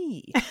 I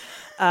see.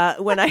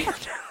 I'm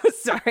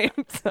sorry.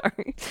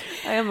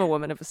 I am a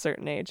woman of a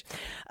certain age.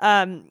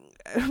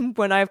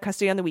 When I have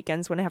custody on the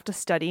weekends, when I have to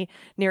study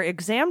near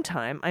exam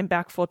time, I'm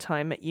back full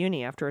time at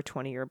uni after a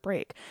 20-year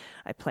break.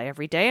 I play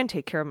every day and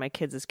take care of my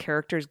kids as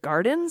characters'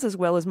 gardens as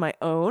well as my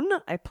own.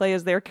 I play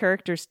as their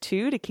characters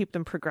too to keep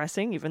them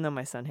progressing, even though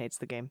my son hates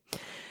the game.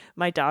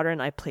 My daughter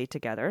and I play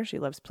together. She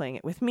loves playing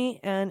it with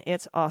me, and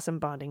it's awesome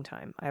bonding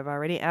time. I've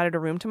already added a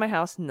room to my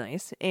house.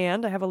 Nice.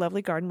 And I have a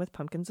lovely garden with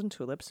pumpkins and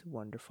tulips.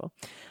 Wonderful.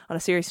 On a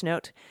serious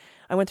note,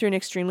 I went through an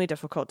extremely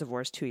difficult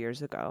divorce 2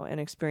 years ago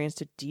and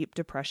experienced a deep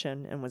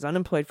depression and was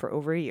unemployed for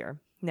over a year.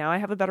 Now I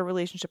have a better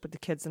relationship with the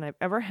kids than I've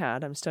ever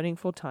had. I'm studying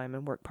full-time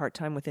and work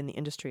part-time within the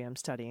industry I'm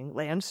studying,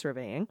 land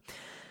surveying.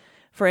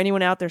 For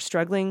anyone out there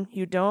struggling,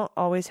 you don't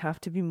always have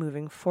to be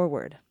moving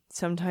forward.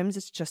 Sometimes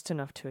it's just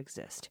enough to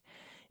exist.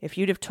 If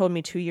you'd have told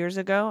me 2 years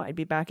ago I'd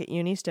be back at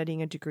uni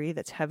studying a degree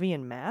that's heavy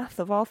in math,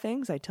 of all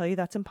things, I tell you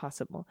that's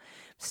impossible.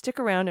 Stick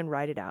around and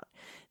ride it out.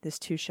 This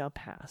too shall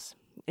pass.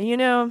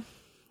 And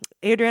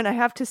Adrian, I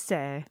have to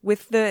say,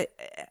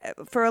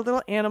 for a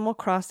little Animal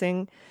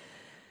Crossing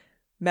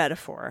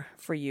metaphor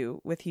for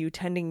you, with you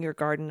tending your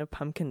garden of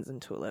pumpkins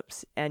and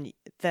tulips, and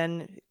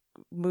then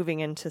moving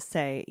in to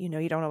say, you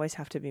don't always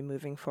have to be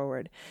moving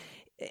forward.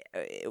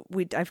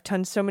 I've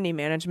done so many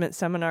management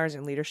seminars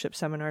and leadership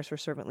seminars for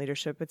servant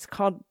leadership. It's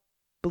called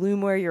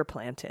bloom where you're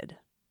planted.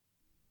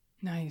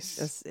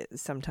 Nice.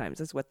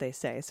 Sometimes is what they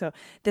say. So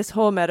this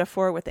whole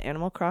metaphor with the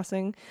Animal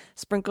Crossing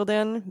sprinkled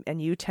in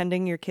and you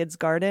tending your kids'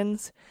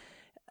 gardens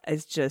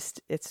is just,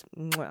 it's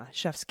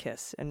chef's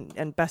kiss,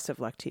 and best of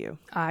luck to you.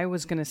 I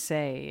was going to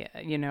say,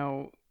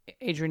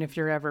 Adrian, if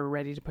you're ever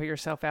ready to put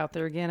yourself out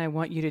there again, I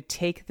want you to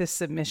take this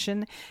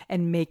submission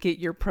and make it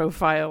your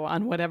profile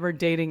on whatever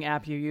dating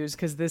app you use,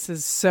 because this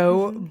is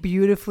so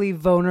beautifully,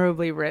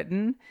 vulnerably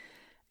written.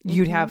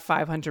 You'd have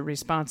 500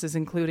 responses,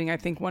 including, I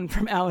think, one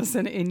from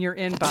Allison in your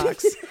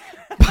inbox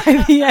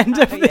by the end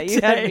of the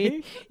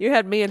day. You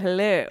had me at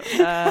hello.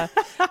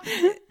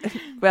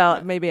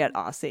 Well, maybe at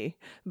Aussie.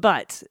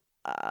 But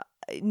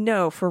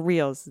no, for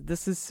reals.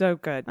 This is so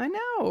good. I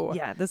know.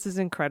 Yeah, this is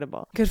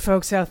incredible. Good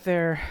folks out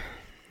there.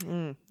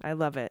 I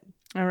love it.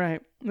 All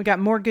right. We got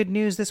more good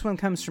news. This one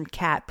comes from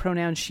Kat,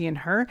 pronouns she and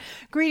her.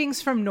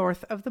 Greetings from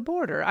north of the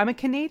border. I'm a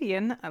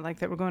Canadian. I like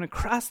that we're going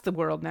across the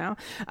world now.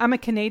 I'm a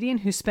Canadian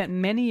who spent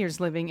many years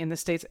living in the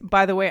States.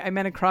 By the way, I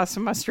meant across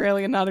from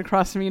Australia, not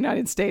across from the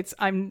United States.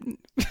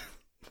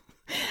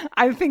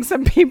 I think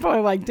some people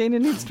are like, Dana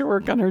needs to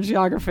work on her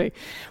geography.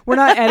 We're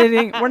not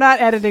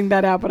editing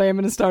that out, but I am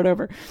going to start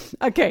over.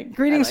 Okay.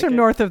 Greetings from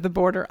north of the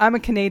border. I'm a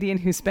Canadian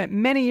who spent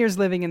many years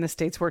living in the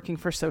States working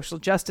for social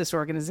justice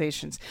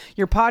organizations.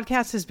 Your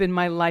podcast has been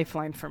my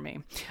lifeline for me.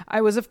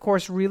 I was, of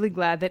course, really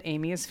glad that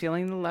Amy is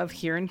feeling the love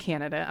here in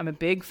Canada. I'm a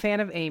big fan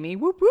of Amy.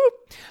 Whoop, whoop.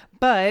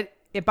 But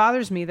it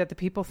bothers me that the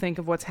people think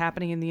of what's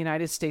happening in the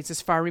United States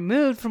as far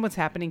removed from what's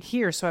happening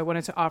here, so I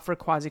wanted to offer a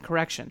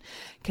quasi-correction.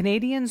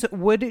 Canadians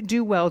would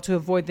do well to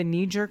avoid the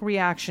knee-jerk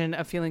reaction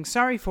of feeling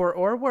sorry for,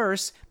 or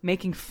worse,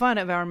 making fun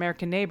of our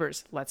American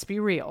neighbors. Let's be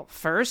real.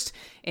 First,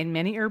 in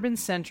many urban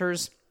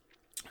centers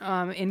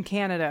in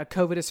Canada,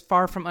 COVID is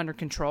far from under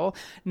control.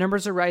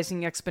 Numbers are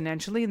rising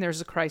exponentially, and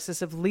there's a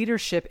crisis of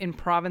leadership in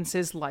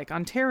provinces like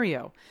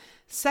Ontario.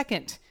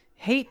 Second,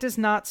 hate does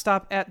not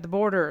stop at the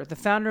border. The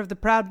founder of the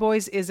Proud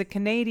Boys is a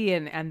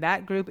Canadian, and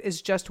that group is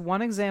just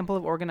one example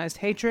of organized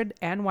hatred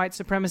and white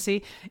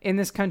supremacy in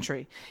this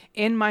country.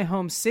 In my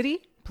home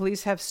city,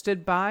 police have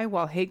stood by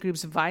while hate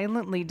groups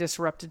violently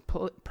disrupted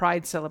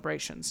pride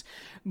celebrations.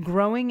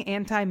 Growing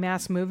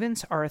anti-mask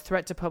movements are a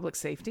threat to public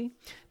safety.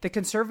 The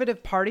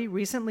Conservative Party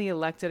recently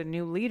elected a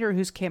new leader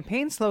whose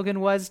campaign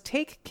slogan was,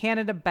 "Take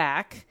Canada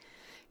Back."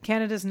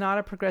 Canada's not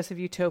a progressive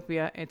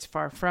utopia. It's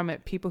far from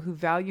it. People who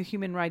value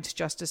human rights,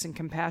 justice, and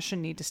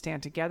compassion need to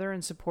stand together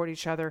and support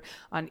each other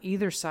on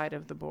either side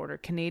of the border.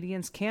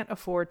 Canadians can't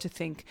afford to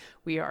think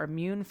we are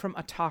immune from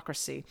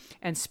autocracy.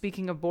 And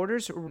speaking of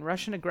borders,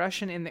 Russian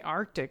aggression in the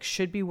Arctic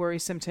should be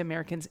worrisome to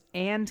Americans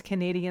and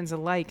Canadians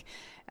alike.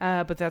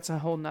 But that's a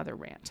whole nother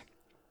rant.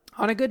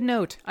 On a good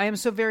note, I am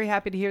so very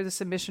happy to hear the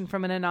submission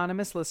from an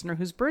anonymous listener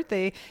whose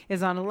birthday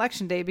is on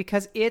Election Day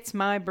because it's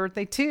my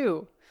birthday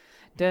too.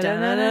 It's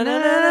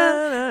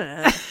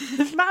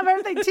my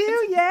birthday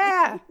too,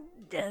 yeah.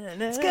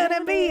 It's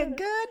gonna be a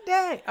good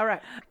day. All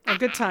right, a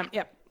good time.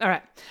 Yep.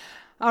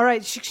 All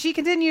right. She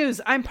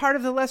continues. I'm part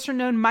of the lesser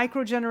known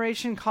micro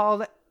generation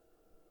called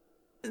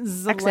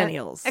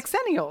Exennials.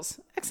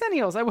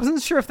 Exennials. I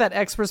wasn't sure if that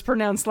X was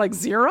pronounced like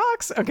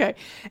Xerox. Okay.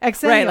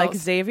 Exennials. Right, like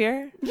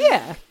Xavier.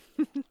 Yeah.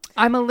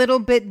 I'm a little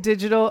bit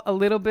digital, a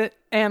little bit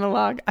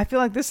analog. I feel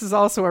like this is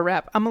also a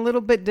rap. I'm a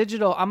little bit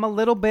digital. I'm a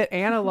little bit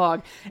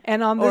analog.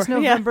 And on this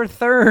November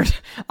 3rd,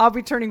 I'll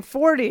be turning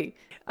 40.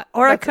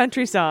 Or a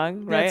country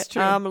song, right? That's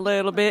true. I'm a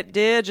little bit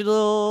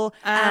digital.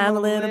 I'm a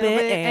little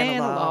bit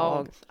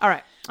analog. All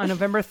right. On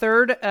November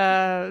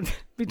 3rd,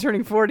 be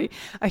turning 40.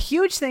 A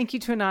huge thank you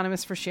to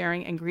Anonymous for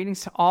sharing, and greetings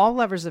to all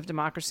lovers of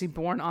democracy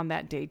born on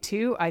that day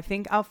too. I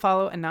think I'll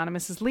follow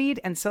Anonymous's lead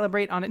and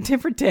celebrate on a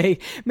different day,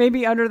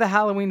 maybe under the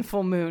Halloween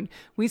full moon.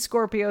 We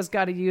Scorpios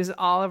got to use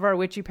all of our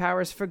witchy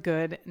powers for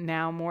good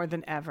now more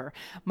than ever.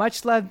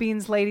 Much love,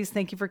 Beans ladies.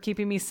 Thank you for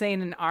keeping me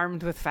sane and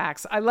armed with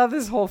facts. I love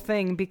this whole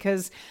thing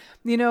because,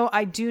 you know,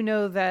 I do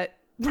know that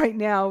right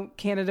now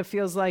Canada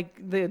feels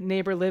like the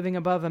neighbor living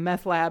above a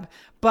meth lab,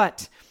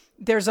 but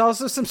there's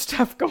also some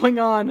stuff going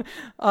on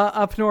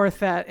up north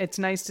that it's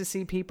nice to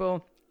see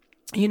people.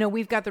 You know,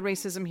 we've got the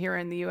racism here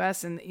in the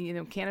U.S. and, you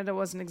know, Canada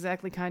wasn't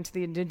exactly kind to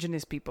the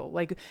indigenous people.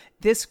 Like,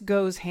 this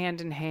goes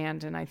hand in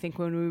hand. And I think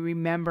when we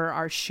remember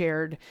our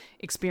shared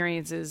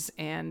experiences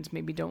and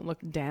maybe don't look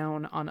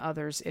down on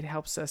others, it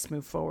helps us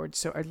move forward.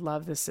 So I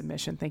love this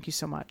submission. Thank you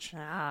so much.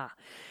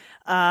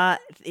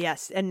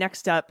 Yes. And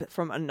next up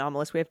from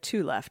Anomalous, we have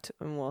 2 left,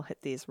 and we'll hit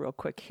these real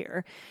quick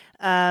here.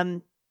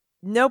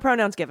 No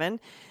pronouns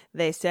given.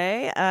 They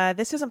say,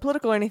 this isn't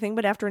political or anything,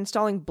 but after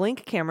installing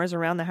Blink cameras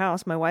around the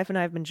house, my wife and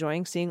I have been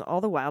enjoying seeing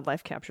all the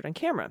wildlife captured on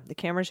camera. The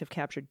cameras have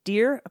captured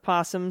deer,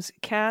 opossums,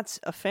 cats,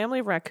 a family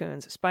of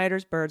raccoons,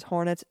 spiders, birds,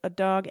 hornets, a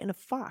dog, and a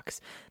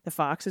fox. The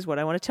fox is what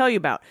I want to tell you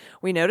about.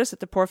 We noticed that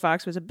the poor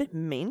fox was a bit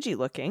mangy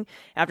looking.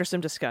 After some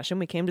discussion,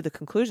 we came to the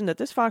conclusion that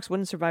this fox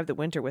wouldn't survive the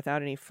winter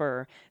without any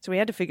fur, so we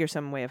had to figure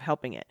some way of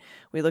helping it.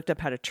 We looked up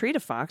how to treat a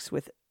fox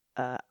with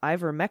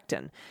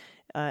ivermectin.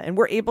 And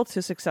we're able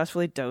to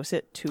successfully dose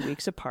it 2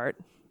 weeks apart.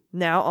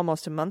 Now,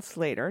 almost 2 months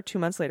later,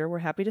 we're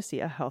happy to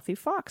see a healthy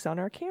fox on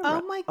our camera.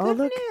 Oh, my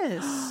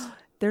goodness. Look.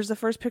 There's the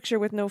first picture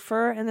with no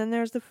fur, and then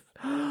there's the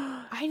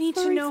I need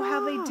to know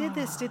how they did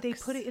this. Did they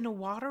put it in a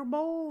water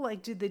bowl?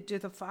 Like, did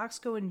the fox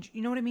go and,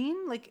 you know what I mean?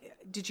 Like,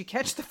 did you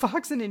catch the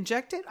fox and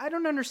inject it? I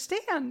don't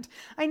understand.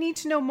 I need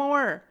to know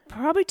more.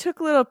 Probably took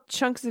little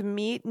chunks of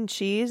meat and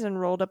cheese and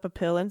rolled up a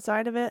pill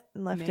inside of it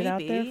and left it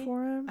out there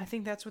for him. I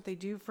think that's what they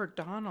do for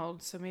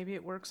Donald, so maybe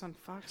it works on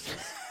foxes.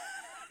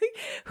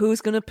 Who's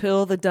going to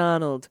pill the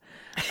Donald?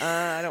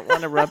 I don't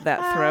want to rub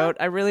that throat.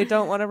 I really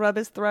don't want to rub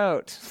his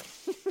throat.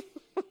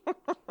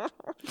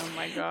 Oh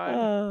my God.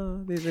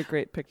 Oh, these are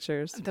great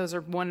pictures. Those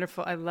are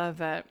wonderful. I love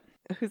that.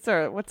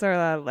 What's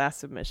our last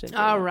submission?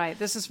 All right.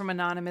 This is from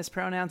Anonymous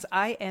Pronouns.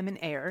 I am an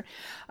heir.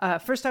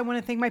 First, I want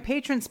to thank my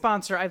patron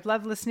sponsor. I've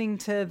loved listening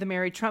to the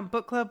Mary Trump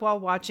Book Club while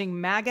watching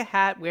MAGA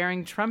hat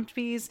wearing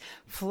Trumpies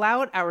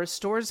flout our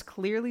store's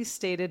clearly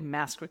stated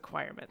mask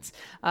requirements.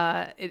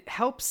 It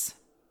helps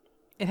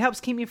It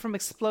helps keep me from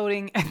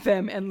exploding at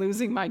them and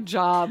losing my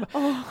job.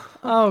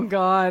 Oh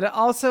God.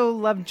 Also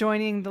loved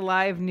joining the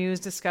live news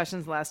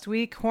discussions last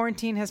week.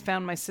 Quarantine has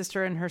found my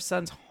sister and her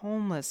sons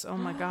homeless. Oh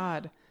my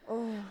God.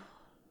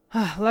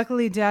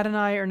 Luckily, Dad and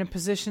I are in a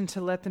position to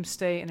let them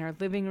stay in our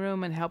living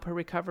room and help her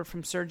recover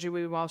from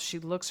surgery while she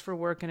looks for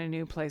work in a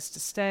new place to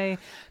stay.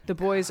 The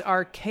boys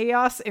are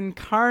chaos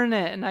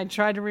incarnate, and I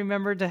try to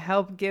remember to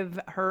help give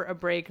her a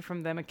break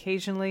from them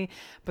occasionally.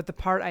 But the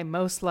part I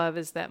most love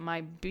is that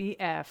my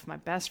BF, my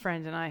best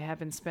friend, and I have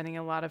been spending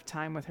a lot of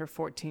time with her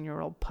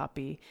 14-year-old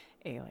puppy,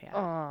 Alia.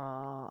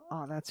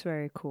 Oh, that's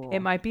very cool. It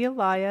might be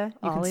Alia.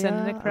 You can send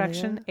in a Alia,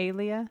 correction,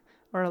 Alia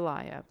or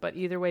Alia. But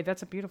either way,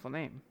 that's a beautiful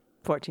name.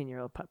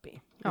 14-year-old puppy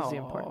is the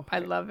important I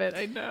part. love it.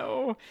 I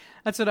know.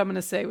 That's what I'm going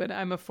to say when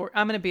I'm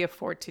going to be a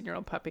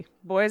 14-year-old puppy.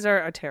 Boys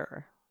are a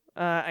terror.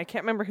 I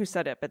can't remember who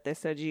said it, but they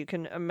said you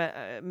can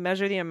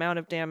measure the amount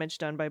of damage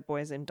done by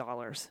boys in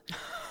dollars.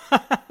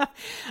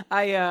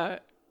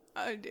 My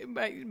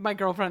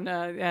girlfriend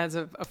has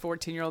a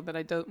 14-year-old, but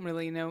I don't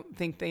really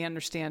think they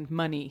understand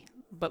money.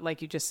 But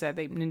like you just said,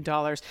 they in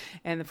dollars.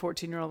 And the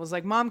 14-year-old was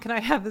like, Mom, can I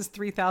have this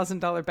 $3,000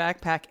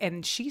 backpack?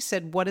 And she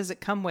said, what does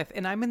it come with?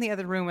 And I'm in the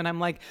other room and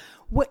I'm like,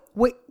 what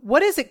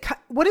does it come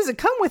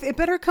with? It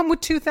better come with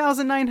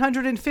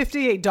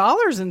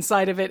 $2,958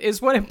 inside of it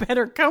is what it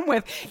better come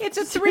with. It's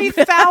a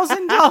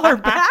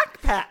 $3,000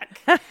 backpack.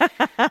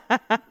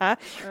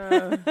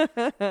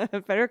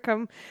 It better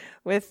come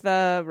with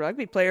a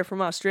rugby player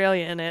from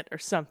Australia in it or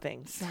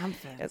something.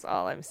 Is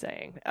all I'm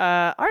saying.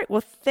 All right.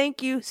 Well,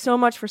 thank you so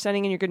much for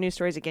sending in your good news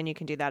stories. Again, you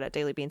can do that at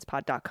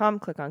dailybeanspod.com.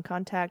 Click on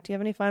contact. Do you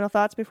have any final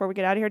thoughts before we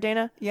get out of here,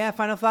 Dana? Yeah,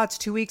 final thoughts.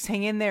 2 weeks.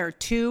 Hang in there.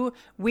 2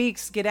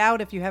 weeks. Get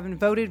out. If you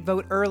haven't voted,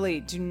 vote early.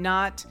 Do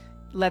not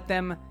let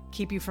them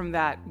keep you from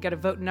that. You got to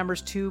vote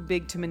numbers too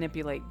big to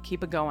manipulate.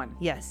 Keep it going.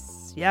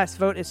 Yes.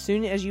 Vote as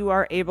soon as you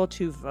are able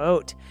to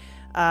vote.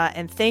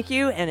 And thank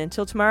you. And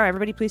until tomorrow,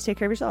 everybody, please take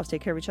care of yourselves,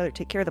 take care of each other,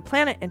 take care of the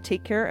planet, and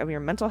take care of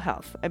your mental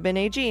health. I've been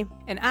AG.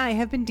 And I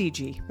have been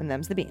DG. And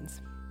them's the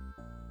Beans.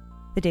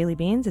 The Daily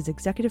Beans is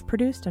executive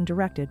produced and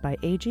directed by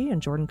AG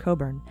and Jordan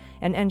Coburn,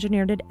 and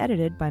engineered and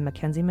edited by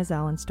Mackenzie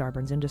Mazzell and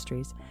Starburns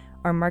Industries.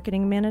 Our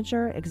marketing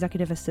manager,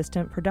 executive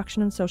assistant,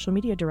 production and social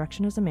media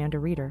direction is Amanda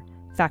Reeder.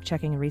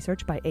 Fact-checking and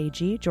research by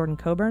AG, Jordan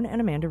Coburn,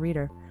 and Amanda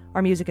Reeder.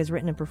 Our music is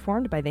written and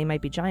performed by They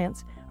Might Be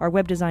Giants. Our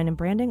web design and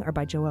branding are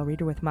by Joelle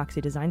Reeder with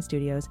Moxie Design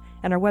Studios.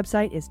 And our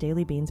website is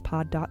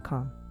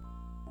dailybeanspod.com.